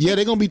 Yeah,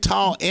 they're gonna be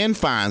tall and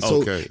fine.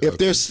 So Okay, if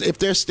okay.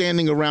 they're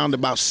standing around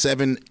about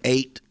 7,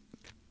 8,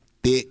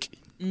 thick,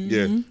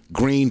 Yeah.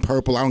 green,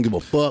 purple, I don't give a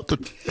fuck.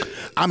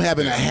 I'm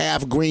having a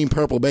half green,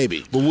 purple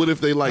baby. But what if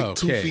they like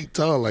 2 Okay. feet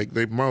tall, like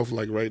they mouth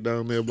like right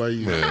down there by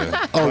you?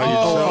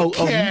 Oh,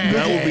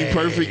 That would be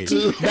perfect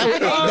too.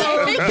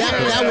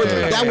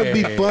 that would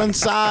be fun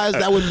size.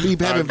 That would be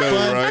having know,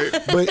 fun, right?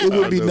 but it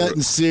would be I know.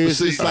 nothing serious.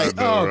 See, It's like,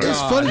 I know, right? It's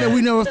funny that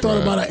we never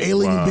thought about an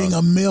alien being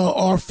a male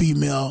or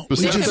female. But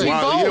They see, can be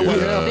Wow, yeah, both.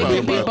 we have They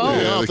can be about- both.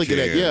 I don't think of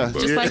that. Yeah,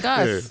 Just like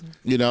us.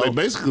 you know, They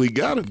basically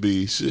gotta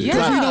be shit. Yeah.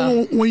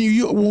 Because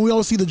you know when we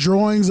all see the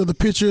drawings or the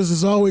pictures,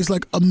 it's always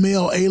like a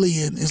male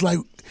alien. It's like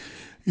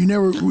we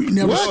never.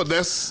 Well,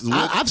 that's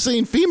I've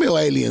seen female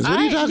aliens. What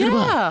are you talking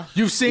about?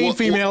 You've seen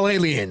female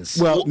aliens.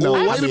 Well, no,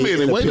 Well, I wait a mean,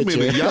 in minute. the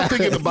picture. Y'all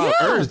thinking about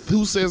Earth?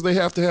 Who says they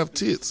have to have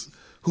tits?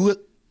 Who?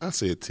 I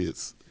said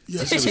tits.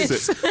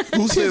 Yeah.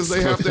 Who says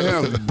they have to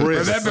have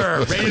breasts?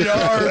 Remember, rated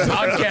R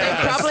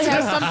podcast. Probably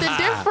have something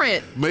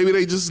different. Maybe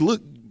they just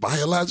look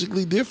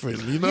biologically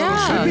different. You know what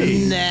I'm Yeah.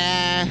 saying?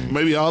 Nah.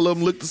 Maybe all of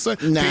them look the same.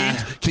 Nah.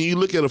 Can you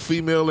look at a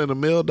female and a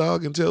male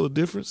dog and tell the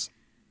difference?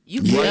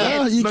 You Yeah,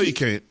 can't. No, you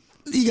can't.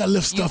 You got to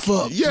lift stuff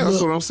up. Yeah, that's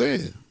Look, what I'm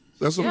saying.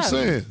 That's what I'm Yeah.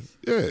 saying.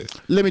 Yeah.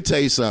 Let me tell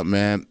you something,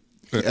 man.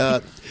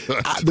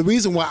 The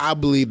reason why I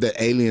believe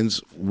that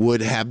aliens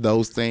would have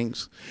those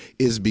things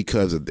is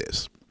because of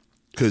this.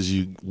 Because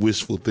you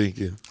wishful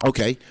thinking.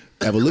 Okay,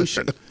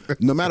 evolution.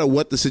 No matter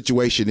what the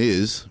situation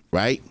is,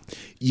 right?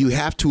 You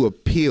have to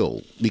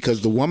appeal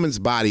because the woman's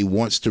body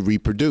wants to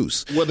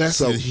reproduce. Well, that's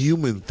so a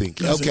human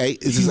thinking. okay.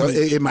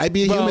 It might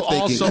be a human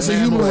thinking. also That's a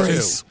human mammals,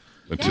 race.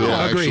 Until Yeah,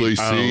 I actually agreed.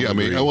 see, I don't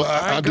agree.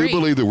 I do agree.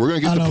 believe that we're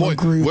going to get I to the don't point.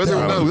 agree with Whether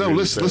that. I don't agree with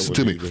listen that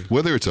to one me. either.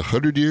 Whether it's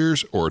 100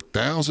 years or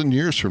 1,000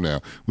 years from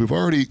now, we've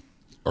already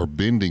are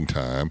bending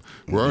time.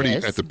 We're already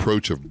Yes. at the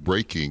approach of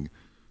breaking,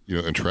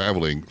 and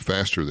traveling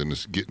faster than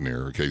it's getting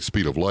there. Okay,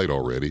 speed of light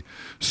already.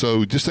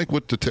 So just think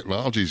what the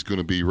technology is going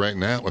to be right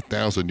now,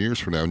 1,000 years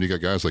from now, and you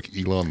got guys like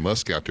Elon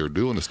Musk out there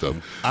doing this stuff.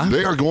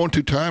 They are going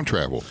to time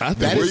travel. I think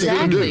That What is are you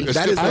going to do? exactly- It's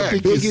that the is the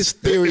fact. biggest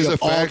theory It is a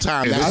of all fact,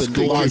 time. and That's it's the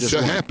going largest to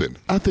one. happen.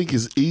 I think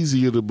it's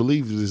easier to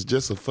believe that it's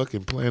just a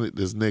fucking planet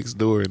that's next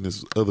door and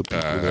there's other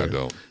people I there.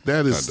 don't.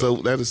 That is I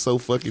don't. that is so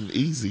fucking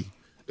easy.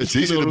 It's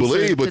You easy know to what I'm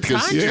believe, saying? but The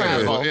because time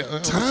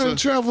travel. Time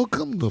travel,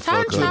 come the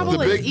Time fuck travel up.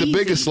 the is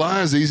biggest easy.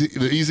 lie is easy.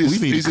 The easiest,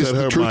 We need to easiest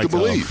cut her truth to mic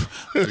believe.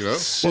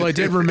 Well, I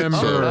did remember,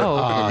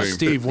 Oh, no.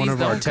 Steve, one Please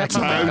of our don't cut text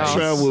my mic Time off.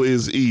 travel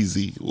is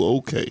easy. Well,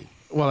 okay.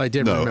 Well, I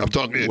did No, remember. I'm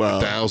talking Wow.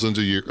 thousands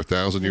of years,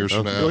 1,000 years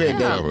from now. Go ahead,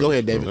 Yeah. David. Go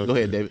ahead, David. Go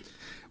ahead, David.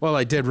 Well,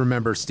 I did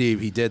remember, Steve,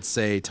 he did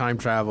say time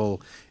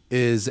travel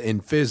is in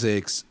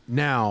physics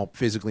now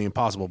physically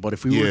impossible. But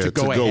if we were Yeah, to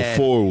go to go ahead,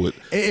 forward.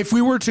 if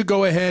we were to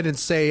go ahead and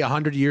say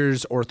 100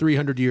 years or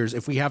 300 years,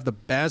 if we have the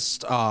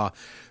best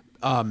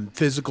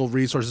physical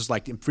resources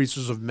like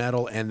resources of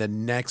metal and the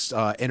next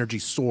energy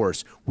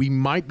source, we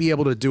might be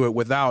able to do it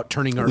without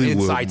turning our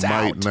insides might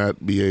out.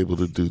 not be able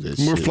to do that.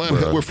 We're shit, flying.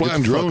 bro. We're Get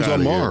flying the fuck drones outta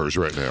on here. Mars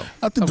right now.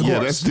 I think the Yeah,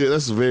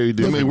 that's very I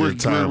different mean, than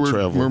time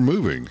travel. we're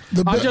moving.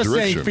 The I'm be- just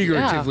saying, direction.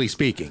 figuratively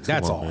speaking.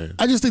 That's all. man.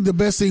 I just think the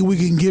best thing we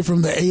can get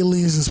from the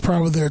aliens is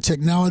probably their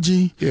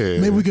technology. Yeah.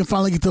 Maybe we can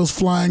finally get those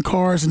flying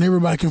cars and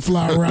everybody can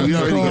fly around We in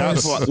already got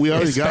cars.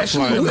 Especially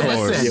flying listen.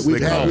 cars. Yeah, we've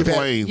They had- call we've had-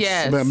 planes.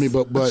 Yes. I mean,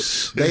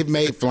 but they've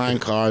made flying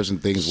cars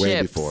and things way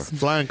Ships. before.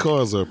 Flying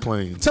cars are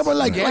planes. Tell me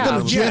like Yeah.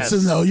 on the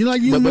Jetson though. You know,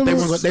 like you But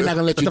remember they're not going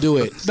to let you do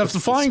it. The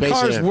flying Space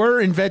cars Jam. were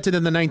invented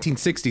in the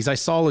 1960s. I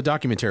saw a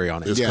documentary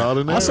on it. It's Yeah. called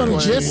an I saw the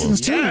airplane.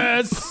 Jetsons too.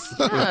 Yes.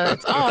 Yeah,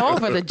 it's all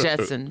over the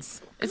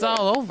Jetsons. It's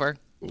all over.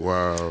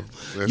 Wow.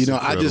 That's You know,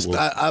 incredible.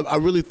 I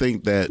really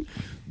think that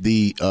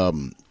the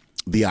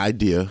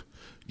idea,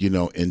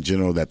 in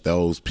general, that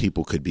those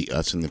people could be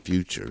us in the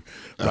future.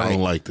 I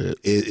don't like that.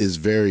 Is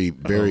very,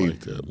 very, like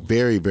that one.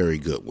 very, very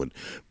good one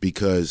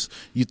because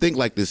you think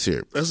like this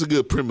here. That's a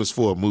good premise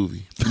for a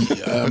movie.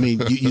 I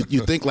mean,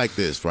 you think like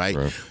this, right?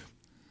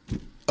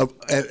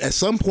 At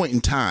some point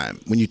in time,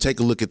 when you take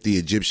a look at the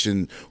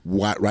Egyptian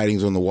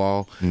writings on the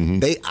wall,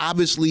 they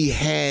obviously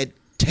had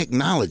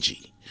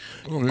technology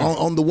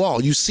on the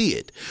wall. You see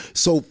it.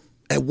 So,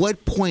 at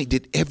what point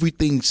did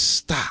everything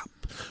stop?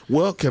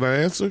 Well, can I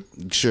answer?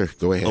 Sure,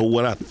 go ahead. Or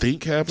what I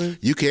think happened?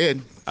 You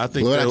can. I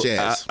think blow it there- out your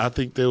ass. I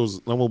think there was.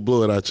 I'm gonna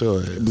blow it out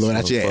your ass. Blow it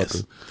out your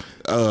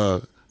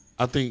motherfucker.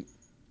 I think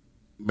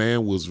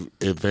man was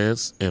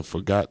advanced and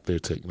forgot their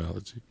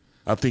technology.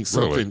 I think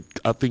something. Really?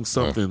 I think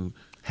something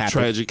Happened.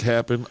 tragic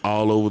happened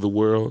all over the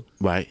world.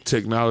 Right.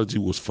 Technology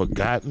was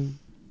forgotten,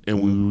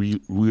 and we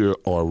are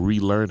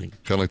relearning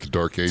Kind of like the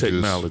Dark Ages.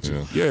 technology.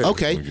 Yeah.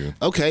 Yeah.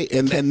 Okay,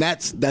 and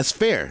that's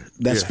fair.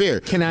 That's Yeah. fair.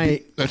 Can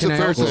I? That's can a I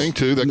fair also- thing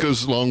too. That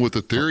goes along with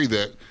the theory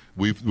that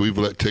we've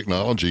let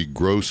technology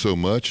grow so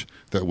much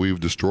that we've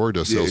destroyed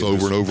ourselves Yeah,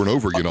 over and over and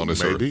over again on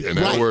this maybe. earth, and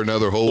now Right. we're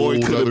another whole. Or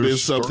it could have nother been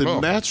starting something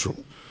off. natural.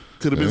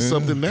 Could have been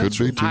something Could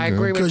natural. be too, I yeah.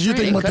 agree with Because you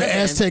Trent. think about the It could've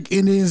been. Aztec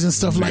Indians and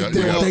stuff like Yeah,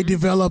 that. yeah. They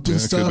developed and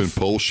Yeah, it could have been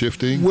stuff. pole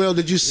shifting. Well,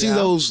 did you see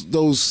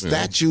those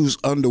statues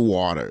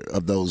underwater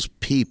of those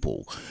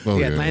people? Oh,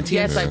 The yeah. Atlanteans?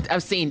 Yes,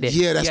 I've seen it.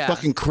 Yeah, that's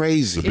fucking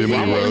crazy. The Bimini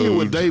Yeah. I wonder what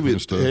Road David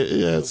and stuff.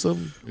 had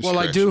some. Well,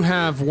 I do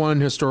have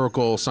one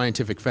historical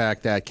scientific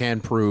fact that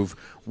can prove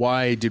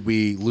why did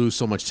we lose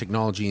so much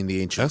technology in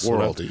the ancient That's what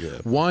I world. think, yeah.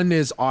 One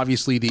is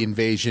obviously the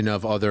invasion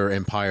of other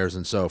empires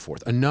and so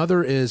forth.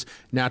 Another is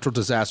natural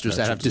disasters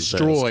that have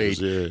destroyed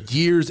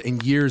years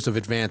and years of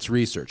advanced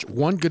research.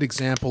 One good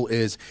example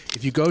is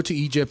if you go to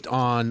Egypt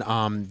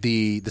on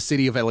the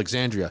city of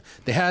Alexandria,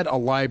 they had a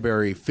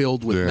library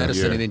filled with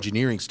medicine and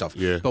engineering stuff.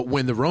 Yeah. But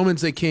when the Romans,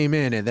 they came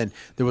in and then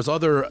there was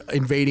other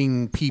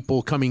invading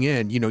people coming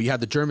in, you had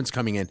the Germans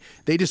coming in,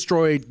 they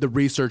destroyed the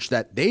research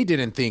that they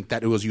didn't think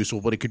that it was useful,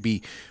 but it could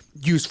be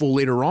useful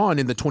later on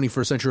in the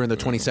 21st century and the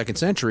 22nd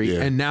century.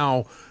 Yeah. And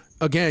now,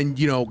 again,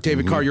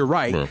 David Carr, you're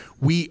right. Right.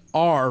 We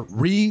are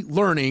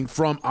relearning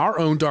from our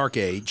own dark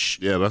age.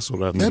 Yeah, that's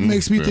what I think. That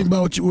makes me think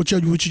about what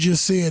you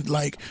just said.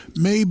 Like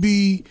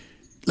maybe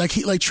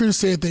like Trent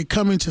said, they're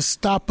coming to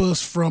stop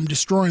us from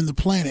destroying the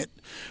planet,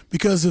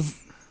 because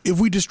if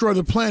we destroy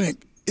the planet,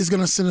 it's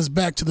going to send us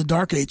back to the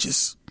Dark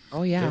Ages.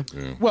 Oh yeah.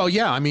 Well,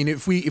 yeah. I mean,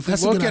 if we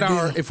That's a look good at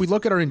idea. if we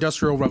look at our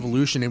industrial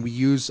revolution and we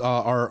use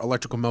our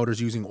electrical motors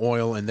using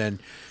oil and then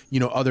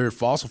other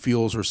fossil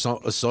fuels or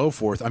so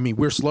forth, I mean,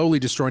 we're slowly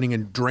destroying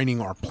and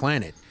draining our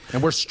planet,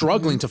 and we're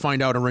struggling to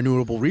find out a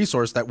renewable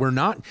resource that we're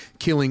not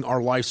killing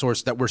our life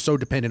source that we're so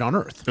dependent on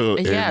Earth. And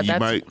Yeah, you that's-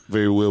 might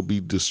very well be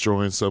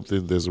destroying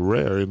something that's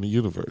rare in the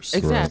universe.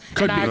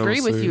 Exactly. And I You know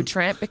agree what I'm with you, saying?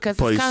 Trent, because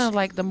Place- it's kind of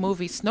like the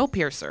movie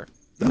Snowpiercer.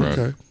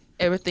 Okay.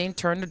 Everything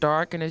turned to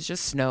dark and it's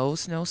just snow,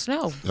 snow,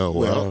 snow. Oh,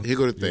 Well, wow. here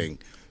go the thing.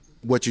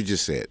 What you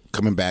just said,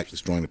 coming back,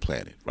 destroying the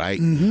planet, right?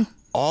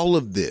 All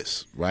of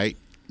this, right,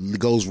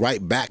 goes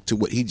right back to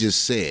what he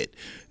just said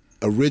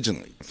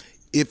originally.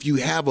 If you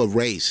have a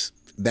race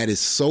that is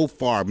so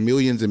far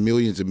millions and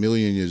millions and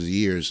millions of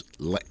years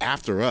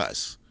after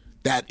us,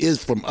 that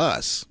is from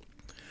us,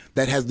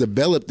 that has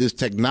developed this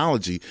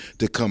technology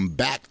to come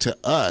back to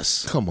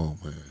us. Come on,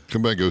 man.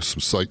 Come back and go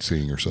some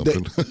sightseeing or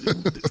something.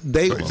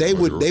 They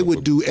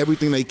would do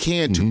everything they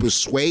can to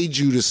persuade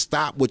you to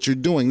stop what you're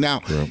doing. Now,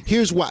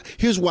 here's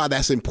why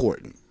that's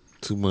important.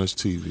 Too much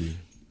TV.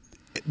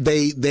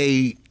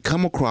 They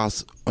come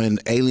across on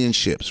alien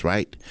ships,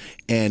 right?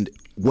 And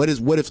what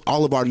if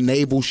all of our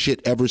naval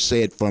shit ever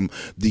said, from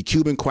the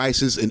Cuban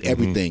crisis and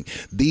everything?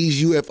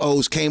 These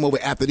UFOs came over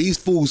after these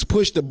fools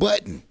pushed the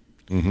button.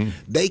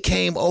 They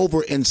came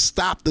over and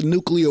stopped the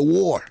nuclear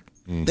war.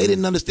 They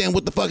didn't understand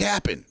what the fuck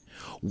happened.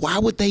 Why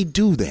would they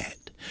do that?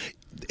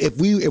 If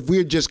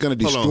we're just going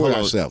to destroy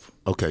ourselves.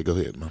 Okay, go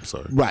ahead. I'm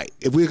sorry. Right.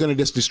 If we're going to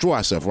just destroy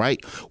ourselves,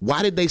 right?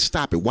 Why did they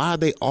stop it? Why are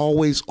they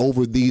always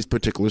over these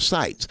particular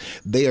sites?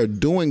 They are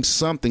doing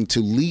something to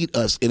lead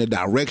us in a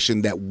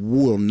direction that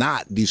will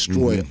not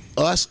destroy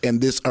us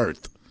and this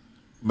earth.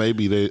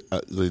 Maybe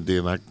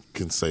then I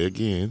can say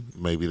again,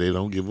 maybe they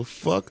don't give a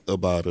fuck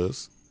about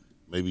us.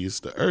 Maybe it's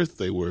the earth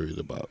they worried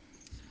about.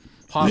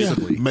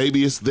 Possibly.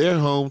 Maybe it's their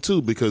home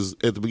too, because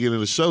at the beginning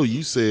of the show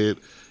you said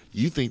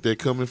you think they're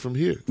coming from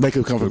here. They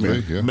could come from here.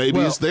 Yeah. Maybe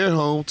it's their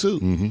home too.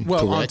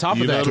 Well, on top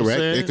You of know that, what I'm correct.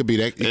 saying? It could be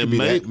that. It could And be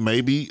that.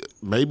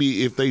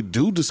 maybe if they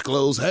do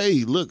disclose,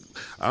 hey, look,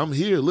 I'm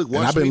here. Look,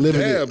 watch I've been me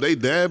living dab. it. They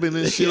dabbing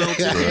and shit on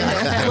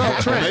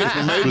TV.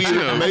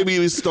 maybe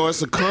it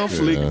starts a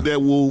conflict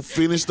that will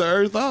finish the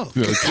earth off.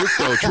 You know,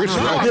 Trish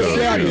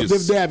right though.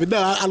 Dabbing.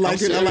 No, I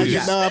like it. I like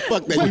it. No,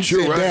 fuck that. But You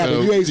you're said right.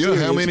 dabbing. You ain't You know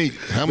how serious.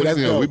 many? Let's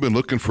go. We've been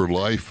looking for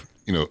life.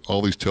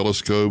 All these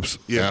telescopes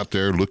out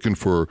there looking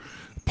for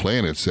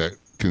planets that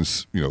can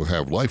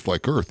have life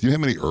like Earth. You know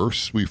how many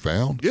Earths we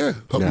found? Yeah.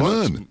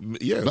 None.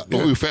 Yeah. Not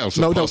only we found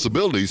some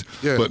possibilities,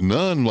 but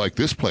none like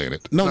this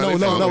planet. No.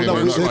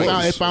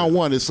 They found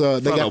one. It's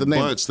they got the name.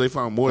 Bunch. They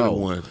found more than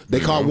one. They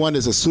call one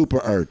as a super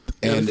Earth,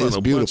 Yeah, and they found it's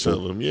a beautiful.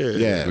 bunch of them.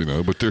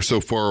 Yeah. But they're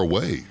so far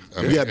away.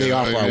 Yeah, they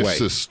are far away. It's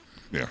just,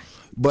 yeah.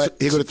 But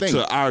here's the thing.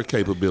 To our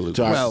capability.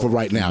 For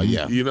right now,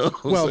 yeah. You know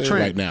what I'm well, saying?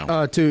 Trent, right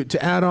now.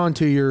 to add on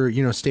to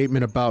your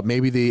statement about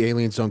maybe the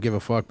aliens don't give a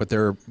fuck, but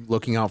they're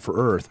looking out for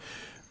Earth.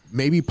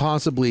 Maybe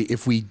possibly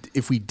if we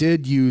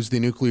did use the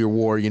nuclear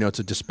war, to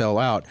dispel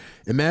out.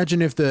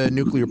 Imagine if the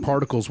nuclear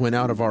particles went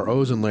out of our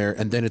ozone layer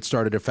and then it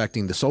started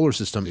affecting the solar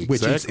system,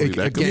 which is Exactly.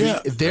 That could again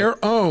be- their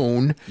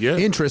own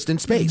interest in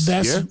space.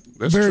 That's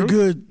that's very true.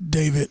 good,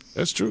 David.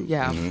 That's true.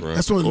 Yeah.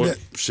 That's what. Or, that,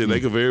 shit,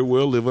 they could very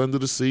well live under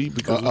the sea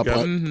because we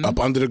got up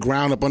under the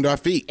ground, up under our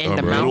feet. In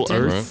the Middle mountains.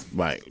 Earth.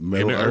 Right. in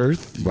Middle the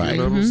earth. Right. You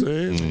know what I'm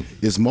saying?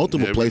 There's multiple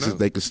Never places know.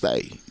 they could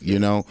stay,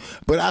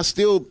 But I'm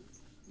still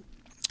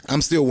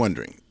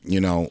wondering,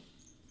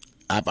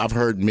 I've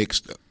heard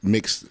mixed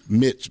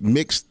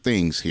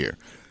things here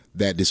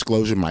that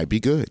disclosure might be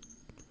good.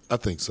 I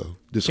think so.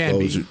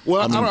 Disclosure.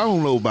 Well, I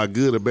don't know about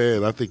good or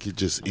bad. I think it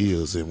just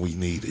is, and we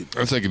need it.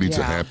 I think it needs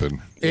to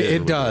happen.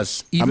 It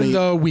does. Even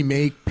though we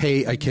may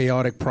pay a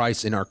chaotic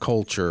price in our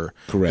culture,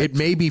 Correct. it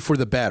may be for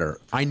the better.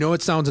 I know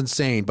it sounds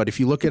insane, but if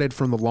you look at it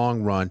from the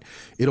long run,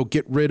 it'll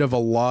get rid of a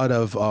lot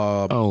of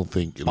I don't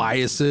think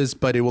biases,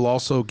 but it will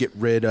also get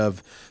rid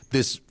of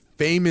this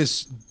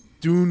famous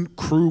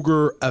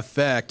Dunning-Kruger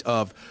effect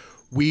of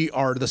we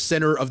are the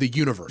center of the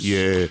universe.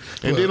 Yeah,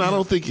 and then I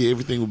don't think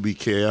everything would be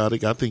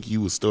chaotic. I think you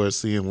would start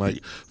seeing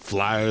like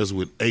flyers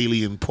with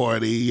alien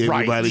party.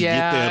 Everybody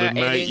Yeah, get there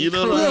tonight. alien You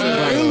know what cruise.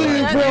 I'm saying?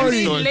 Alien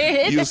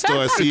party. You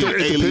start seeing It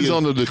alien. depends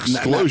on the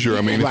disclosure.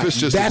 I mean, Right. if it's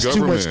just That's the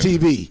too much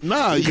government. TV.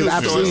 Nah, because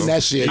I've seen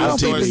that shit I on don't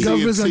think TV. the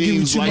government's gonna give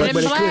you too much. But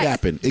it Black. could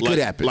happen. It could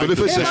happen. Like But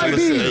if it's the just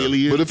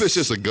aliens. But if it's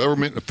just a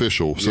government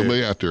official,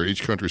 somebody out there,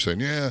 each country saying,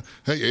 "Yeah,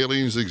 hey,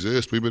 aliens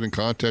exist. We've been in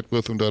contact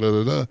with them." Da da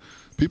da da.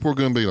 People are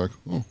going to be like,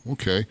 "Oh,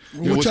 okay."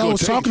 What y'all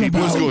was talking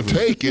about. What's going to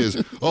take is,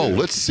 "Oh,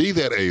 let's see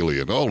that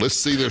alien. Oh, let's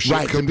see their shit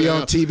Right, come could be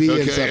down on TV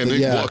and okay, something,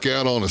 then yeah. walk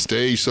out on a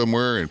stage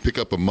somewhere and pick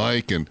up a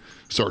mic and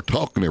start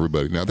talking to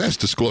everybody." Now that's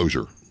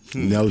disclosure.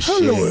 No shit.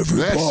 Hello,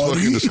 everybody. That's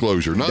fucking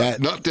disclosure.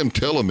 That- Not them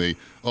telling me,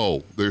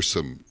 "Oh, there's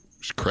some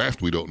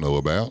craft we don't know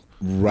about."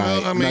 Right.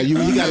 Well, I mean, now you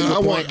got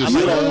I to want to I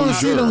don't want to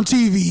see it on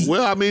TV.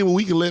 Well, I mean,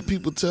 we can let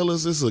people tell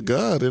us it's a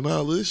god and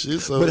all this shit.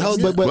 So But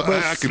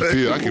I can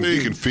feel.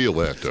 You can feel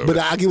that though. But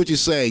I get what you're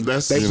saying.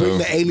 That's- They you bring know,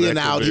 the alien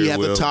that could out. He very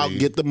have to well talk, be.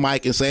 get the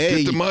mic, and say,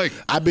 "Hey, Get the mic.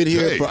 I've been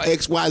here Hey. for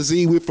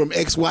XYZ. We're from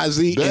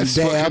XYZ That's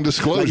and fucking Dab."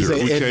 disclosure. Like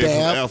you we say, and came from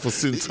Dab. Alpha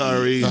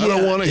Centauri. I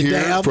don't want to and hear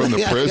Dab. it from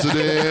the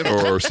president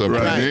or some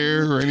Right.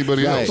 premier or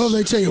anybody Right. else. Well,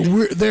 they tell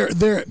you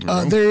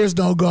there is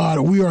no God.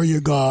 We are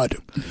your God.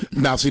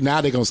 Now, see, now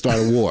they're gonna start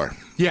a war.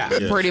 Yeah.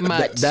 Pretty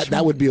much.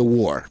 That would be a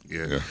war.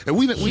 Yeah. And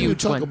we didn't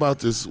Huge talk one. about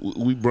this.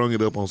 We brung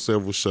it up on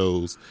several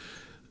shows.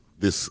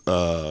 This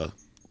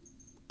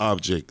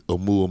object,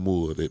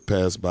 Oumuamua, that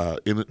passed by.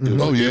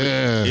 Oh,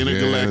 yeah.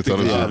 Intergalactic Yeah, I thought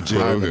it was a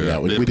object probe, yeah.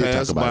 We that did talk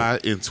passed about by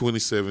it. in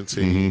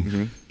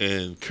 2017.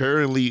 And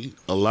currently,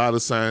 a lot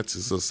of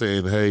scientists are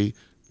saying, hey,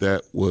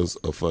 that was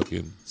a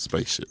fucking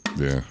spaceship.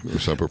 Yeah, or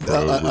super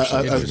probe or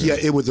something. Yeah,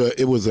 it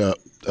was a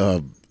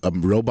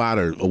robot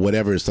or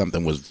whatever.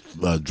 Something was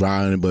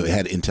drawing, but it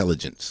had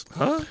intelligence.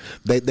 Huh?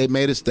 They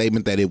made a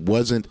statement that it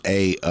wasn't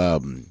a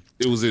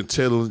It was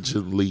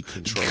intelligently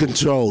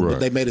controlled. Right. But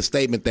they made a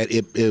statement that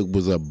it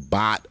was a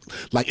bot.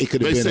 Like it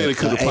could have They been. said it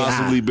could have AI.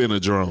 possibly been a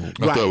drone.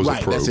 I thought it was right,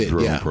 a probe. that's it,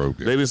 drone yeah. probe.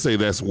 They didn't say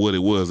that's what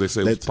it was. They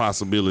said it was a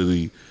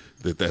possibility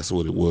that that's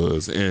what it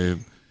was.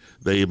 And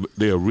they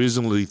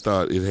originally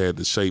thought it had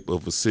the shape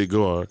of a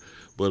cigar,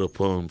 but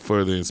upon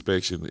further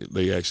inspection,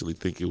 they actually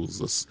think it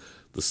was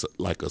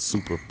like a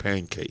super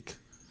pancake.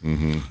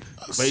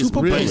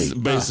 Super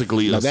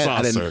Basically Now a that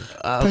I didn't-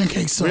 saucer.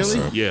 pancake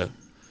saucer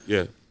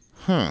Yeah.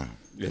 Huh.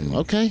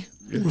 Okay.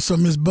 with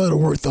some Miss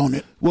Butterworth on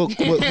it. Well,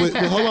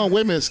 hold on.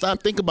 Wait a minute.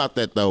 Stop. Think about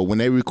that though. When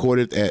they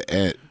recorded at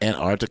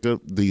Antarctica,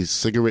 the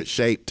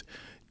cigarette-shaped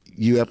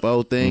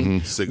UFO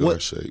thing,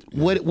 Cigar-shaped,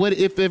 yeah. What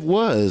if it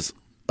was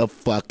a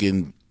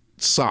fucking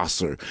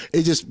saucer?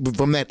 It just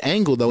from that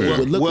angle though, it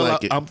would look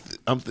like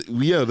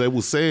it. They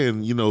were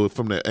saying,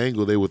 from that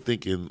angle, they were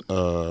thinking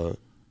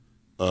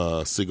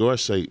cigar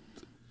shaped,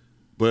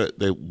 but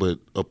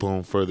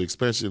upon further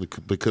expansion,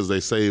 because they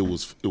say it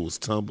was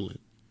tumbling.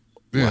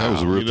 Yeah, that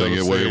was a real You know thing. what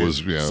The I'm way it saying?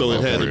 was, yeah. So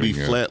it had to be operating,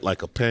 yeah. flat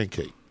like a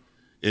pancake.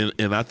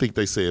 And I think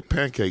they said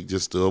pancake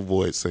just to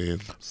avoid saying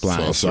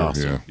Flying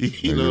saucer. Yeah.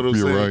 You know what I'm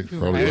You're saying? right.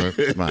 Probably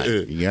right.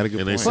 Right. You got to get.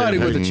 And they point. said- Friday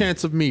with a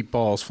chance of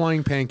meatballs,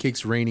 flying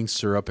pancakes, raining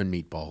syrup, and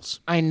meatballs.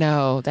 I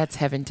know. That's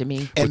heaven to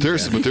me. But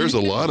there's a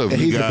lot of And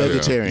he's a yeah.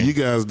 vegetarian. You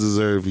guys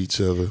deserve each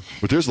other.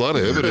 But there's a lot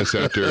of evidence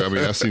out there. I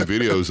mean, I've seen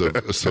videos of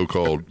a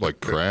so-called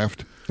like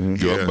craft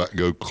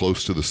go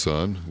close to the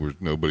sun where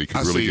nobody can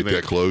I really seen get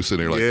that close, and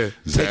they're like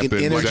Taking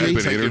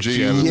zapping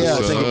energy out of Yeah,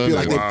 the they sun. can feel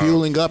like and- they're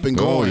fueling up and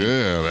Oh going.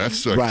 yeah,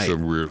 that's like Right.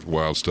 some weird,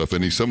 wild stuff.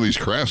 And some of these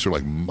crafts are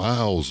like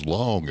miles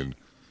long, and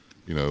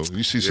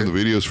you see some of the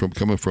videos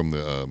coming from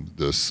the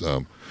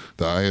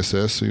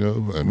ISS,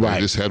 and Right.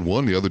 they just had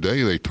one the other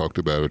day. They talked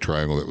about a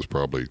triangle that was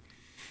probably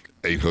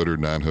 800,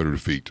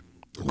 900 feet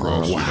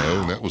across,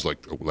 and that was like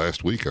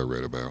last week I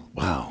read about.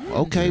 Wow.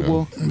 Okay. You know,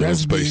 Well. the That's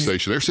space big.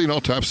 station. They're seeing all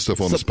types of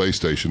stuff on the space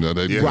station. Now,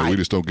 Right. we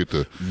just don't get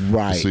to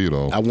Right. see it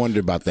all. I wonder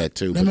about that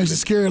too. That makes it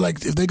scary.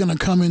 Like if they're gonna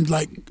come and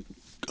like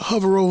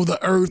hover over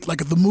the earth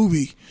like the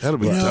movie. That'll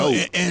be dope.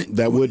 And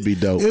That would be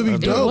dope. It'd be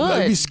dope. would.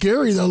 It'd be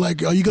scary though.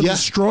 Like, are you gonna Yeah.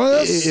 destroy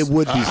us? It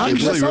would be. I'm it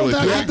just would- really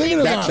I'm think- thinking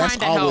about. That's Trying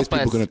to always help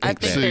people us. gonna I think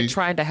think that. they're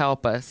trying to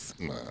help us.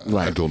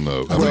 I don't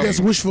know. I think that's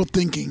wishful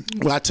thinking.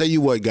 Well, I tell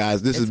you what,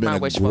 guys, this has It's been my a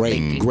wishful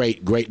thinking.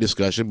 great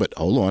discussion. But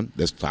hold on,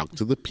 let's talk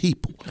to the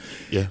people.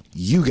 Yeah.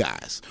 You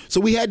guys. So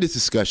we had this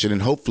discussion,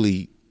 and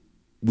hopefully,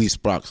 we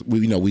sparked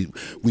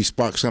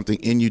something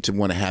in you to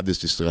want to have this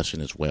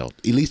discussion as well.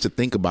 At least to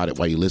think about it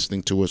while you're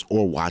listening to us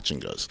or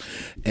watching us.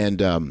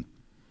 And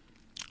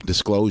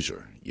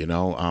disclosure.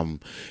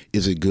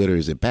 Is it good or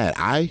is it bad?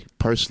 I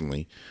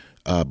personally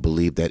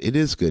believe that it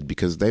is good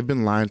because they've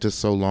been lying to us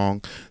so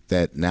long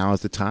that now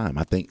is the time.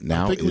 I think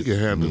we can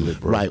handle it,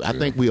 bro. Right. I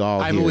think we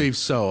all. I here- believe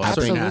so. A I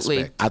certain think,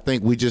 Absolutely. I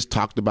think we just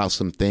talked about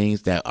some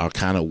things that are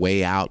kind of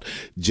way out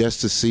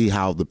just to see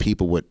how the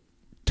people would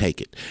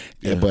take it.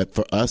 But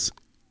for us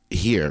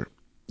here,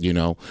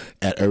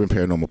 at Urban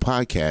Paranormal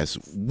Podcast,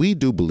 we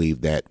do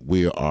believe that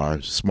we are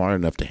smart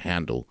enough to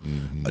handle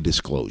a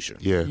disclosure.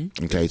 Yeah.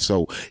 Okay.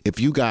 So if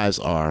you guys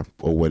are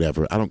or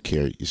whatever, I don't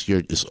care. It's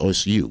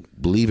you.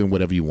 Believe in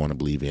whatever you want to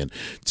believe in.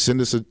 Send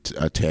us a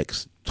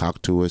text.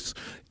 Talk to us.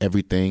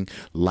 Everything.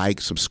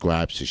 Like,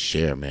 subscribe, to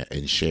share, man,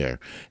 and share.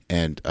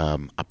 And I'll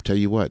tell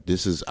you what.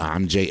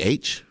 I'm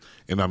JH.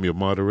 And I'm your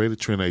moderator,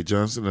 Trent A.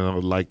 Johnson, and I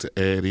would like to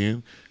add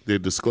in their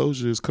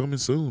disclosure is coming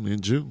soon in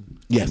June.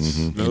 Yes.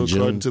 You know, In June.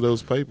 according to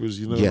those papers,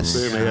 Yes. what I'm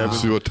saying? They haven't.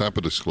 See what type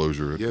of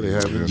disclosure. Yeah, they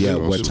have it. Yeah,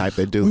 so- what type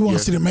they do. We want Yeah.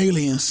 to see them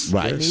aliens.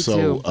 Right. Me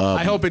So too.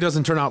 I hope it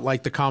doesn't turn out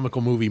like the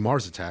comical movie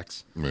Mars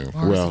Attacks. Yeah.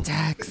 well,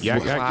 Attacks.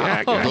 Don't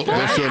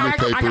show me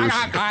papers.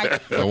 I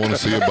want to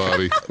see a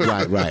body.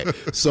 right.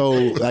 So,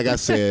 like I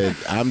said,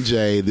 I'm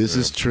Jay. This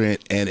is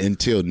Trent, and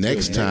until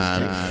next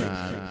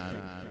time,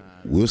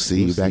 we'll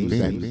see you back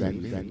then.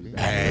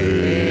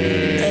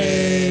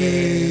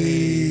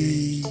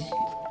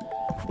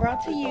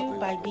 Brought to you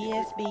by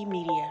DSB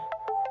Media.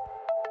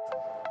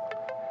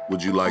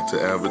 Would you like to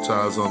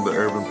advertise on the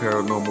Urban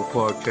Paranormal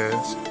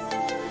Podcast?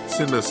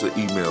 Send us an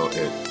email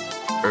at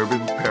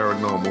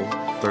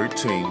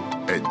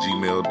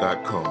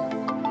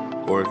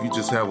urbanparanormal13@gmail.com. Or if you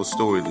just have a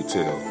story to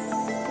tell,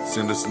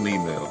 send us an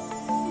email.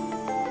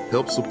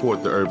 Help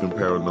support the Urban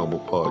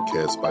Paranormal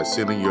Podcast by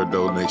sending your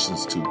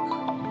donations to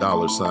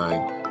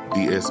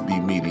 $DSB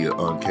Media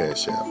on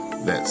Cash App.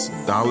 That's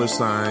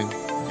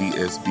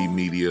 $DSB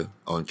Media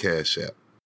on Cash App.